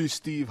 I'll be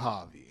Steve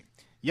Harvey.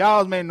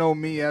 Y'all may know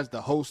me as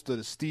the host of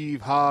the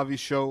Steve Harvey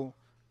Show,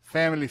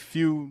 Family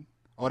Feud,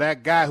 or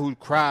that guy who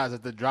cries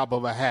at the drop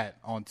of a hat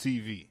on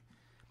TV.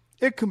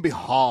 It can be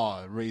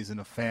hard raising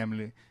a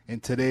family in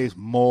today's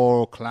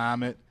moral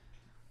climate.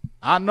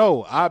 I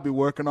know I'll be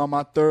working on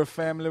my third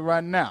family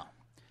right now.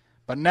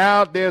 But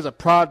now there's a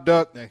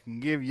product that can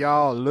give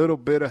y'all a little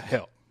bit of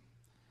help.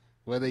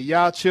 Whether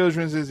y'all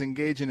children is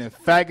engaging in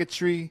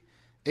faggotry,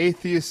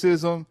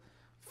 atheism,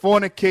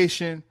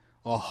 fornication,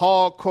 or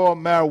hardcore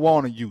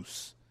marijuana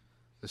use,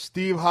 the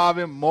Steve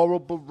Harvey Moral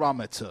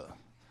Barometer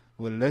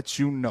will let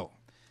you know.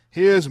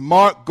 Here's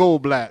Mark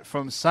Goldblatt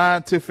from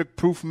Scientific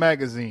Proof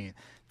Magazine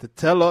to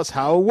tell us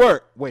how it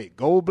worked. Wait,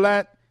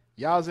 Goldblatt?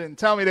 Y'all didn't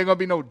tell me there going to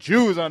be no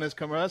Jews on this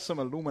commercial. That's some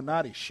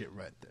Illuminati shit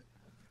right there.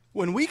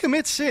 When we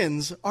commit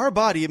sins, our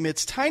body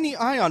emits tiny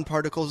ion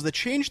particles that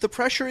change the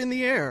pressure in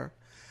the air.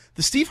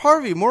 The Steve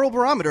Harvey Moral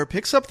Barometer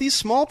picks up these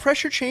small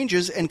pressure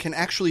changes and can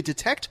actually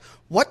detect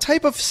what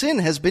type of sin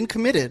has been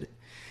committed.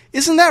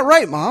 Isn't that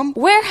right, Mom?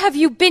 Where have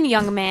you been,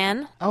 young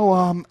man?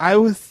 Oh, I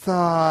was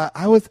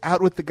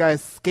out with the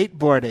guys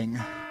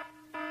skateboarding.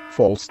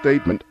 False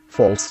statement,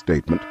 false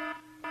statement.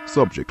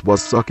 Subject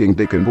was sucking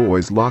dick in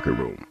boys' locker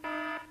room.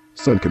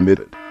 Sin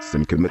committed,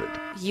 sin committed.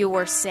 You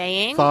were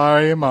saying?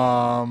 Sorry,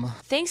 Mom.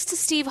 Thanks to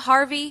Steve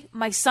Harvey,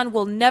 my son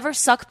will never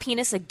suck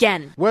penis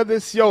again. Whether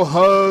it's your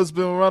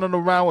husband running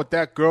around with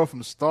that girl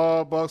from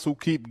Starbucks who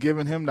keep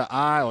giving him the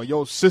eye, or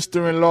your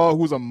sister-in-law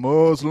who's a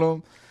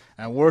Muslim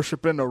and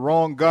worshiping the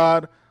wrong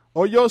God,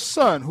 or your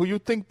son who you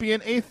think be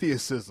in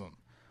atheism,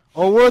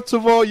 or worst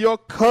of all, your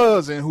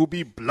cousin who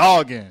be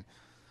blogging,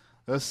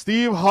 the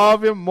Steve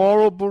Harvey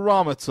Moral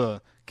Barometer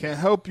can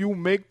help you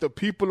make the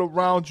people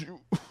around you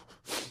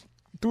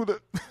do the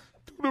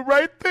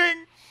right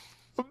thing.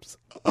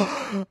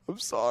 I'm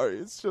sorry.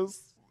 It's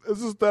just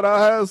that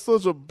I had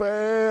such a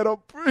bad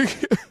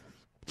upbringing.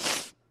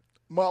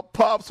 My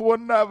pops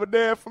wasn't ever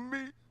there for me.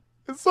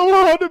 It's so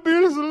hard to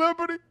be a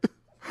celebrity.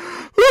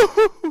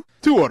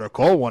 To order,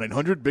 call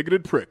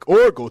 1-800-BIGOTED-PRICK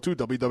or go to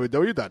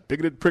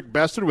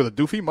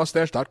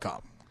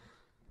www.bigotedprickbastardwithadoofymustache.com.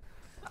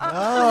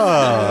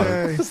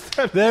 Oh,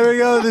 there we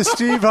go. The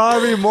Steve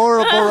Harvey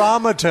Moral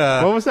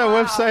Barometer. What was that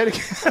website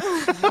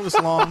again? It was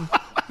long.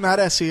 Not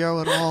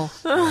SEO at all.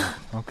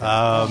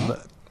 Okay.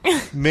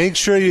 Make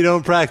sure you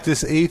don't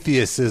practice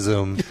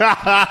atheism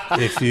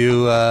if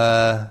you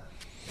want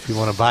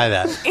to buy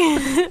that.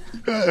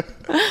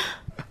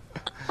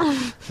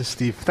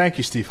 Steve, thank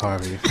you, Steve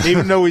Harvey.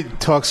 Even though we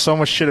talk so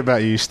much shit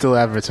about you, you still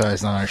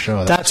advertised on our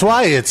show. That's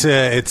why it's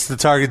the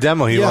target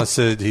demo. He wants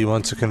to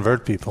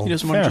convert people. He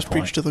doesn't want to just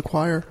preach to the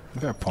choir.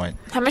 Fair point.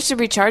 How much did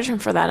we charge him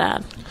for that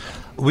ad?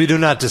 We do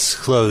not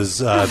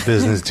disclose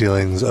business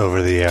dealings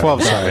over the air.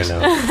 $12.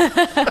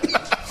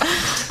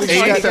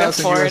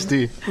 8,000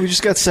 USD. We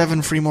just got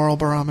 7 free moral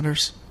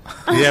barometers.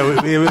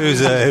 Yeah,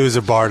 it was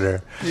a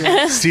barter.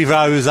 Yeah. Steve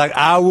Harvey was like,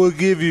 "I will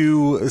give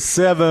you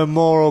 7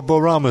 moral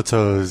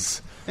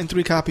barometers and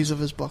 3 copies of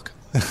his book,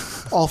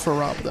 all for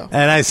Rob though."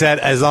 And I said,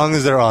 as long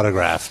as they're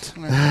autographed.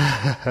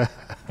 A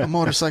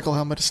motorcycle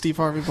helmet, a Steve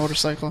Harvey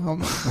motorcycle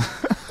helmet.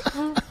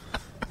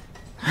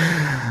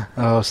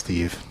 Oh,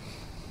 Steve.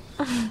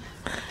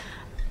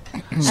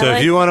 So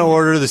if you want to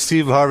order the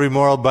Steve Harvey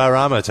Moral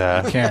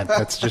Barometer, you can't.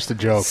 That's just a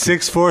joke.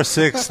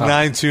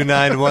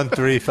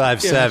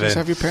 646-929-1357. Yeah, just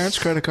have your parents'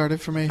 credit card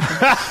information.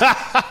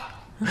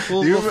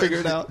 We'll figure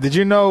it out. Did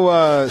you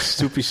know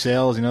Soupy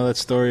Sales? You know that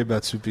story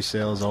about Soupy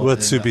Sales?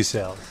 What's Soupy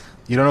Sales?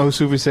 You don't know who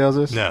Soupy Sales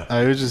is? No.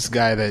 It was this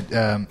guy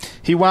that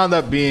he wound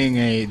up being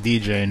a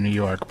DJ in New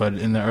York, but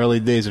in the early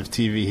days of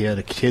TV, he had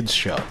a kids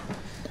show.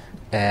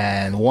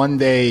 And one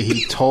day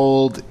he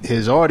told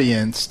his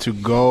audience to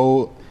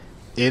go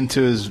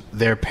into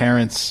their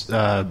parents'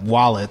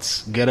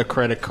 wallets, get a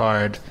credit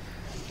card,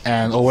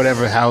 and or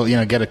whatever,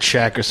 get a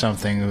check or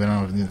something. We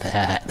don't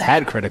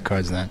had credit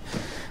cards then,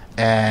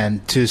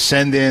 and to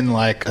send in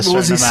like a certain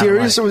Was he amount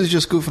serious of or was he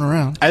just goofing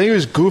around? I think he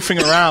was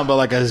goofing around, but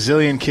like a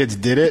zillion kids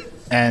did it,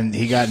 and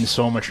he got in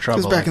so much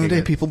trouble. Because back in the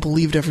day, people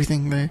believed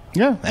everything and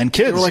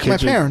kids. They were like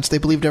kids my parents. They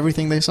believed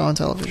everything they saw on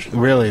television.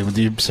 Really?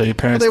 So your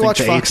parents think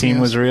the A-Team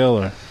was real,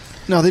 or?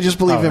 No, they just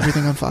believed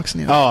everything on Fox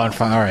News. Oh, on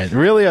Fox. All right.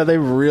 Really? Are they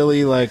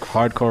really like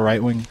hardcore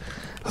right wing?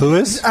 Who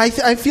is?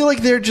 I feel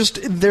like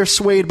they're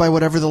swayed by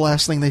whatever the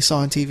last thing they saw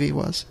on TV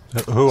was.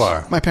 Who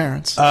are? My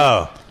parents.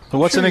 Oh. So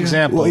what's an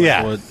example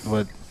of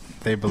what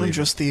they believe?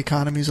 Just the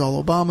economy's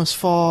all Obama's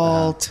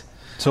fault.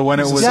 So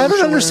when it was, I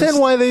don't understand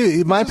why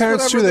my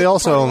parents too. They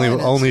also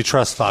only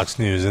trust Fox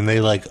News, and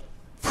they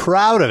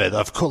proud of it.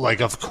 Of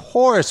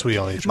course, we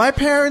only. My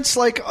parents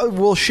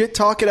will shit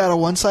talk it out of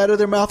one side of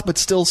their mouth, but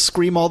still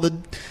scream all the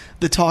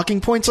talking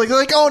points. Like,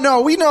 oh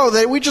no, we know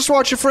that. We just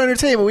watch it for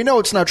entertainment. We know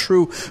it's not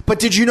true. But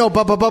did you know?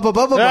 Blah blah blah blah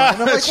blah blah.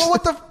 And I'm like, well,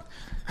 what the?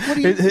 What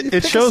do you,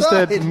 it shows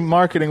that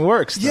marketing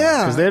works.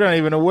 Yeah, because they're not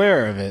even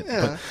aware of it.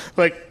 Yeah.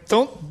 But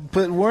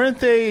weren't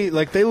they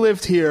they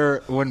lived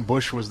here when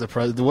Bush was the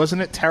president?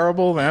 Wasn't it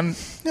terrible, man?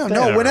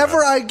 No.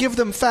 Whenever I give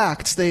them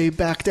facts, they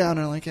back down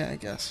and are like, yeah, I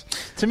guess.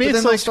 To me, but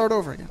it's then they'll start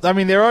over again. I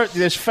mean,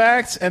 there's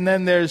facts, and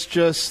then there's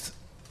just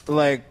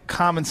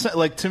common sense.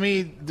 To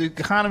me, the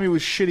economy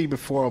was shitty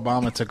before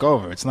Obama took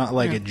over. It's not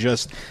like it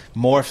just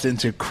morphed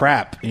into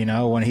crap,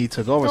 when he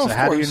took over. No, so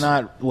how do you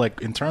not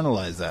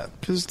internalize that?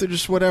 Because they're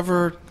just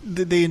whatever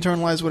they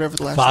internalize whatever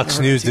the last. Fox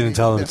News didn't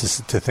tell them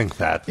to think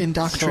that.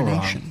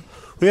 Indoctrination.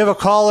 We have a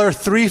caller,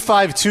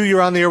 352. You're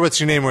on the air.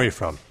 What's your name? Where are you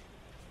from?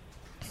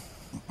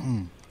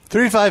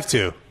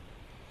 352.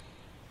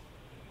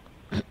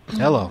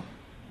 Hello.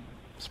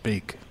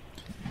 Speak.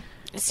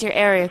 It's your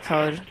area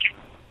code.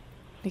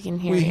 We can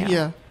hear you.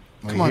 Yeah.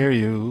 We hear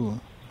you.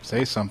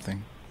 Say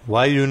something.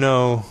 Why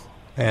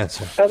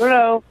answer.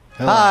 Hello.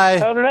 Hi.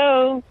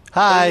 Hello.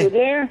 Hi. Are you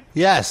there?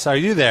 Yes. Are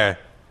you there?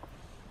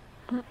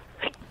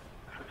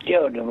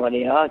 Jordan,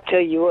 buddy, I'll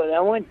tell you what. I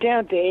went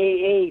down to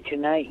AA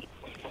tonight.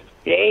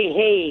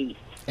 AA.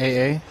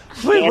 AA?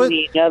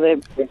 Andy, another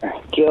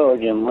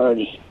Jordan,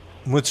 buddy.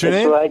 What's your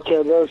That's name? what I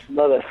tell those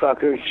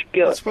motherfuckers.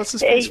 Go, What's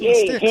this hey, place with the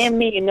hey, sticks? hand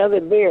me another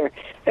beer.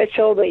 That's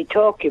all they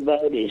talk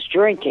about is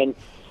drinking,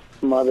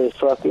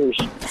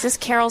 motherfuckers. Is this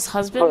Carol's But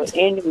husband?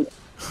 in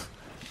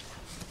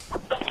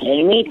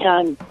the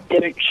meantime,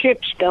 their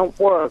chips don't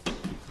work.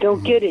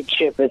 Don't get a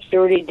chip, a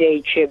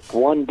 30-day chip,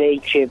 1-day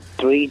chip,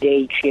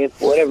 3-day chip,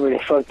 whatever the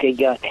fuck they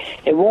got.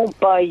 It won't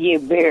buy you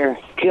beer.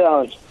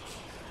 God.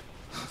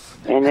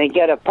 And they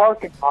got a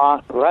parking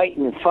lot right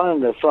in front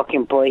of the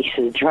fucking place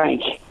to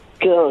drink.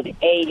 Good.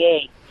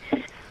 AA.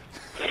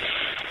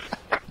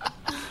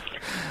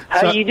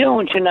 How you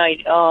doing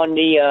tonight on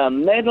the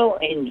Metal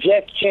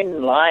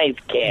Injection live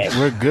cast?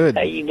 We're good.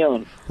 How you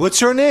doing? What's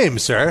your name,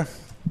 sir?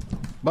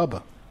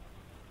 Bubba.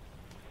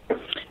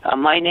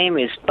 My name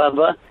is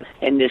Bubba,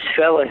 and this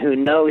fella who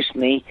knows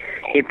me,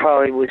 he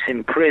probably was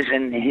in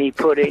prison, and he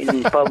put it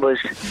in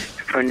Bubba's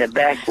from the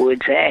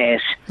backwoods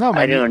ass. No,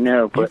 man, I don't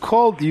know, but You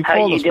called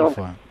how you us doing?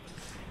 before.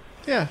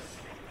 Yeah.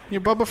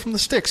 You're Bubba from the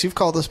Sticks. You've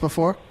called us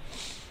before.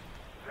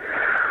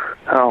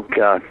 Oh,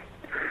 God.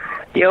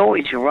 You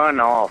always run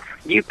off.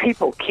 You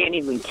people can't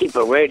even keep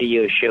a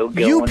radio show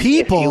going. You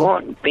people? If you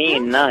want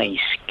being nice,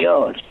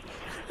 God.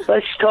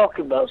 Let's talk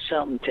about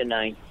something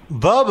tonight.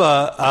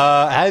 Bubba,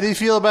 how do you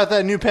feel about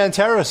that new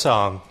Pantera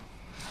song?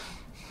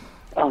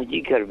 Oh,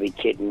 you gotta be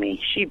kidding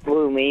me. She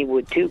blew me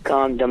with 2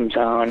 condoms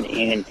on,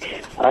 and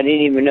I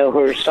didn't even know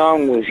her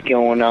song was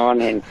going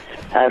on, and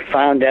I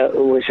found out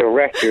it was a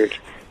record,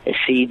 a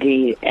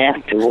CD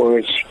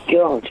afterwards.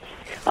 God,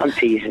 I'm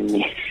teasing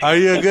you. Are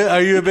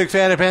you a big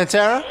fan of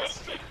Pantera?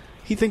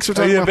 He thinks we're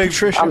talking about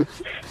Patricia.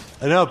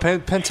 No,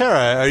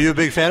 Pantera. Are you a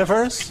big fan of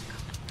hers?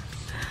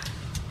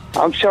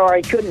 I'm sorry,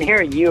 I couldn't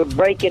hear you. You were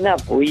breaking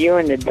up. Were you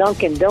in the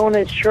Dunkin'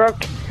 Donuts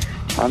truck?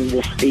 I'm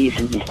just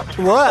teasing you.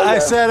 What? I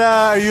said,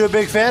 are you a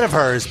big fan of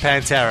hers,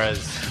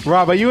 Pantera's?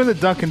 Rob, are you in the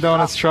Dunkin'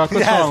 Donuts truck?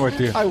 What's wrong with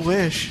you? I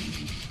wish.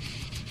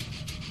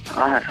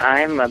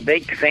 I'm a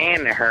big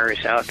fan of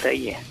hers, I'll tell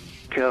you.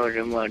 God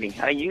almighty.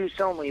 I used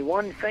only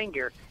one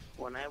finger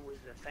when I was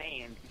a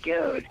fan.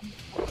 Good.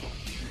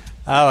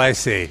 Oh, I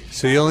see.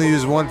 So you only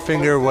use one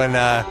finger when...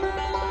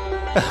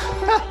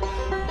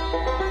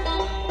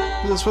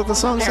 Is this what the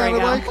song There we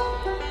sounded go. like?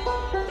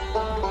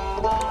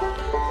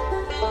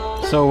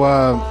 So,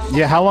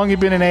 yeah, how long you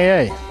been in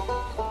AA?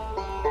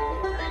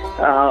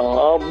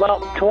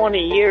 About 20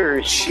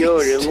 years.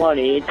 Good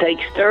almighty. It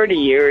takes 30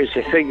 years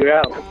to figure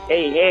out,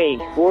 hey,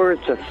 where's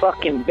the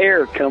fucking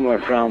beer coming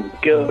from?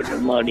 Good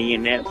almighty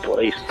in that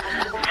place.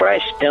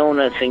 Fresh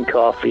donuts and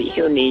coffee.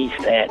 Who needs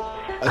that?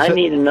 I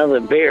need another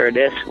beer.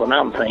 That's what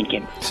I'm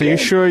thinking. So you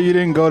sure you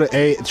didn't go to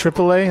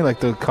AAA, like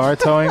the car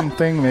towing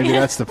thing? Maybe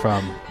that's the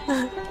problem.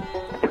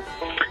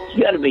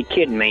 You got to be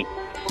kidding me.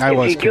 I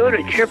was If you go to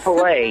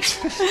AAA,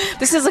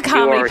 This is a you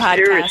comedy are podcast.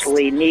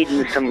 seriously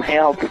needing some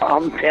help.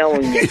 I'm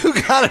telling you. You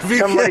gotta be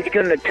Somebody's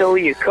going to tow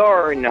your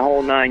car in the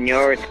whole 9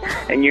 yards,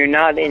 and you're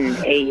not in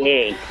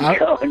AA.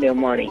 God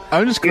almighty.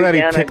 I'm just You're glad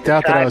he down picked at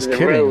out the that I side was of the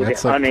kidding. road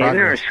That's like on the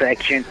progress.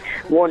 intersection,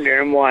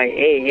 wondering why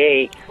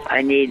AA.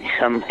 I need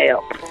some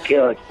help.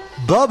 Good.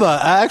 Bubba,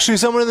 actually,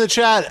 someone in the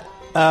chat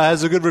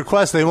has a good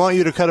request. They want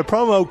you to cut a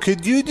promo.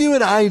 Could you do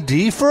an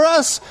ID for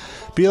us?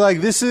 Be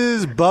like, this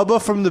is Bubba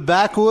from the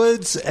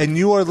Backwoods, and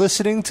you are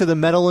listening to the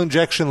Metal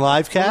Injection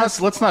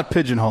livecast. Let's not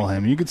pigeonhole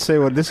him. You could say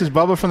what this is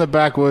Bubba from the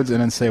Backwoods,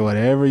 and then say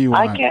whatever you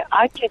want.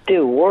 I can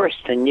do worse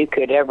than you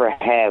could ever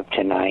have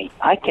tonight.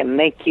 I can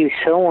make you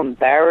so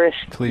embarrassed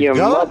Please. your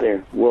Go.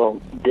 mother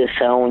will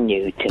disown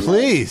you tonight.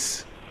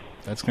 Please.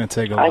 That's going to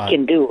take a lot. I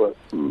can do it.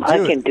 I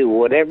can do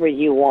whatever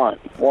you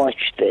want.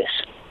 Watch this.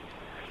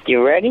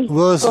 You ready?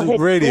 Well, it's Go ahead,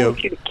 radio.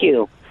 what's your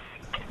cue?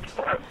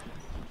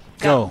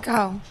 Go.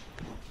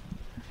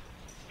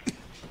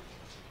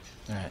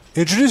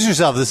 Introduce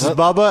yourself. This is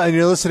Bubba, and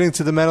you're listening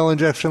to the Metal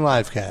Injection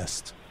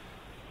livecast.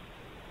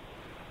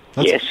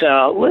 Yes,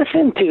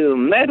 listen to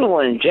Metal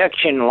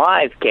Injection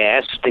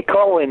Livecast. The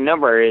call-in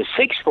number is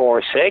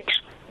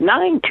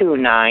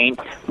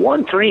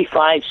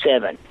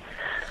 646-929-1357.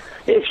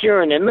 If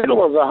you're in the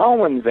middle of a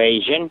home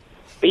invasion,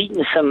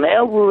 beating some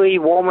elderly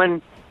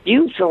woman,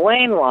 use the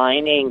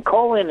landline and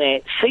call in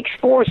at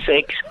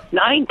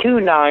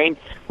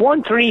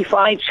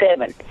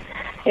 646-929-1357.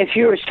 If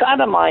you're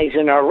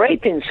sodomizing or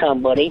raping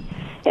somebody,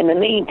 in the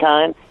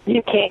meantime,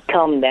 you can't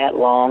come that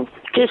long.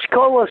 Just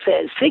call us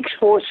at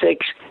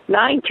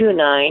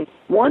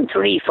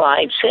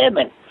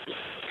 646-929-1357.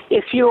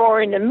 If you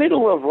are in the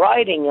middle of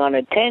riding on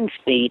a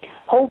 10-speed,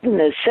 holding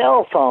a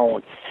cell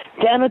phone,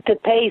 down at the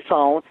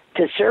payphone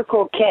to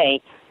Circle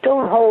K,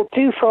 don't hold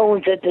 2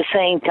 phones at the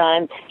same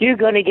time. You're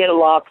going to get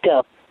locked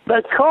up.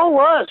 But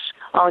call us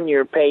on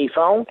your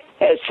payphone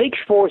at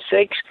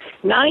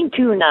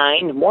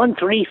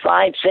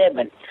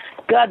 646-929-1357.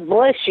 God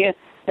bless you,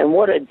 and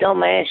what a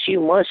dumbass you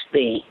must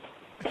be.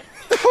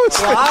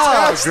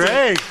 Wow,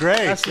 great.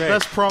 That's the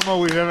best promo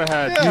we've ever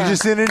had. You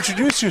just didn't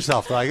introduce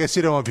yourself, though. I guess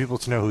you don't want people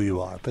to know who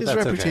you are, but His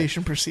that's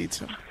reputation precedes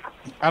him.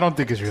 I don't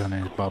think his real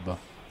name is Bubba.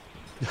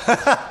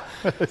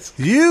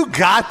 You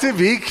got to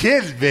be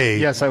kidding me.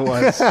 Yes, I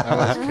was. I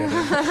was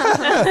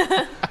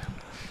kidding.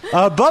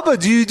 Bubba,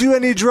 do you do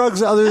any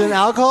drugs other than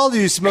alcohol? Do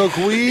you smoke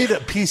weed,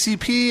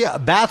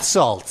 PCP, bath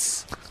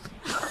salts?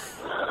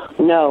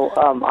 No,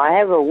 I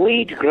have a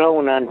weed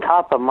growing on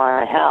top of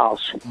my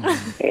house,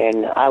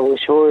 and I was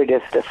worried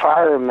if the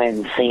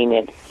firemen seen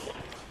it,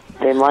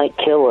 they might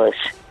kill us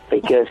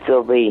because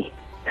they'll be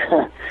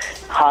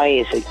high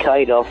as a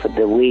kite off of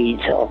the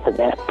weeds off of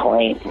that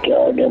plant.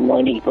 God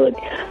almighty. But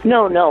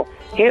no.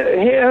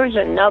 Here's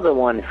another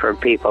one for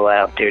people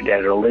out there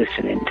that are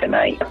listening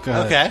tonight.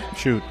 Okay.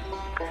 Shoot.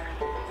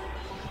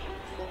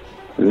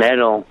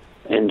 Metal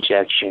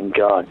injection,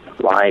 God.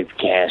 Live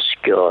cast,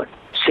 God.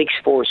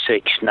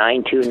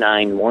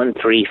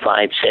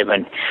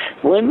 646-929-1357.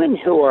 Women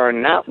who are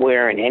not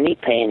wearing any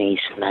panties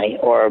tonight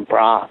or a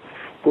bra,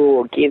 we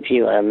will give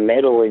you a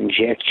metal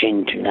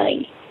injection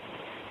tonight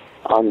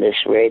on this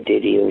Red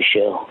Radio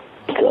show.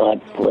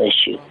 God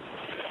bless you.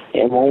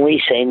 And when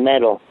we say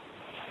metal,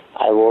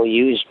 I will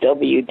use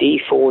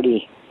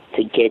WD-40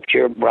 to get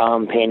your bra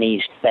and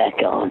panties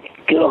back on.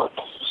 God.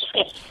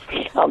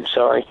 I'm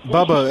sorry.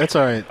 Bubba, that's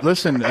all right.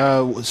 Listen,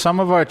 some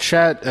of our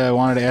chat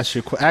wanted to ask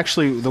you.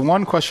 Actually, the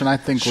one question I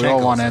think we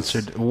all want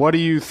answered. What do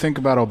you think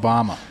about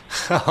Obama?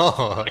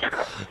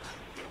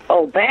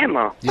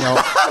 Obama. You know,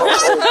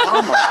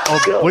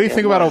 Obama. what do you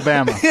think about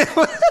Obama?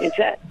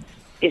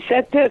 Is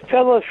that the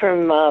fella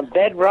from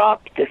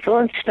Bedrock, the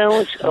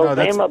Flintstones?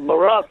 Obama,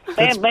 Barack,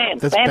 Bam.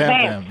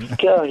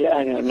 God,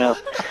 I don't know.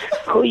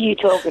 Who are you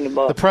talking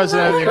about? The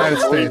President of the United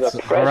States,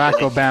 Barack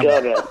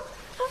Obama.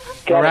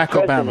 Barack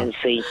Obama.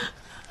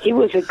 He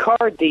was a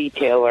car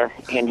detailer,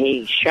 and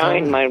he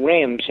shined my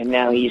rims, and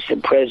now he's the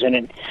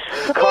president.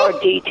 Car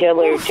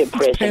detailer to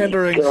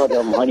president. God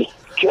almighty.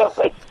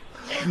 God.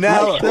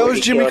 Now, that was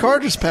Jimmy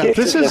Carter's path.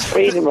 This is the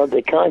freedom of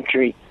the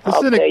country.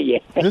 I'll tell you.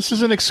 This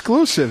is an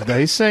exclusive, though.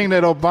 He's saying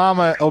that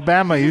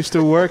Obama used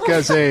to work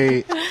as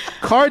a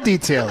car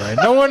detailer.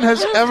 No one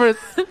has ever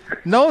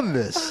known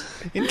this.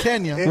 In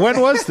Kenya. When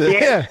was this?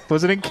 Yeah.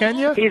 Was it in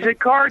Kenya? He's a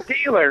car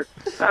dealer.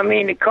 I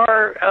mean, a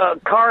car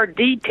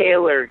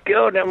detailer.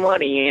 God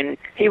almighty. And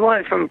he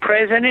went from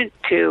president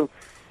to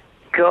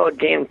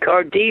goddamn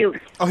car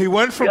dealer. Oh, he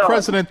went from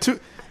president to...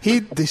 He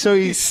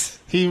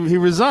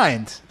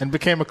resigned and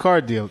became a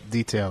car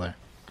detailer.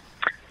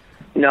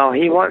 No,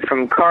 he went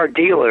from car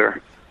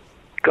dealer,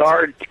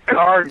 car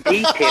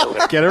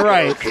detailer. Get it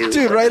right.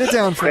 Dude, write it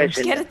down for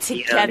us. Get it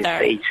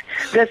together.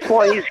 That's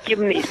why he's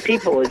giving these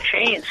people a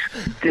chance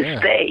to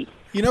stay.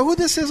 You know who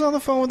this is on the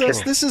phone with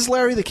us? This is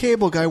Larry the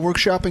Cable Guy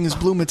workshopping his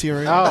blue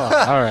material. Oh,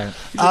 all right.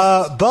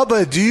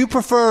 Bubba, do you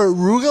prefer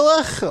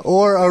arugula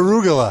or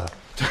arugula?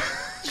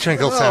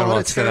 Shingletown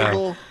wants to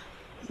know.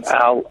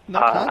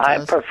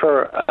 I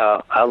prefer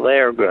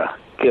Allegra.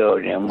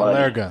 Good.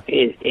 Allegra.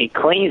 It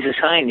cleans the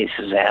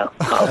sinuses out.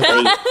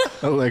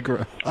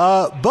 Allegra.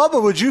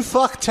 Bubba, would you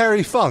fuck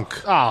Terry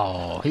Funk?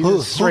 Oh, he's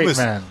a straight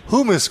man.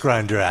 Who Miss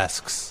Grinder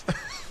asks?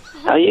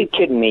 Are you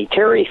kidding me?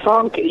 Terry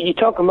Funk? You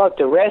talking about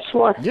the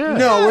wrestler? Yeah.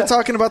 No, we're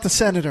talking about the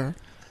senator.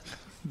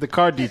 The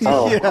car detailer.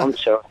 Oh, yeah. I'm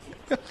sorry.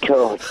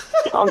 God.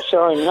 I'm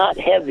sorry, not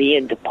heavy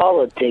into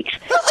politics.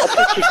 I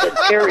thought you said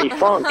Terry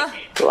Funk,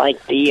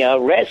 like the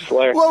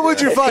wrestler. What would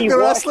you fuck the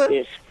wrestler?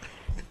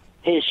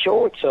 His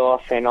shorts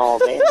off and all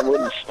that, it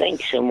wouldn't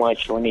stink so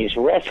much when he's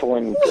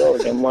wrestling.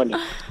 God and money.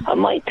 I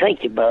might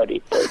think about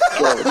it, but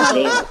God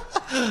damn.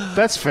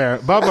 That's fair.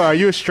 Bubba, are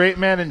you a straight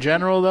man in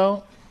general,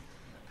 though?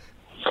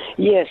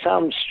 Yes,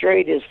 I'm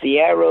straight as the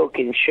arrow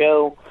can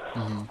show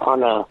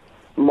on a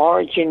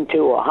margin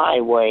to a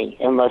highway,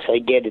 unless I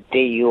get a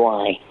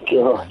DUI.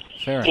 God.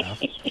 Fair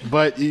enough.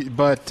 But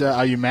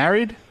are you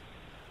married?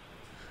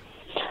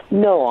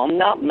 No, I'm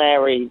not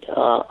married.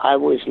 I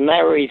was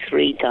married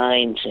 3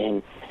 times,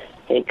 and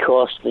it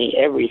cost me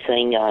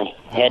everything I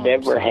had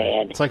ever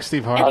had. It's like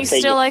Steve Harvey. And you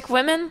still like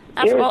women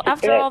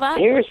after all that?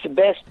 Here's the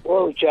best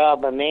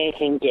blowjob a man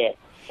can get.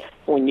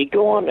 When you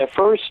go on the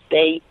first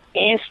date,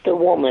 ask the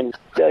woman,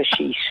 does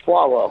she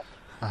swallow?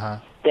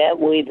 That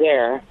way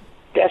there.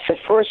 That's the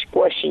first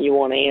question you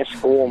want to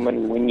ask a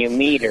woman when you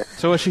meet her.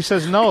 So if she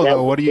says no,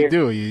 though, what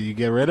do? You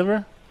get rid of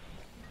her?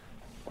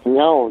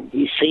 No.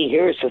 You see,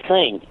 here's the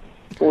thing.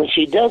 When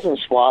she doesn't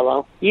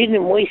swallow, you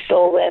didn't waste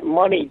all that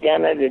money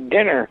down at a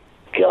dinner.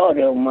 God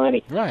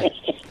almighty. Right.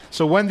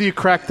 So when do you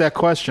crack that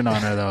question on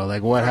her, though?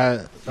 Like, what?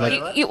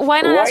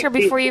 Why not ask her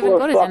before you even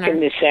go to dinner?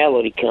 The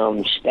salad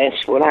comes.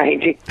 That's what I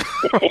do.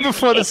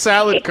 Before the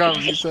salad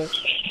comes, you said.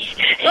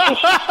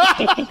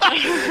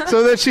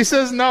 So that she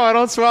says, no, I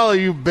don't swallow.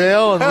 You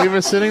bail and leave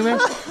her sitting there?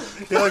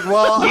 You're like,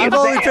 well, I'm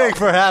only paying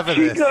for half of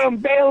this. She's going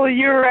to bail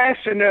your ass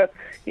in the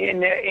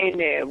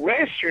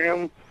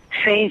restroom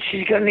saying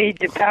she's going to need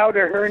to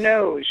powder her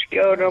nose.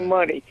 God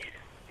almighty.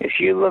 If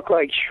you look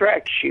like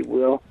Shrek, she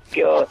will.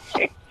 God.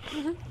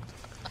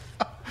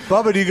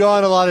 Bubba, do you go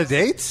on a lot of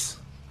dates?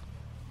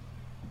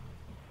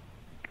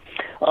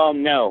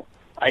 No.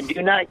 I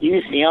do not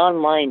use the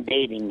online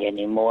dating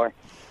anymore.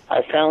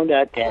 I found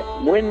out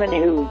that women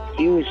who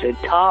use a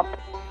top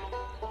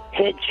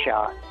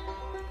headshot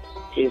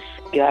is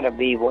got to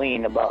be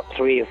weighing about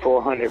 300 or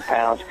 400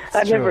 pounds.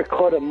 I've never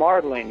caught a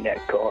marlin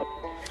that caught.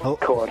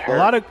 Caught her. A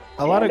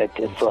lot of at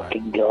the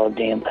fucking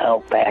goddamn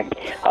Outback.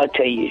 I'll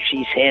tell you,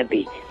 she's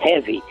heavy.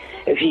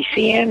 If you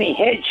see any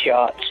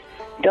headshots,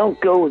 don't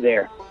go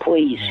there,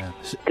 please.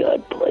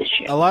 God bless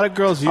you. A lot of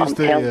girls use I'm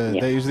telling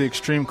you. they use the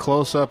extreme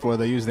close up, or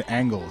they use the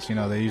angles. You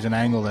know, they use an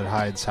angle that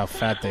hides how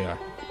fat they are.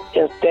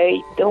 If they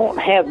don't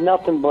have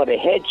nothing but a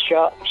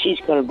headshot, she's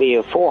going to be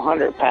a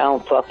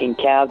 400-pound fucking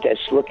cow that's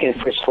looking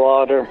for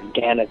slaughter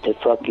down at the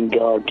fucking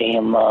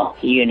goddamn,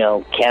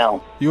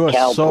 cow. You are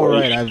cow so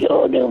place. right.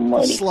 Goddamn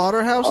money.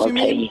 Slaughterhouse, I'll you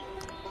tell mean? you.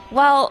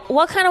 Well,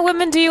 what kind of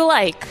women do you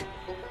like?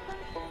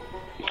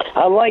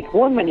 I like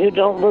women who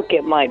don't look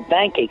at my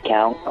bank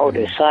account or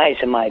the size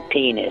of my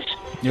penis.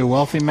 You're a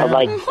wealthy man. I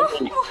like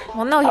women,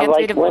 Well, no, he I had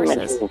 3 like women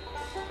divorces.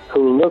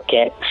 who look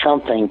at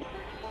something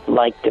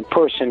like the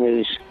person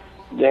who's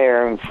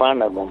there in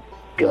front of them.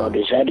 God,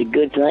 is that a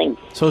good thing?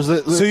 So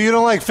you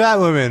don't like fat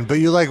women, but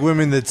you like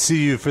women that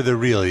see you for the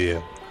real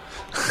you.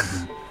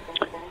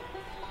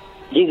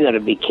 You got to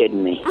be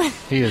kidding me.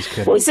 He is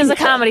kidding. This is a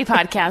comedy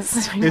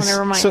podcast. I want to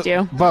remind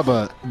you.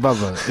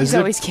 Bubba, He's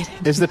always kidding.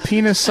 Is the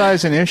penis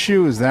size an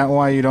issue? Is that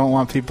why you don't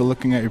want people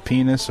looking at your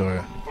penis,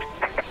 or?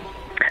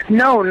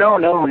 No,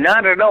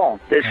 not at all.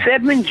 The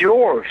Seven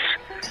Dwarfs.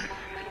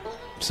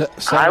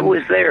 I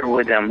was there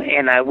with them,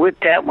 and I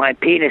whipped out my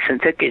penis and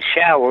took a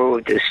shower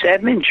with the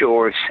Seven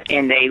Dwarfs,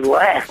 and they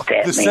laughed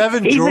at The me.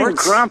 Seven Even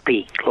Dwarfs?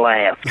 Grumpy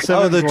laughed.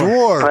 The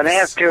dwarves. But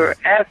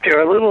after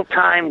a little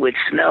time with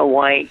Snow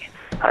White,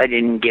 I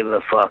didn't give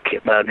a fuck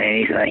about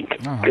anything.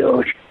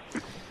 Good.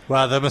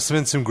 Wow, that must have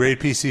been some great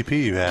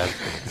PCP you had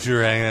if you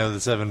were hanging out with the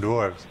Seven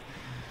Dwarves.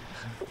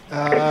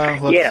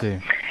 Let's see.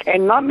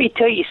 And let me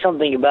tell you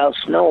something about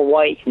Snow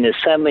White and the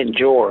Seven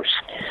Dwarfs.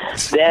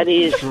 That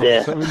is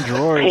the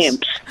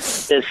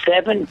pimps, the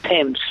 7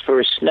 pimps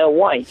for Snow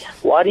White.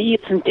 Why do you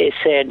think they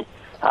said,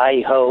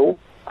 I-ho,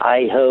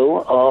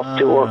 off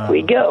to work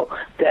we go?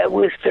 That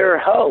was their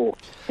ho.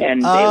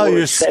 And they were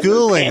you're 7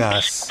 schooling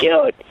pimps. us.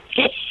 Good.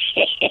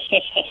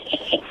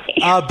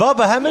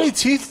 Bubba, how many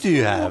teeth do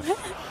you have?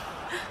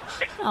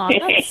 Oh,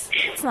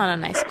 that's not a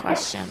nice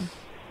question.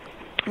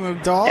 A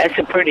dog? That's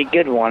a pretty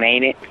good one,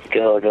 ain't it?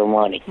 Good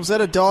money. Was that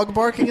a dog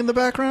barking in the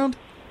background?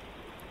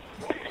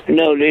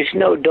 No, there's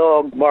no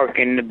dog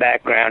barking in the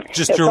background.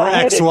 Just If your I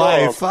had a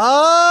ex-wife.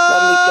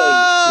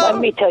 dog, let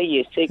me tell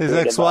you a secret His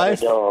about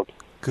ex-wife? a dog.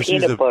 'Cause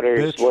she's a Peanut butter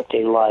is bitch. what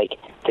they like.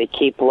 They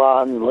keep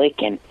on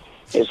licking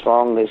as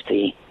long as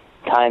the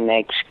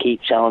Timex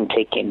keeps on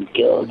ticking.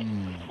 Good.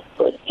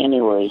 But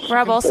anyways,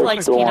 Rob also let's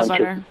likes go peanut on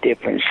butter. to a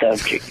different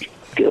subject.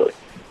 Good.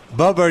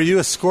 Bubba, are you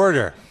a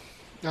squirter?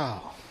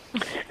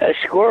 A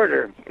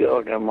squirter,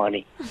 good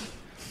money.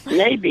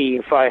 Maybe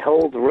if I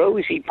hold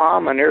Rosie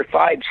Palm and her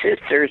 5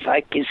 sisters,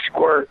 I can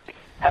squirt.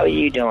 How are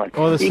you doing?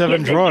 Oh, the you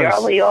 7 getting a drawers.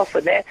 jolly off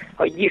of that?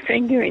 Are you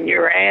fingering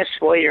your ass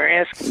while you're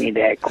asking me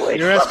that question?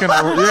 You're asking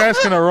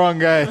the wrong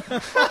guy.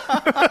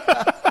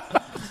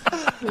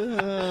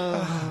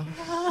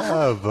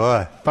 Oh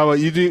boy,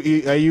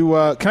 Bubba, are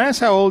you? Can I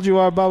ask how old you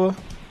are, Bubba?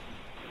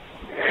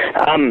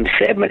 I'm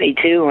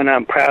 72 and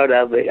I'm proud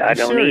of it. I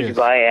don't serious? need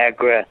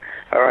Viagra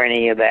or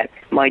any of that.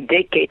 My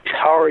dick gets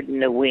hard in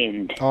the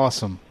wind.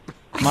 Awesome.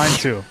 Mine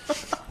too.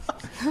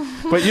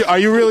 But are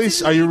you really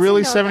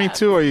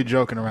 72, or are you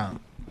joking around?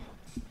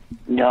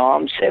 No,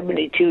 I'm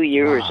 72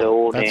 years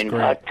old, that's and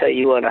great. I'll tell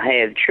you what, I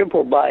had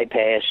triple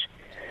bypass.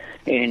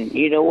 And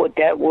you know what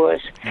that was?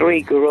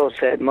 3 girls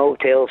at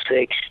Motel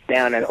 6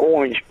 down at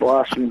Orange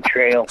Blossom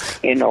Trail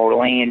in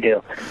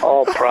Orlando.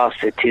 All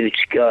prostitutes,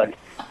 God.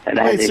 And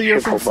I Wait, had a so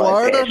you're triple from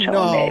Florida? bypass on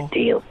No. that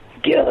deal.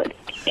 Good.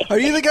 Are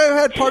you the guy who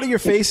had part of your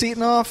face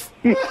eaten off?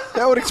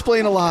 That would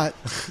explain a lot.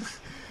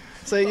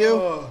 Is that you?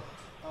 Oh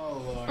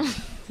Lord.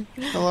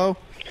 Hello?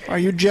 Are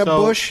you Jeb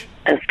Bush?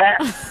 In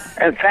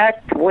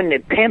fact, when the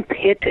pimp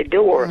hit the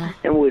door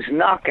and was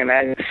knocking,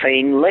 I was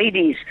saying,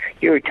 "Ladies,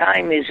 your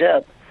time is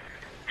up."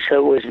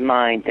 So was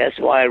mine. That's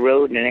why I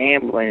rode an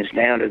ambulance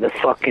down to the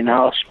fucking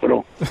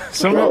hospital.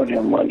 Some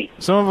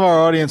of our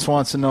audience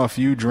wants to know if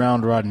you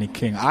drowned Rodney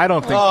King. I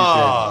don't think you did.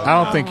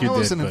 I don't think you I did.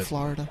 wasn't in but-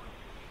 Florida.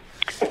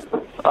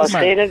 I'll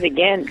say that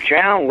again.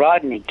 Drown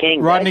Rodney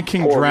King. Rodney That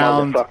King poor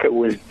drowned. motherfucker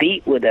was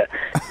beat with a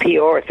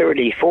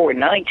PR-34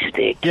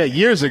 nightstick. Yeah,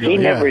 years ago. He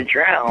yeah. never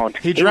drowned.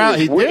 He drowned.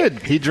 was He whipped.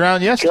 did. He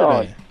drowned yesterday.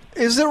 God.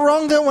 Is it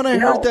wrong that when I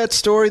No. heard that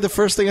story, the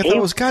first thing I thought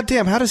was, God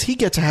damn, how does he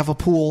get to have a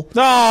pool?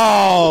 No.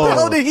 What the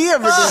hell did he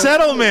ever do?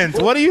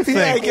 Settlement. What do you think?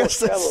 Yeah, I guess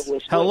that's...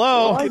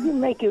 Hello. Why are you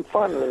making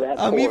fun of that?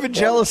 I'm poor even fella?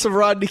 jealous of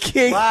Rodney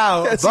King.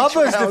 Wow, as he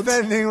Bubba's drowns.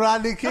 defending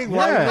Rodney King.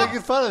 Why are Yeah. you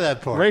making fun of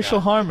that poor Racial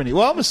guy? harmony.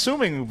 Well, I'm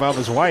assuming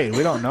Bubba's white.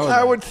 We don't know. I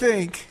that. would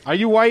think. Are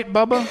you white,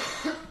 Bubba?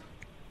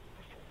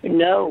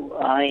 No,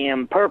 I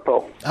am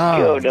purple. Oh,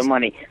 Go to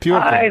money. pure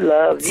I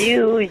love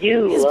you.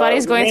 You His love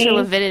body's going me. through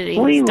lividity.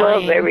 We He's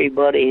love dying.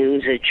 everybody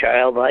who's a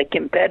child. I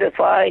can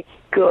pedify.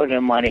 Go to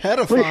money.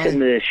 Pedify? Listen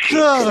to this shit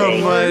Go to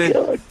today. money.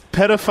 God.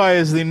 Pedify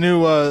is the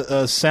new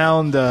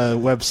sound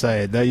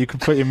website that you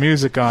can put your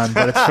music on,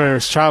 but it's for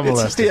child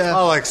molesters. Yeah.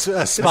 Oh, like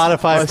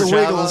Spotify for the child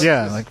Wiggles. molesters?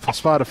 Yeah, like for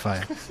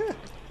Spotify.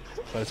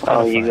 it's kind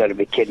Oh, of you fun. got to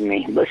be kidding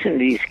me. Listen to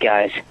these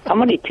guys. How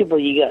many people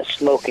you got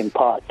smoking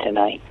pot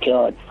tonight,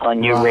 God,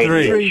 on your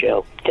radio Three.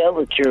 show? Tell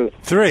the truth.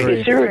 Three.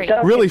 Is there a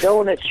Dunkin' Really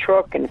Donuts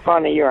truck in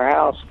front of your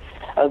house?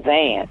 A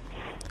van.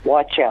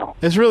 Watch out.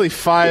 There's really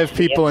 5 It's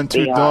the people and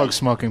 2 FBI. dogs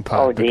smoking pot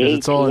Or the because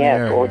it's all in the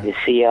ATF or area. the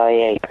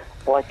CIA.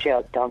 Watch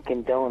out,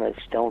 Dunkin' Donuts.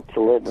 Don't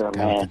deliver, Got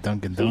man. the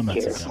Dunkin' Be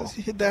Donuts careful. again.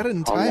 He hit that in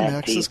On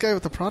that Timex. deep. This guy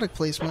with the product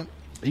placement.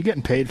 Are you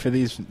getting paid for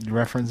these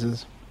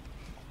references?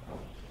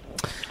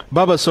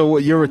 Bubba, so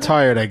you're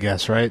retired, I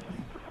guess, right?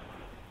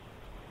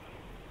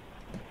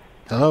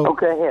 Hello? Oh,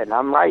 go ahead.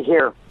 I'm right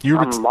here. You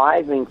I'm ret-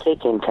 live and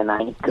kicking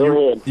tonight. Go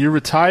ahead. You're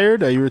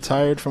retired? Are you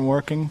retired from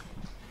working?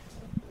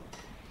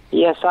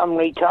 Yes, I'm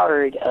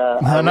retired.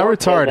 I not work at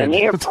retarded. An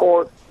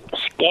airport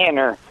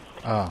scanner,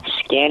 Oh.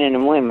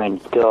 scanning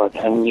women. God,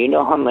 and you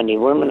know how many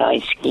women I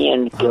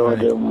scanned?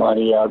 God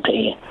almighty, I'll tell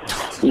you.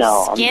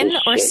 No, Skin I'm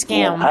just or kidding.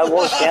 scam? I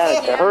worked down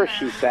at the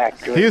Hershey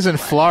factory. He was in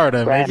Florida,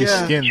 maybe wrapping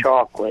skin.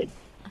 chocolate.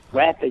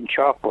 Wrapping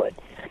chocolate.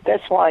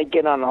 That's why I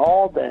get on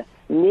all the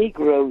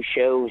Negro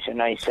shows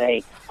and I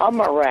say, I'm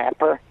a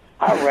rapper.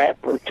 I rap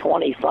for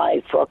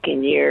 25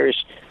 fucking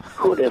years.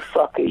 Who the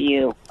fuck are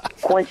you?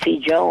 Quincy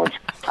Jones,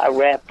 I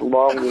rapped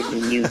longer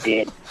than you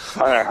did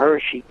on a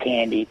Hershey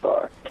candy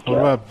bar. What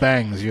about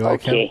Bangs? You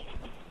like Okay. him?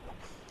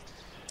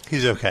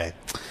 He's okay.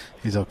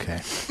 He's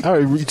okay. All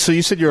right, so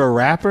you said you're a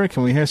rapper?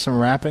 Can we hear some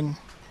rapping?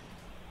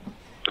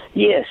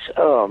 Yes,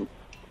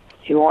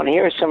 you want to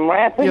hear some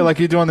rapping? Yeah, like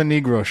you do on the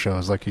Negro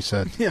shows, like you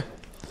said. Yeah.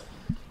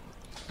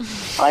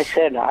 I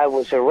said I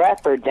was a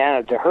rapper down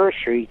at the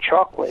Hershey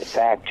chocolate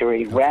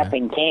factory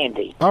rapping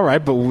candy. All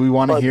right, but we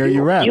want to But hear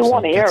you rap. You so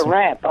want to get hear a some-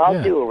 rap? I'll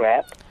Yeah. do a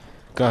rap.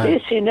 Go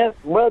ahead. Listen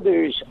up,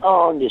 brothers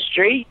on the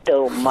street.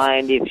 Don't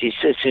mind if your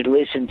sister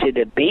listen to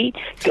the beat.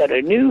 Got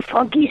a new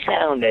funky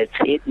sound that's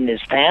hitting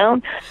this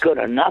town.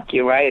 Gonna knock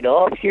you right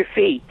off your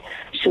feet.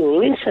 So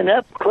listen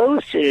up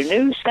close to the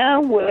new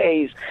sound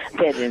waves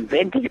that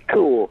invented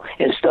cool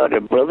and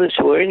started brothers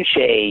wearing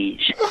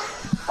shades.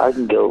 I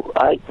can go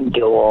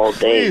all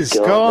day. Please,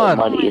 go on.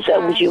 Money. Is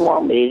that what you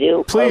want me to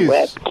do? Please. I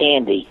rap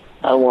candy.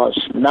 I was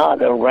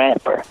not a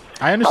rapper.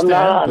 I understand, I'm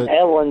not on but-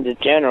 Ellen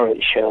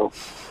DeGeneres show.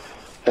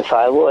 If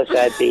I was,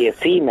 I'd be a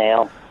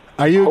female.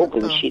 Are you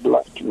hoping she'd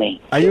like me?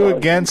 Are you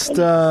against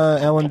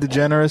Ellen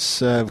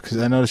DeGeneres? Because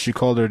I noticed you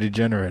called her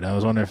degenerate. I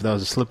was wondering if that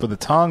was a slip of the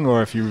tongue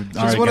or if you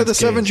are She's one of the against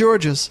 7 gays.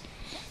 Georges.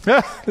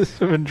 The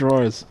 7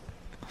 drawers.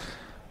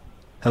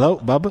 Hello,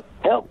 Bubba?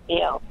 Help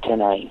me out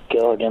tonight,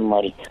 God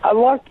almighty. I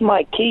locked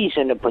my keys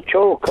in the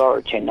patrol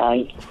car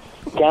tonight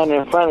down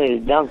in front of the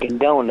Dunkin'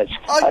 Donuts.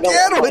 I don't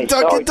Again want with my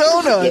Dunkin' sergeant to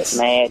Donuts.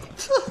 get mad,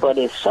 but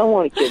if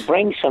someone could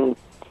bring some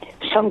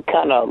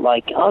kind of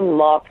like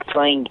unlocked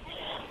thing,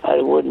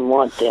 I wouldn't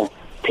want the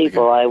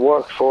people I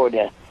work for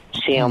to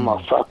see I'm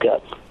a fuck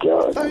up.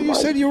 God I thought you almighty.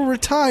 said you were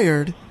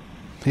retired.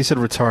 He said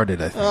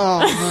retarded, I think.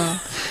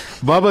 Oh,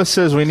 Bubba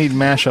says we need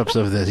mashups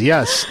of this.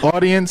 Yes,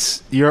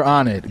 audience, you're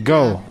on it.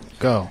 Go.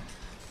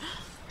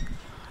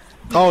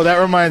 Oh, that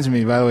reminds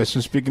me, by the way,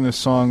 so speaking of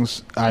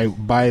songs, we are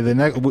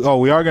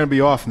going to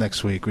be off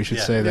next week. We should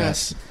say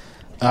that.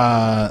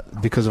 Yes.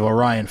 Because of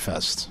Orion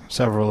Fest.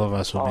 Several of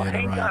us will be at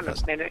Hang Orion on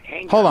Fest. a minute.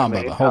 Hold on,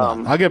 Bubba. Hold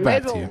on. I'll get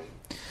back to you.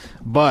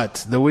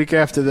 But the week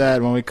after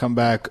that, when we come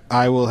back,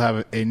 I will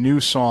have a new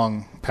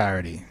song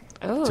parody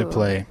to Ooh.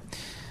 play,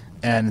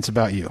 and it's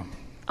about you.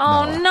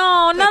 Oh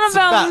no, not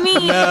about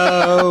me.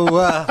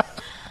 No.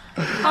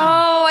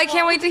 Oh, I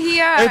can't wait to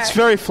hear. It's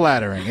very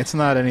flattering. It's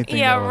not anything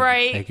Yeah, that will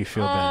right. make you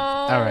feel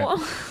bad. Oh. All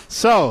right.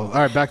 So, all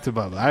right, back to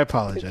Bubba. I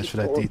apologize for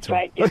that detour.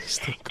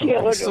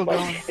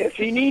 If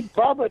you need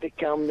Bubba to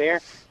come there,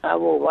 I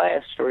will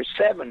last for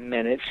 7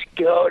 minutes.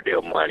 God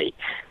almighty.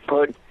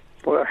 But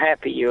we're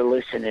happy you're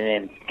listening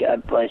in.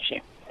 God bless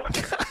you.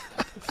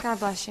 God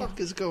bless you. what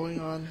is going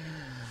on?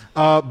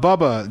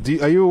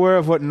 Bubba, are you aware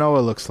of what Noah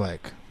looks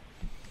like?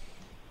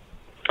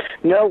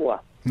 Noah,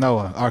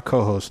 Noah, our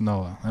co-host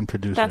Noah and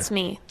producer. That's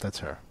me. That's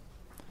her.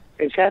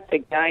 is that the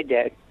guy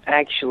that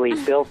actually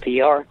built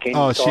the ark? And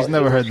Oh, she's thought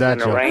never it heard was that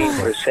gonna joke rain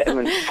before.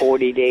 for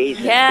 40 days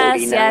and 40 Yes,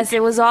 nights? yes,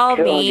 it was all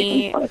God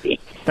me. almighty.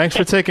 Thanks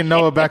for taking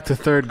Noah back to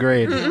 3rd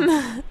grade.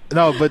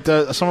 No, but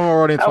some of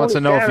our audience I wants was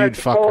to know if down you'd at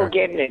the fuck pole her.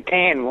 getting a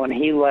tan when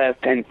he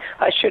left, and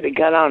I should have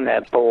got on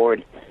that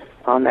board,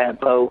 on that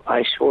boat.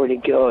 I swear to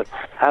God,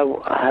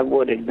 I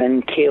would have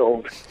been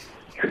killed.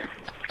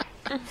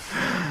 So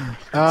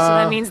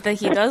that means that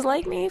he does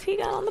like me if he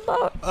got on the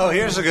boat. Oh,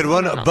 here's a good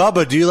one.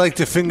 Bubba, do you like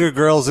to finger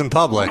girls in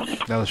public?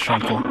 That was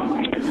Shunkel.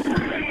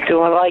 Do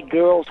I like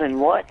girls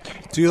and what?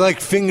 Do you like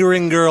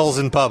fingering girls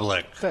in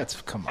public?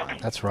 Come on.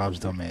 That's Rob's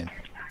domain.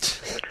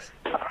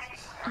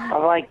 I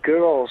like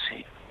girls.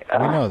 We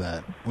know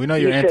that. We know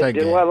you're You said, anti-gay.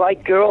 do I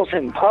like girls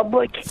in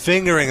public?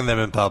 Fingering them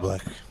in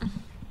public.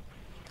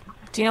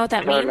 Do you know what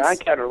that God, means? I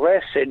got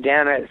arrested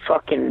down at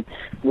fucking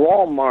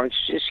Walmart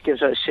just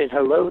because I said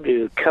hello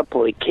to a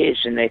couple of kids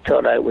and they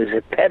thought I was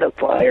a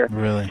pedophile.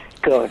 Really?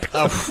 God,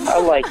 I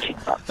like.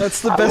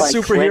 That's the best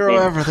superhero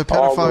women ever, the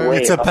all pedophile. way.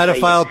 It's a I'll tell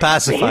you. pedophile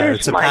pacifier. Here's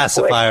It's a my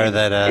pacifier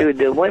question that to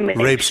the women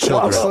rapes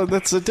explode. children.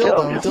 That's a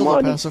dildo, a dildo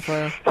money.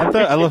 pacifier.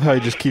 I love how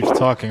he just keeps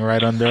talking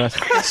right under us.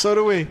 So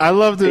do we. I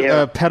love the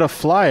Yeah.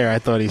 pedoflyer. I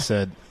thought he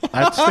said.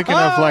 I was thinking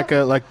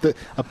of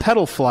a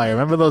pedal flyer.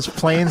 Remember those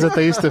planes that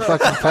they used to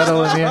fucking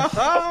pedal in the air?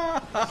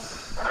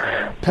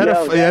 No,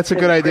 Yeah, that's a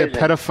good in idea.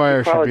 prison. Pedophile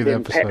He's should probably be the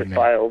been episode name.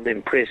 pedophiled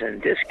in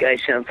prison. This guy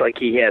sounds like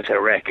he has a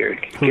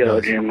record. Who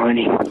God, does? and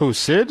money. Who,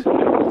 Sid?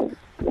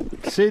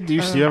 Sid, do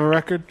you have a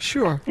record?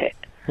 Sure.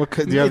 What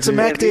do you have? It's a the-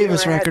 Mac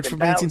Davis Have you ever record had from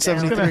the bow down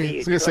 1973. I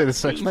was gonna say the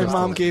Sex My Pistols.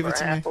 mom gave it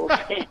to me. apples?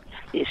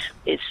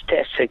 It's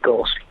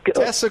testicles. Go.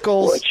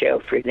 Testicles. Watch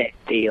out for that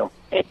deal.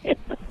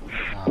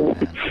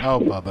 Oh,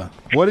 Bubba.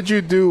 What did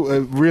you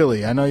do,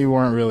 really? I know you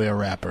weren't really a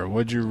rapper.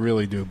 What did you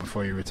really do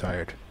before you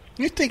retired?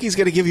 You think he's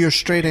going to give you a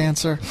straight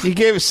answer?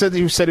 You said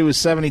he was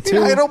 72.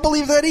 Yeah, I don't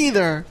believe that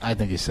either. I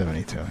think he's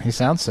 72. He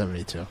sounds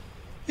 72.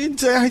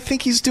 I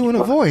think he's doing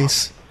a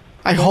voice.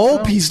 I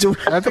hope he's doing.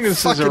 I think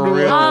this is a fucking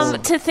real.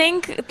 To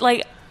think,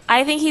 like,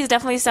 I think he's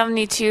definitely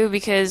 72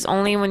 because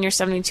only when you're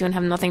 72 and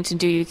have nothing to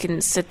do, you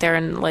can sit there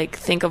and, like,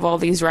 think of all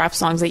these rap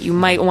songs that you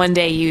might one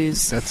day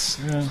use. That's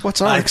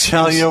What's our I excuse?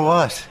 tell you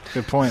what.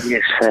 good point.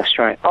 Yes, that's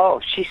right.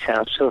 Oh, she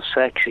sounds so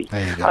sexy.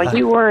 There you go. Are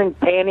you wearing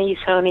panties,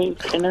 honey,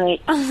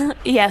 tonight?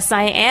 Yes,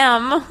 I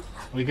am.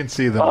 We can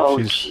see them. Oh,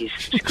 She's Jesus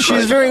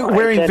She's Christ.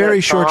 wearing Is that very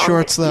a short thong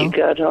shorts, though. You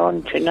got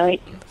on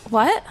tonight?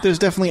 What? There's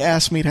definitely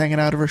ass meat hanging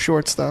out of her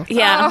shorts, though.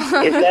 Yeah.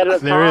 Is that a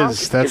thong? There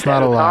is. That's Is not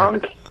that a lie.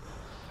 thong?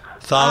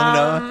 Thong,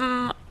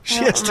 Noah? She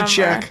has to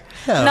check.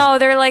 No,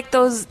 they're like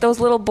those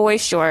little boy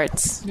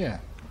shorts. Yeah.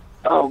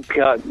 Oh,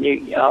 God.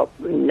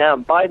 Now,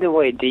 by the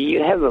way, do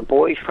you have a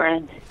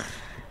boyfriend?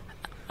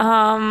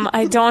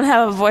 I don't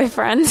have a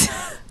boyfriend.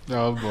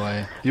 Oh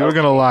boy, you were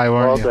gonna lie,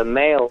 weren't Well, you? the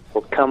mail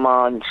will come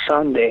on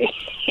Sunday.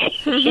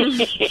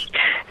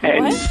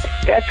 And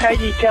that's how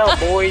you tell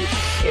boys,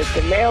 if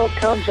the mail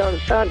comes on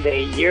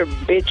Sunday, your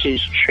bitch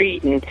is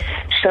treating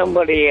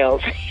somebody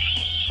else.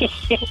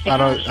 I don't get I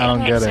don't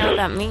know what it.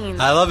 that means.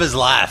 I love his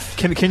laugh.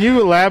 Can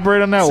you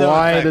elaborate on that? So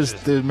Why effective.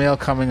 does the mail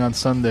coming on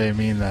Sunday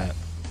mean that?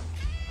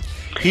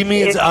 He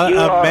means If you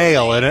a are-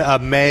 male, and a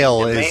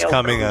male The is mail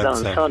coming comes on on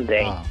Sunday.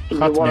 Sunday. Oh, And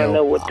cut you want to mail.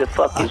 know what the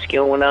fuck is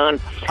going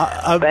on?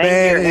 A Bang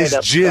man your head is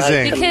upside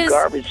jizzing. some Because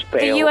garbage the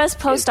pail. U.S.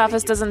 Post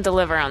Office doesn't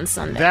deliver on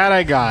Sunday. That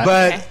I got.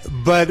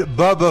 But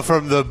Bubba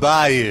from the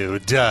Bayou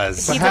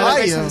does. He how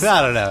delivers does- on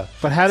I don't know.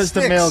 But how does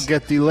the Sticks. mail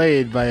get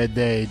delayed by a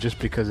day just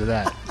because of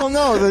that? Oh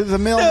no, the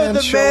mailman's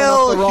the showing mail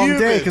up the wrong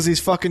human. day because he's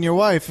fucking your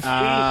wife.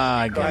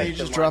 I Christ got he it.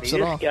 just drops it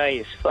this off. guy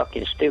is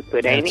fucking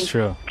stupid, ain't That's he?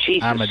 true.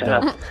 Jesus, I'm a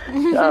dumb.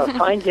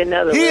 find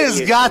another. He way has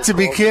you're got to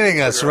be so-called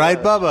kidding us,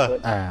 right,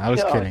 Bubba? I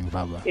was God, kidding,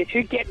 Bubba. If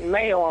you're getting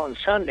mail on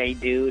Sunday,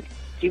 dude,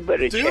 you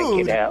better check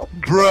Dude. it out.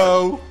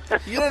 Bro.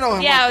 You don't know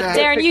him Yeah, like that.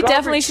 Darren, The you garbage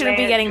definitely shouldn't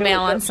be man getting mail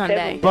shows on up Sunday.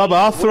 7 days Bubba,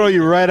 I'll a throw week,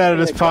 you right out of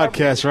and this the garbage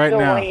podcast right still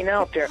now. laying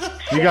out there.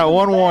 You got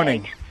one 7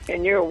 warning. bags,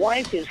 and your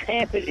wife is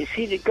happy to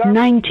see the garbage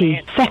 90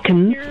 man.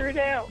 seconds. Figure it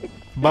out.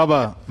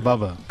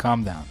 Bubba,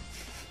 calm down.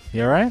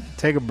 You all right?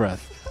 Take a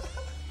breath.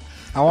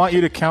 I want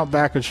you to count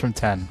backwards from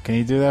 10. Can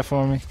you do that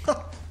for me?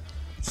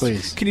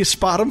 Please. Can you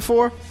spot him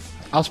for?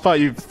 I'll spot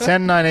you.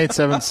 10, 9, 8,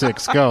 7,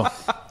 6. Go.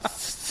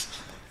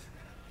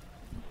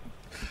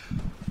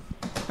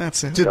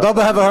 That's it. Did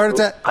Bubba have a heart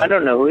attack? I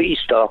don't know who he's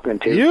talking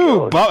to.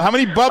 You. George. How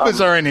many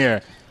Bubbas are in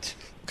here?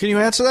 Can you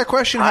answer that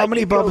question? How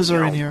many Bubbas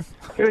are in here?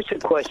 Here's a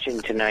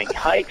question tonight.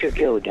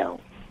 Hydrocodone.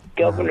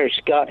 Governor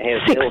Scott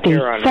has no 60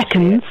 hair on his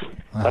seconds. head,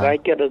 but I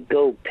gotta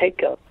go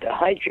pick up the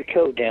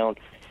hydrocodone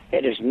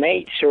at his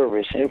maid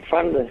service in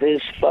front of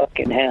his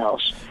fucking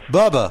house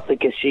Bubba.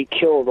 because he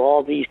killed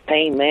all these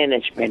pain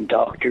management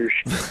doctors.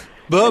 And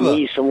Bubba.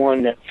 he's the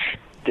one that's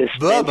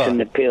dispensing Bubba.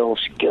 the pills.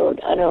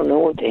 Good. I don't know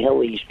what the hell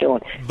he's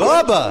doing.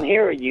 Bubba.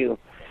 Here are you,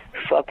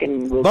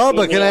 fucking.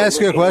 Bubba, can I ask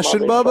you a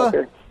question,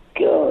 Bubba?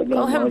 Good.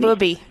 Call him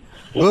Booby.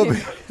 Booby.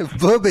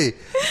 Booby.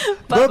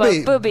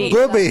 Bubba, Booby.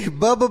 Booby.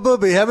 Bubba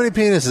Booby. How many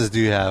penises do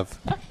you have?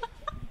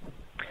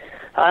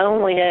 I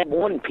only had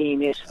one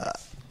penis.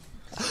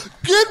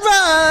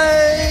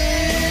 Goodbye.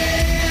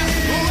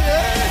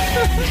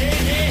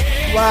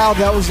 Wow,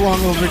 that was long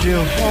overdue.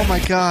 Oh my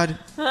god.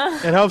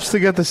 It helps to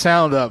get the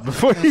sound up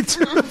before you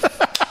do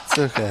that. It's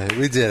okay.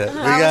 We did it. We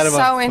That got was him so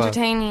off the phone.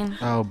 entertaining.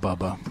 Oh,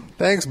 Bubba.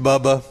 Thanks,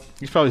 Bubba.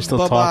 He's probably still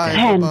Bye-bye.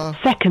 talking. 10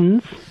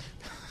 seconds.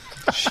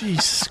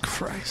 Jesus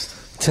Christ.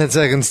 10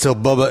 seconds till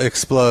Bubba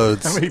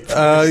explodes. How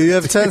many You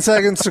have 10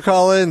 seconds to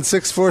call in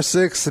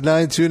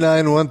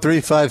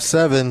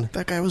 646-929-1357.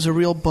 That guy was a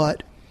real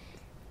butt.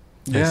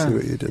 I see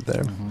what you did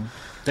there.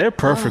 They're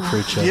perfect for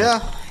each other.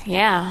 Yeah.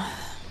 Yeah.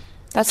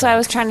 That's why I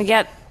was trying to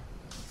get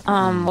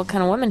what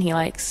kind of women he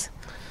likes.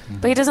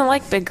 But he doesn't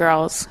like big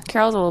girls.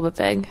 Carol's a little bit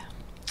big.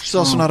 She's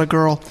also not a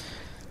girl.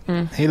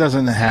 He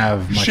doesn't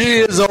have much. She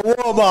is a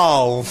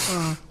woman.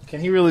 Can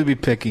he really be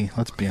picky?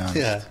 Let's be honest.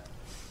 Yeah.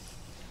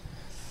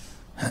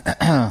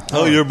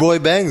 Oh, your boy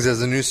Bangs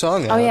has a new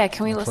song out. Oh yeah,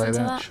 can we listen to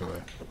that? Sure.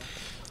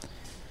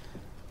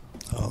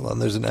 Hold on,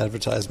 there's an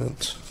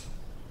advertisement.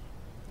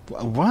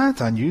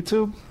 What? On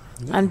YouTube?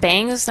 On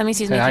Bangs? That means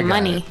he's Hey, I making got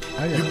money.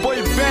 Your boy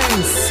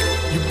Bangs.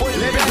 Your boy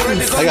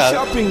Bangs. I got it.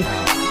 Shopping.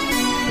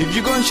 If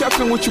you going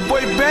shopping with your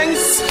boy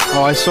Bangs,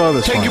 Oh, I saw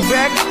this take one. you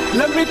back.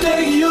 Let me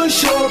take you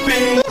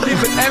shopping.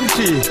 Leave it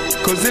empty.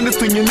 Cause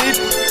anything you need,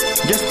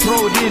 just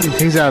throw it in.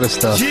 He's out of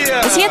stuff.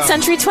 Yeah. Is he at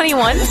Century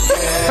 21?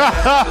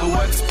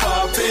 What's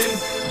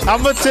poppin'?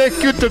 I'm gonna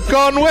take you to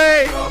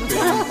Conway. I'm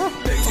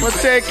gonna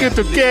take you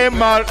to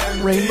Kmart.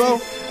 Rainbow.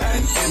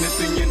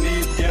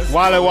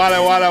 Walla world.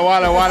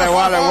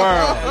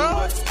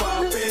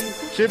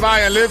 She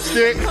buying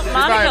lipstick. She Monica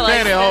buying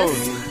likes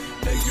pantyhose.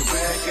 Take you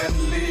back and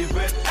leave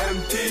it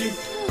empty.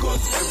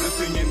 Cause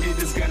everything you need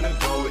is gonna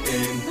go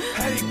in.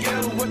 Hey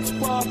girl, what's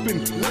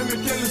poppin'? Let me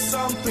tell you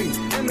something.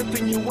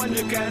 Anything you want,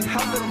 you can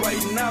have it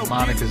right now.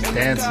 Monica's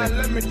dancing.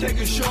 Let me take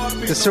you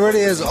shopping. This already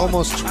has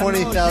almost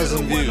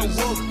 20,000 views.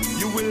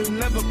 You will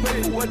never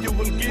pay what you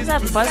will give. What's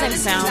that buzzing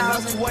sound?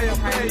 That's why I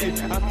pay. I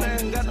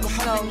thank God for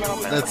having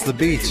you. That's the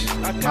beat.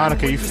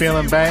 Monica, you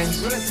feeling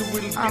Bangs?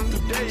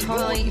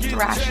 Totally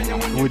thrashing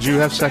it. Would you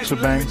have sex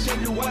with Bangs?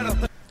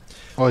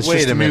 Or it's Wait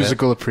just a minute.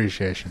 musical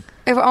appreciation?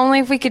 If only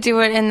if we could do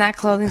it in that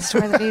clothing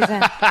store that he's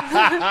in.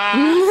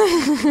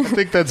 I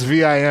think that's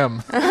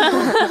VIM.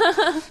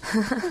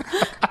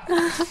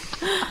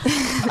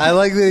 I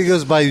like that he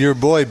goes by your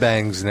boy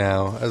Bangs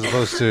now, as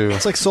opposed to.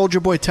 It's like Soldier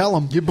Boy, tell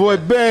him. Your boy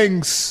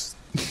Bangs.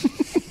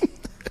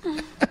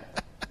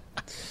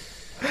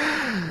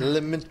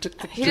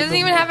 He doesn't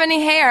even have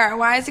any hair.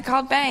 Why is he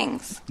called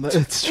Bangs?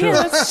 It's true.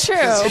 Yeah, that's true.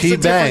 He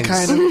Different bangs.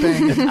 kind of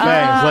thing.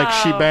 Bangs, like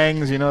She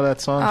Bangs. You know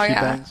that song? Oh, She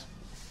yeah. Bangs.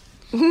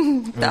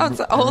 That was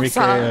an old Enrique,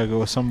 song.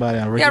 with somebody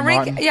on Ricky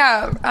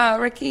Yeah,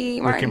 Martin.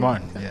 Ricky Martin. Ricky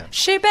Martin. Yeah.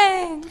 She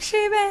bang,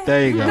 she bang.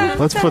 There you go.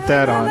 Let's put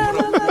that on.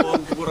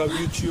 What up,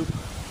 YouTube?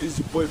 This is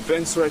your boy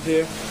Banks right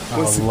here. Oh,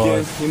 Once Lord.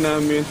 again, you know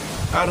what I mean?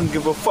 I don't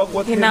give a fuck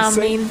what You they know what I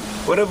say. mean?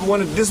 Whatever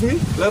want to diss me,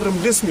 let them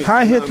diss me.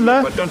 Hi, You know what I mean?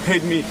 Hitler. But don't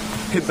hate me.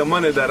 Hit the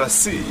money that I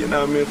see. You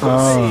know what I mean?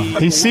 Oh,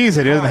 he sees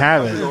it. He doesn't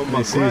have it.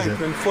 He sees it.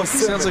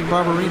 Sounds like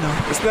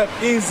Barbarino. It's not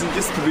easy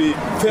just to be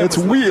famous. It's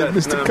weird, like that,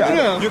 Mr. you know what I mean?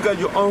 Kyle. You got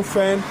your own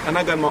fan, and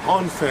I got my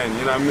own fan.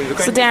 You know what I mean? You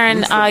So can't Darren,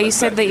 mix it like you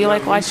said that you know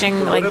like what I mean?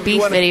 watching Whatever like beef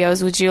you wanna-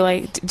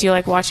 videos. Do you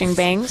like watching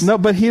Bangs? No,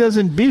 but he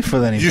doesn't beef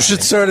with anybody. You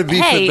should start a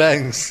beef Hey. with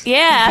Bangs.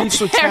 Yeah.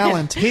 Beats with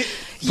Darren. talent.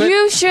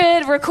 You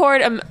should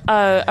record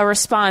a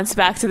response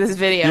back to this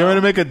video. You want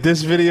to make a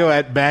diss video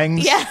at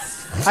Bangs? Yes.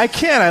 I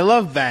can't. I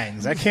love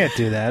Bangs. I can't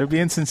do that. It'd be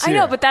insincere. I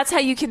know, but that's how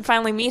you can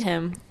finally meet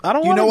him. I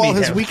don't You want to know all meet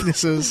his him.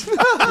 weaknesses.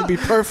 It'd be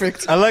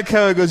perfect. I like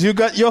how it goes. You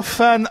got your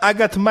fan. I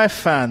got my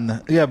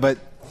fan. Yeah, but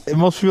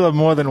most people have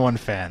more than one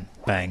fan.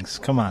 Bangs.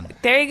 Come on.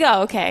 There you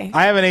go. Okay.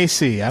 I have an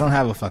AC. I don't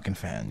have a fucking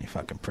fan. You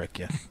fucking prick.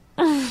 You.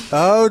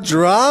 Oh,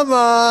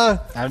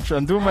 drama. I'm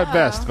doing my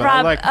best, but I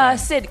Rob, like.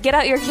 Bangs. Sid, get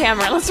out your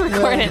camera. Let's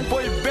record it.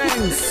 Boy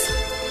Banks.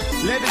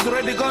 Ladies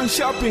ready gone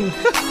shopping.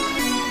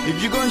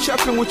 If you going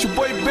shopping with your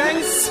boy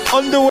Banks,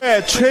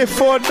 Underwear, tray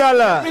 $4.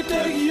 let me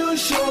take you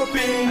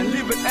shopping and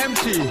leave it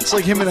empty. It's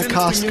like him in a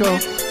Costco.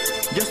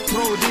 Just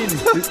throw it in.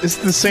 It's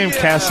the same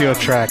Casio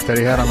track that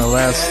he had on the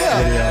last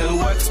video.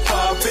 What's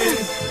poppin'?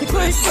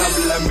 Please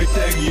stop, let me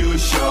take you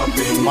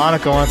shopping.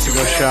 Monica wants to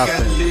go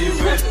shopping. Leave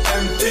it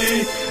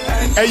empty.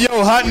 Hey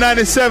yo, Hot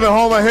 97,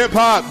 home of hip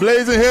hop,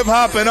 blazing hip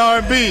hop and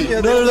R&B. None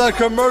of that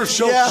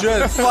commercial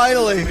shit.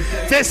 Finally.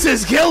 This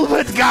is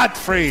Gilbert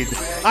Gottfried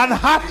on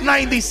Hot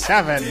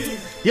 97.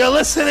 You're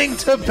listening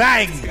to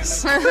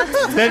Bangs,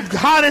 the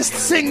hottest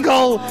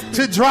single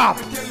to drop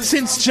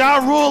since Ja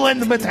Rule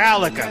and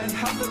Metallica.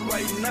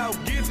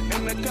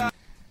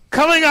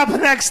 Coming up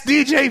next,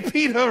 DJ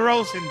Peter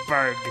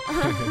Rosenberg.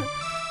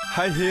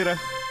 Hi, Hira.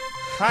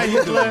 Hi,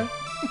 Hitler.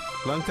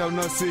 Long time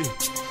no see.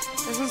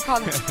 This one's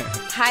called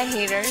Hi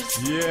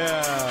Haters.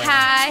 Yeah.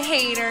 Hi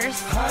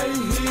Haters.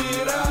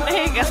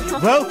 There you go.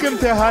 Welcome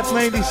to Hot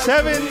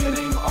 97.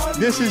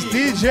 This is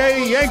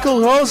DJ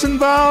Yankel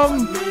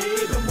Rosenbaum.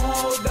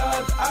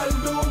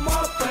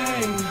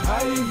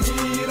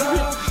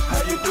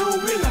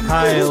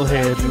 Heil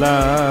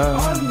Hitler.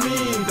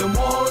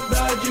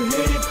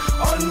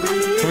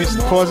 Can we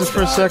pause it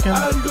for a second?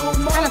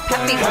 Kind of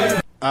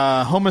peppy.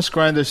 Homus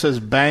Grinder says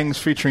Bangs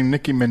featuring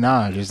Nicki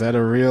Minaj. Is that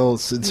a real?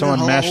 Did someone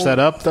No. mash that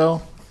up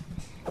though?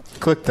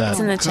 Click that. It's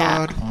in the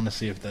chat. I want to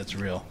see if that's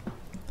real.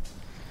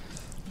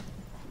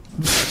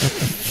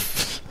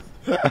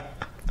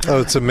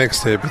 Oh, it's a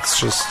mixtape. It's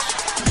just.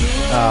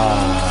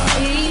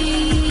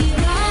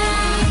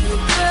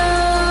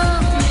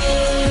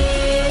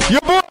 Your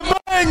boy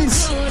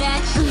Bangs!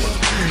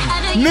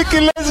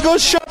 Nicki, let's go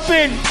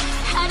shopping!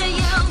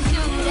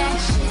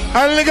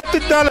 I only got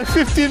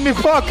 $1.50 in my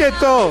pocket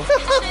though.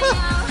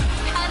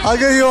 I'll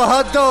get you a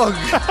hot dog.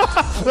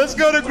 Let's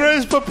go to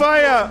Gray's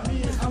Papaya.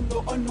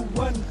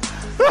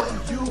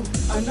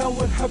 I know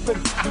what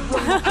happened. You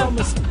broke my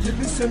promise. You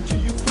listen to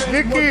your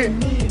friend more Nikki. than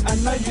me.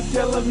 And now you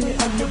telling me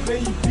I'm your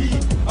baby.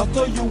 I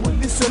thought you would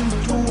listen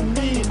to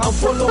me and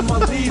follow my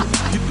lead.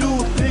 You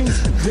do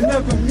things, you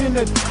never mean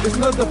it. It's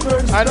not the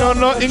first I don't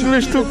know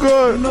English too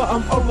good. You know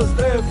I'm always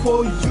there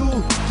for you,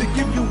 to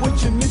give you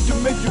what you need to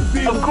make you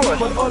feel. Of course.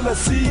 But all I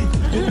see,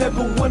 you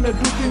never wanna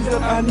do things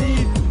that I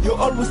need. You're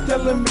always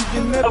telling me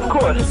you never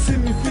wanna see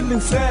me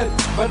feeling sad.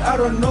 But I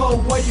don't know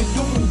why you're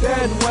doing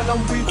that when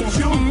I'm with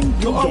you.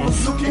 You're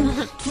always looking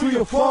through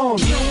your phone.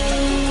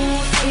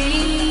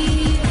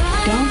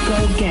 Don't go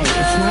gay.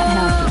 It's not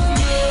healthy.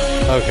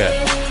 Okay.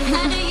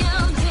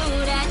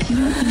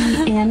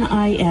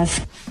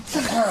 P-E-N-I-S.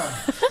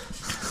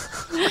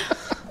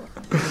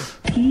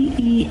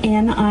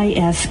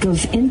 P-E-N-I-S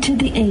goes into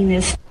the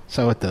anus.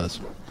 So it does.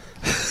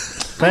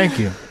 Thank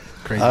you.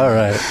 Great. All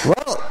right.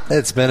 Well,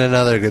 it's been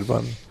another good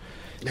one.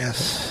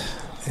 Yes.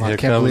 Here I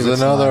can't comes believe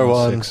it's another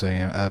one. 6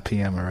 a.m.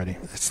 PM already.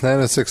 It's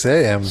 9:06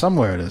 a.m.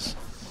 Somewhere it is.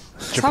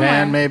 Somewhere.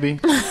 Japan, maybe.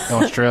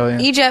 Australia.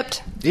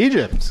 Egypt.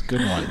 Egypt.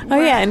 Good one. Oh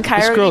yeah, in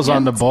Cairo. This girl's Egypt.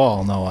 on the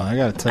ball, Noah. I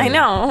gotta tell I you.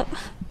 know.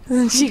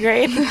 Isn't she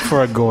great?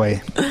 For a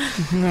goy.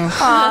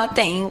 Aw,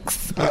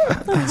 thanks.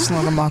 It's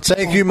not a matzo.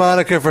 Thank you,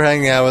 Monica, for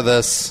hanging out with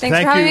us. Thanks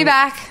for having me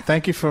back.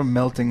 Thank you for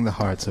melting the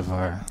hearts of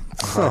our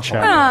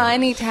chat. Oh,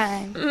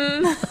 anytime.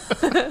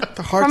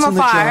 The hearts From and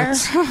the afar.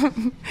 jars.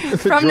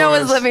 From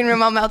Noah's drawers. living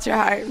room, I'll melt your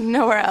heart.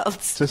 Nowhere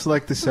else. Just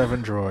like the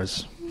 7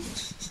 drawers.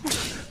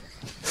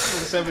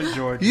 7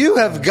 George. You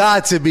have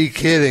got to be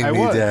kidding me,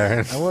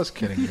 Darren. I was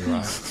kidding you,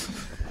 Rob.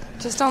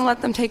 Just don't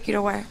let them take you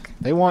to work.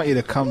 They want you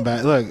to come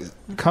back. Look,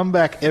 come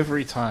back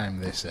every time,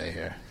 they say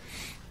here.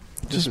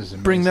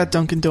 Just bring that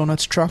Dunkin'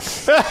 Donuts truck.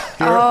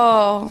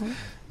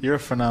 You're a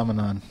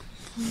phenomenon.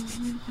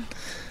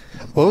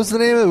 What was the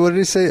name of it? What did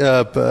he say?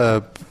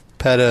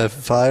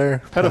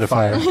 Pedophile?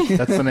 Pedophile.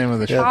 That's the name of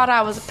the show. Thought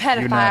I was a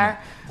pedophile.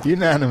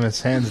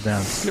 Unanimous, hands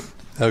down.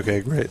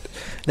 Okay, great.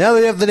 Now that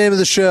we have the name of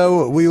the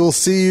show, we will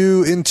see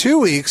you in 2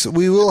 weeks.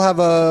 We will have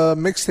a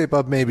mixtape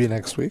up maybe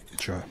next week.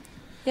 Sure.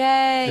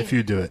 Yay. If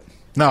you do it.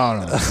 No. I'm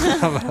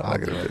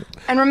not gonna do it.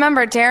 And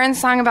remember, Darren's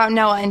song about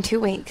Noah in 2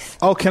 weeks.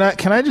 Oh, can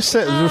I just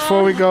say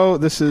before we go?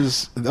 This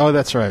is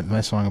that's right,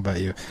 my song about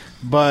you.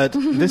 But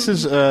this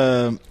is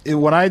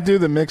when I do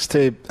the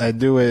mixtape, I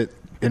do it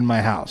in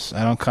my house.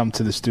 I don't come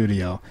to the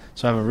studio,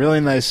 so I have a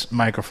really nice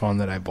microphone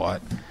that I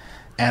bought,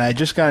 and I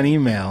just got an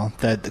email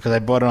because I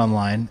bought it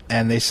online,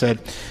 and they said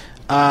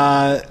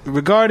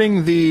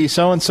regarding the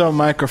so and so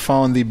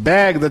microphone, the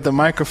bag that the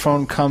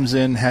microphone comes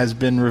in has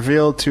been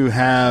revealed to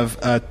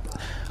have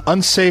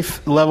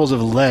unsafe levels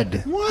of lead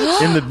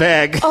in the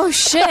bag. Oh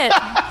shit,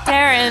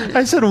 Darren!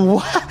 I said,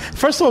 what?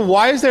 First of all,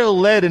 why is there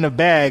lead in a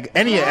bag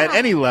at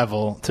any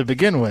level to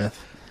begin with?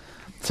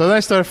 So then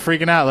I started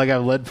freaking out, like I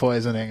have lead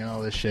poisoning and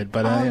all this shit.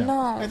 But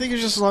I think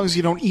it's just as long as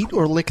you don't eat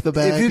or lick the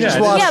bag. If you just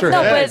wash your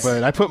head.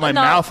 But I put my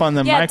mouth on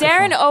the yeah,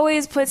 microphone. Darren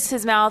always puts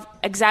his mouth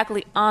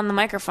exactly on the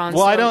microphone.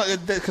 Well, so I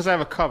don't, because I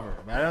have a cover.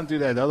 I don't do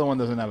that. The other one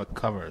doesn't have a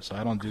cover, so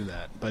I don't do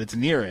that. But it's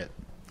near it.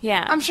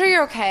 Yeah. I'm sure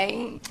you're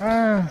okay.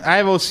 I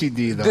have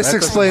OCD, though. This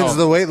explains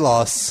the weight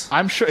loss.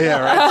 I'm sure, yeah,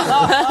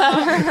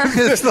 right.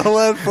 It's the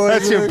lead poisoning.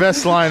 That's your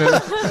best line.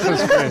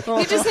 That's great.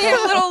 You just need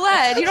a little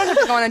lead. You don't have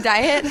to go on a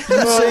diet.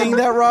 Saying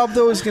that, Rob,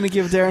 though, is going to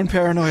give Darren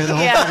paranoia the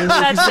whole time.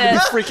 That's He's gonna be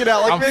it. freaking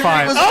out like I'm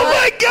fine. Oh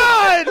my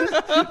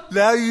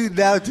God!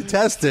 now to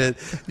test it,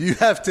 you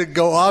have to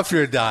go off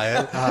your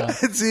diet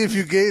and see if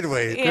you gain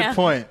weight. Yeah. Good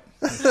point.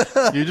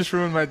 You just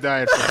ruined my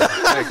diet for me.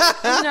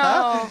 Thanks.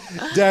 No.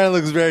 Darren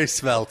looks very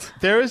svelte.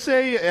 There is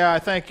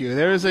thank you.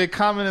 There is a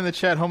comment in the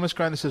chat. Homeless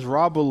Grinder says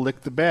Rob will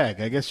lick the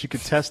bag. I guess you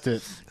could test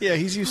it. Yeah,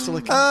 he's used to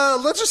licking.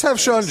 Let's just have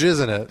Sean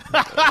jizz in it,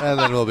 and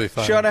then we'll be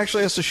fine. Sean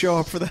actually has to show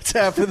up for that to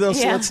happen, though,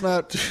 so Yeah. let's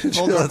not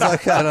Let's not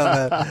count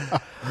on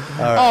that.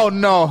 Oh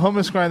no!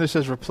 Homeless Grinder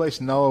says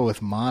replace Noah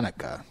with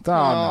Monica.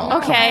 Oh, no.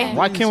 Okay.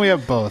 Why can't we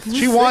have both?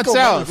 She wants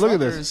out. Look at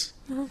this.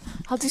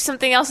 I'll do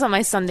something else on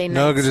my Sunday night.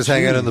 Noah could just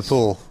hang out in the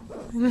pool.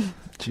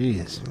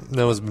 Jeez.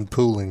 Noah's been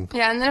pooling.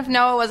 Yeah, and then if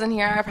Noah wasn't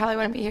here, I probably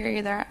wouldn't be here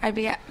either. I'd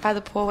be by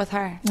the pool with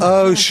her.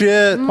 Oh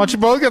shit! Why don't you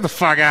both get the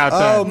fuck out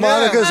Oh, then?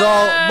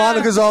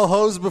 Monica's all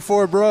hoes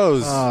before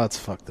bros. Oh, it's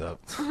fucked up.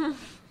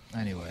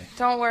 Anyway.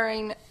 Don't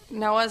worry,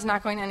 Noah's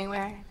not going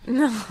anywhere.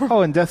 Oh,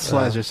 and Death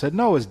Slicer said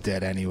Noah's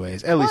dead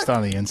anyways, at least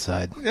on the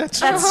inside. That's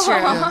true.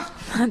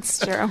 That's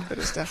true. That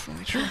is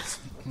definitely true.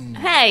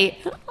 Hey,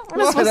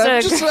 What?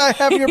 I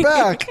have your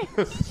back.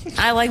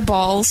 I like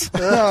balls.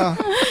 Yeah.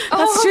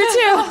 That's true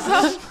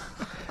too.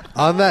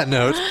 On that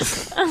note,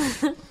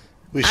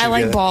 we should I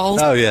like get-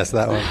 balls. Oh yes,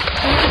 that one.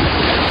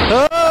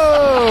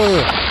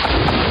 Oh!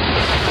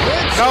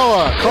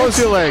 Noah, close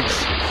your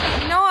legs.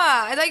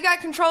 Noah, I thought you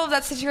got control of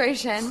that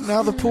situation.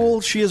 Now the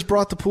pool, she has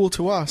brought the pool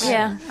to us.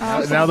 Yeah.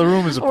 Now the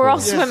room is a pool. We're all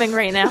swimming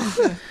right now.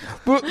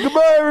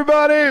 Goodbye,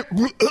 everybody.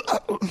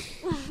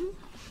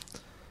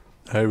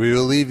 All right, we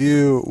will leave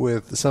you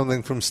with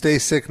something from Stay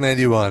Sick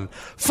 91.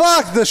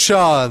 Fuck the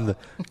Sean!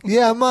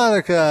 Yeah,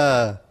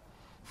 Monica!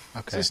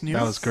 Okay, this new?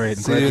 that was great.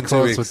 I'm See glad you you in 2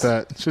 closed weeks. with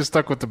that. Just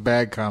stuck with the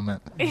bag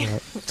comment. I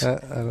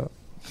don't.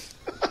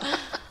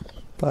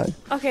 Bye.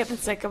 Okay,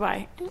 let's say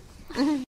goodbye.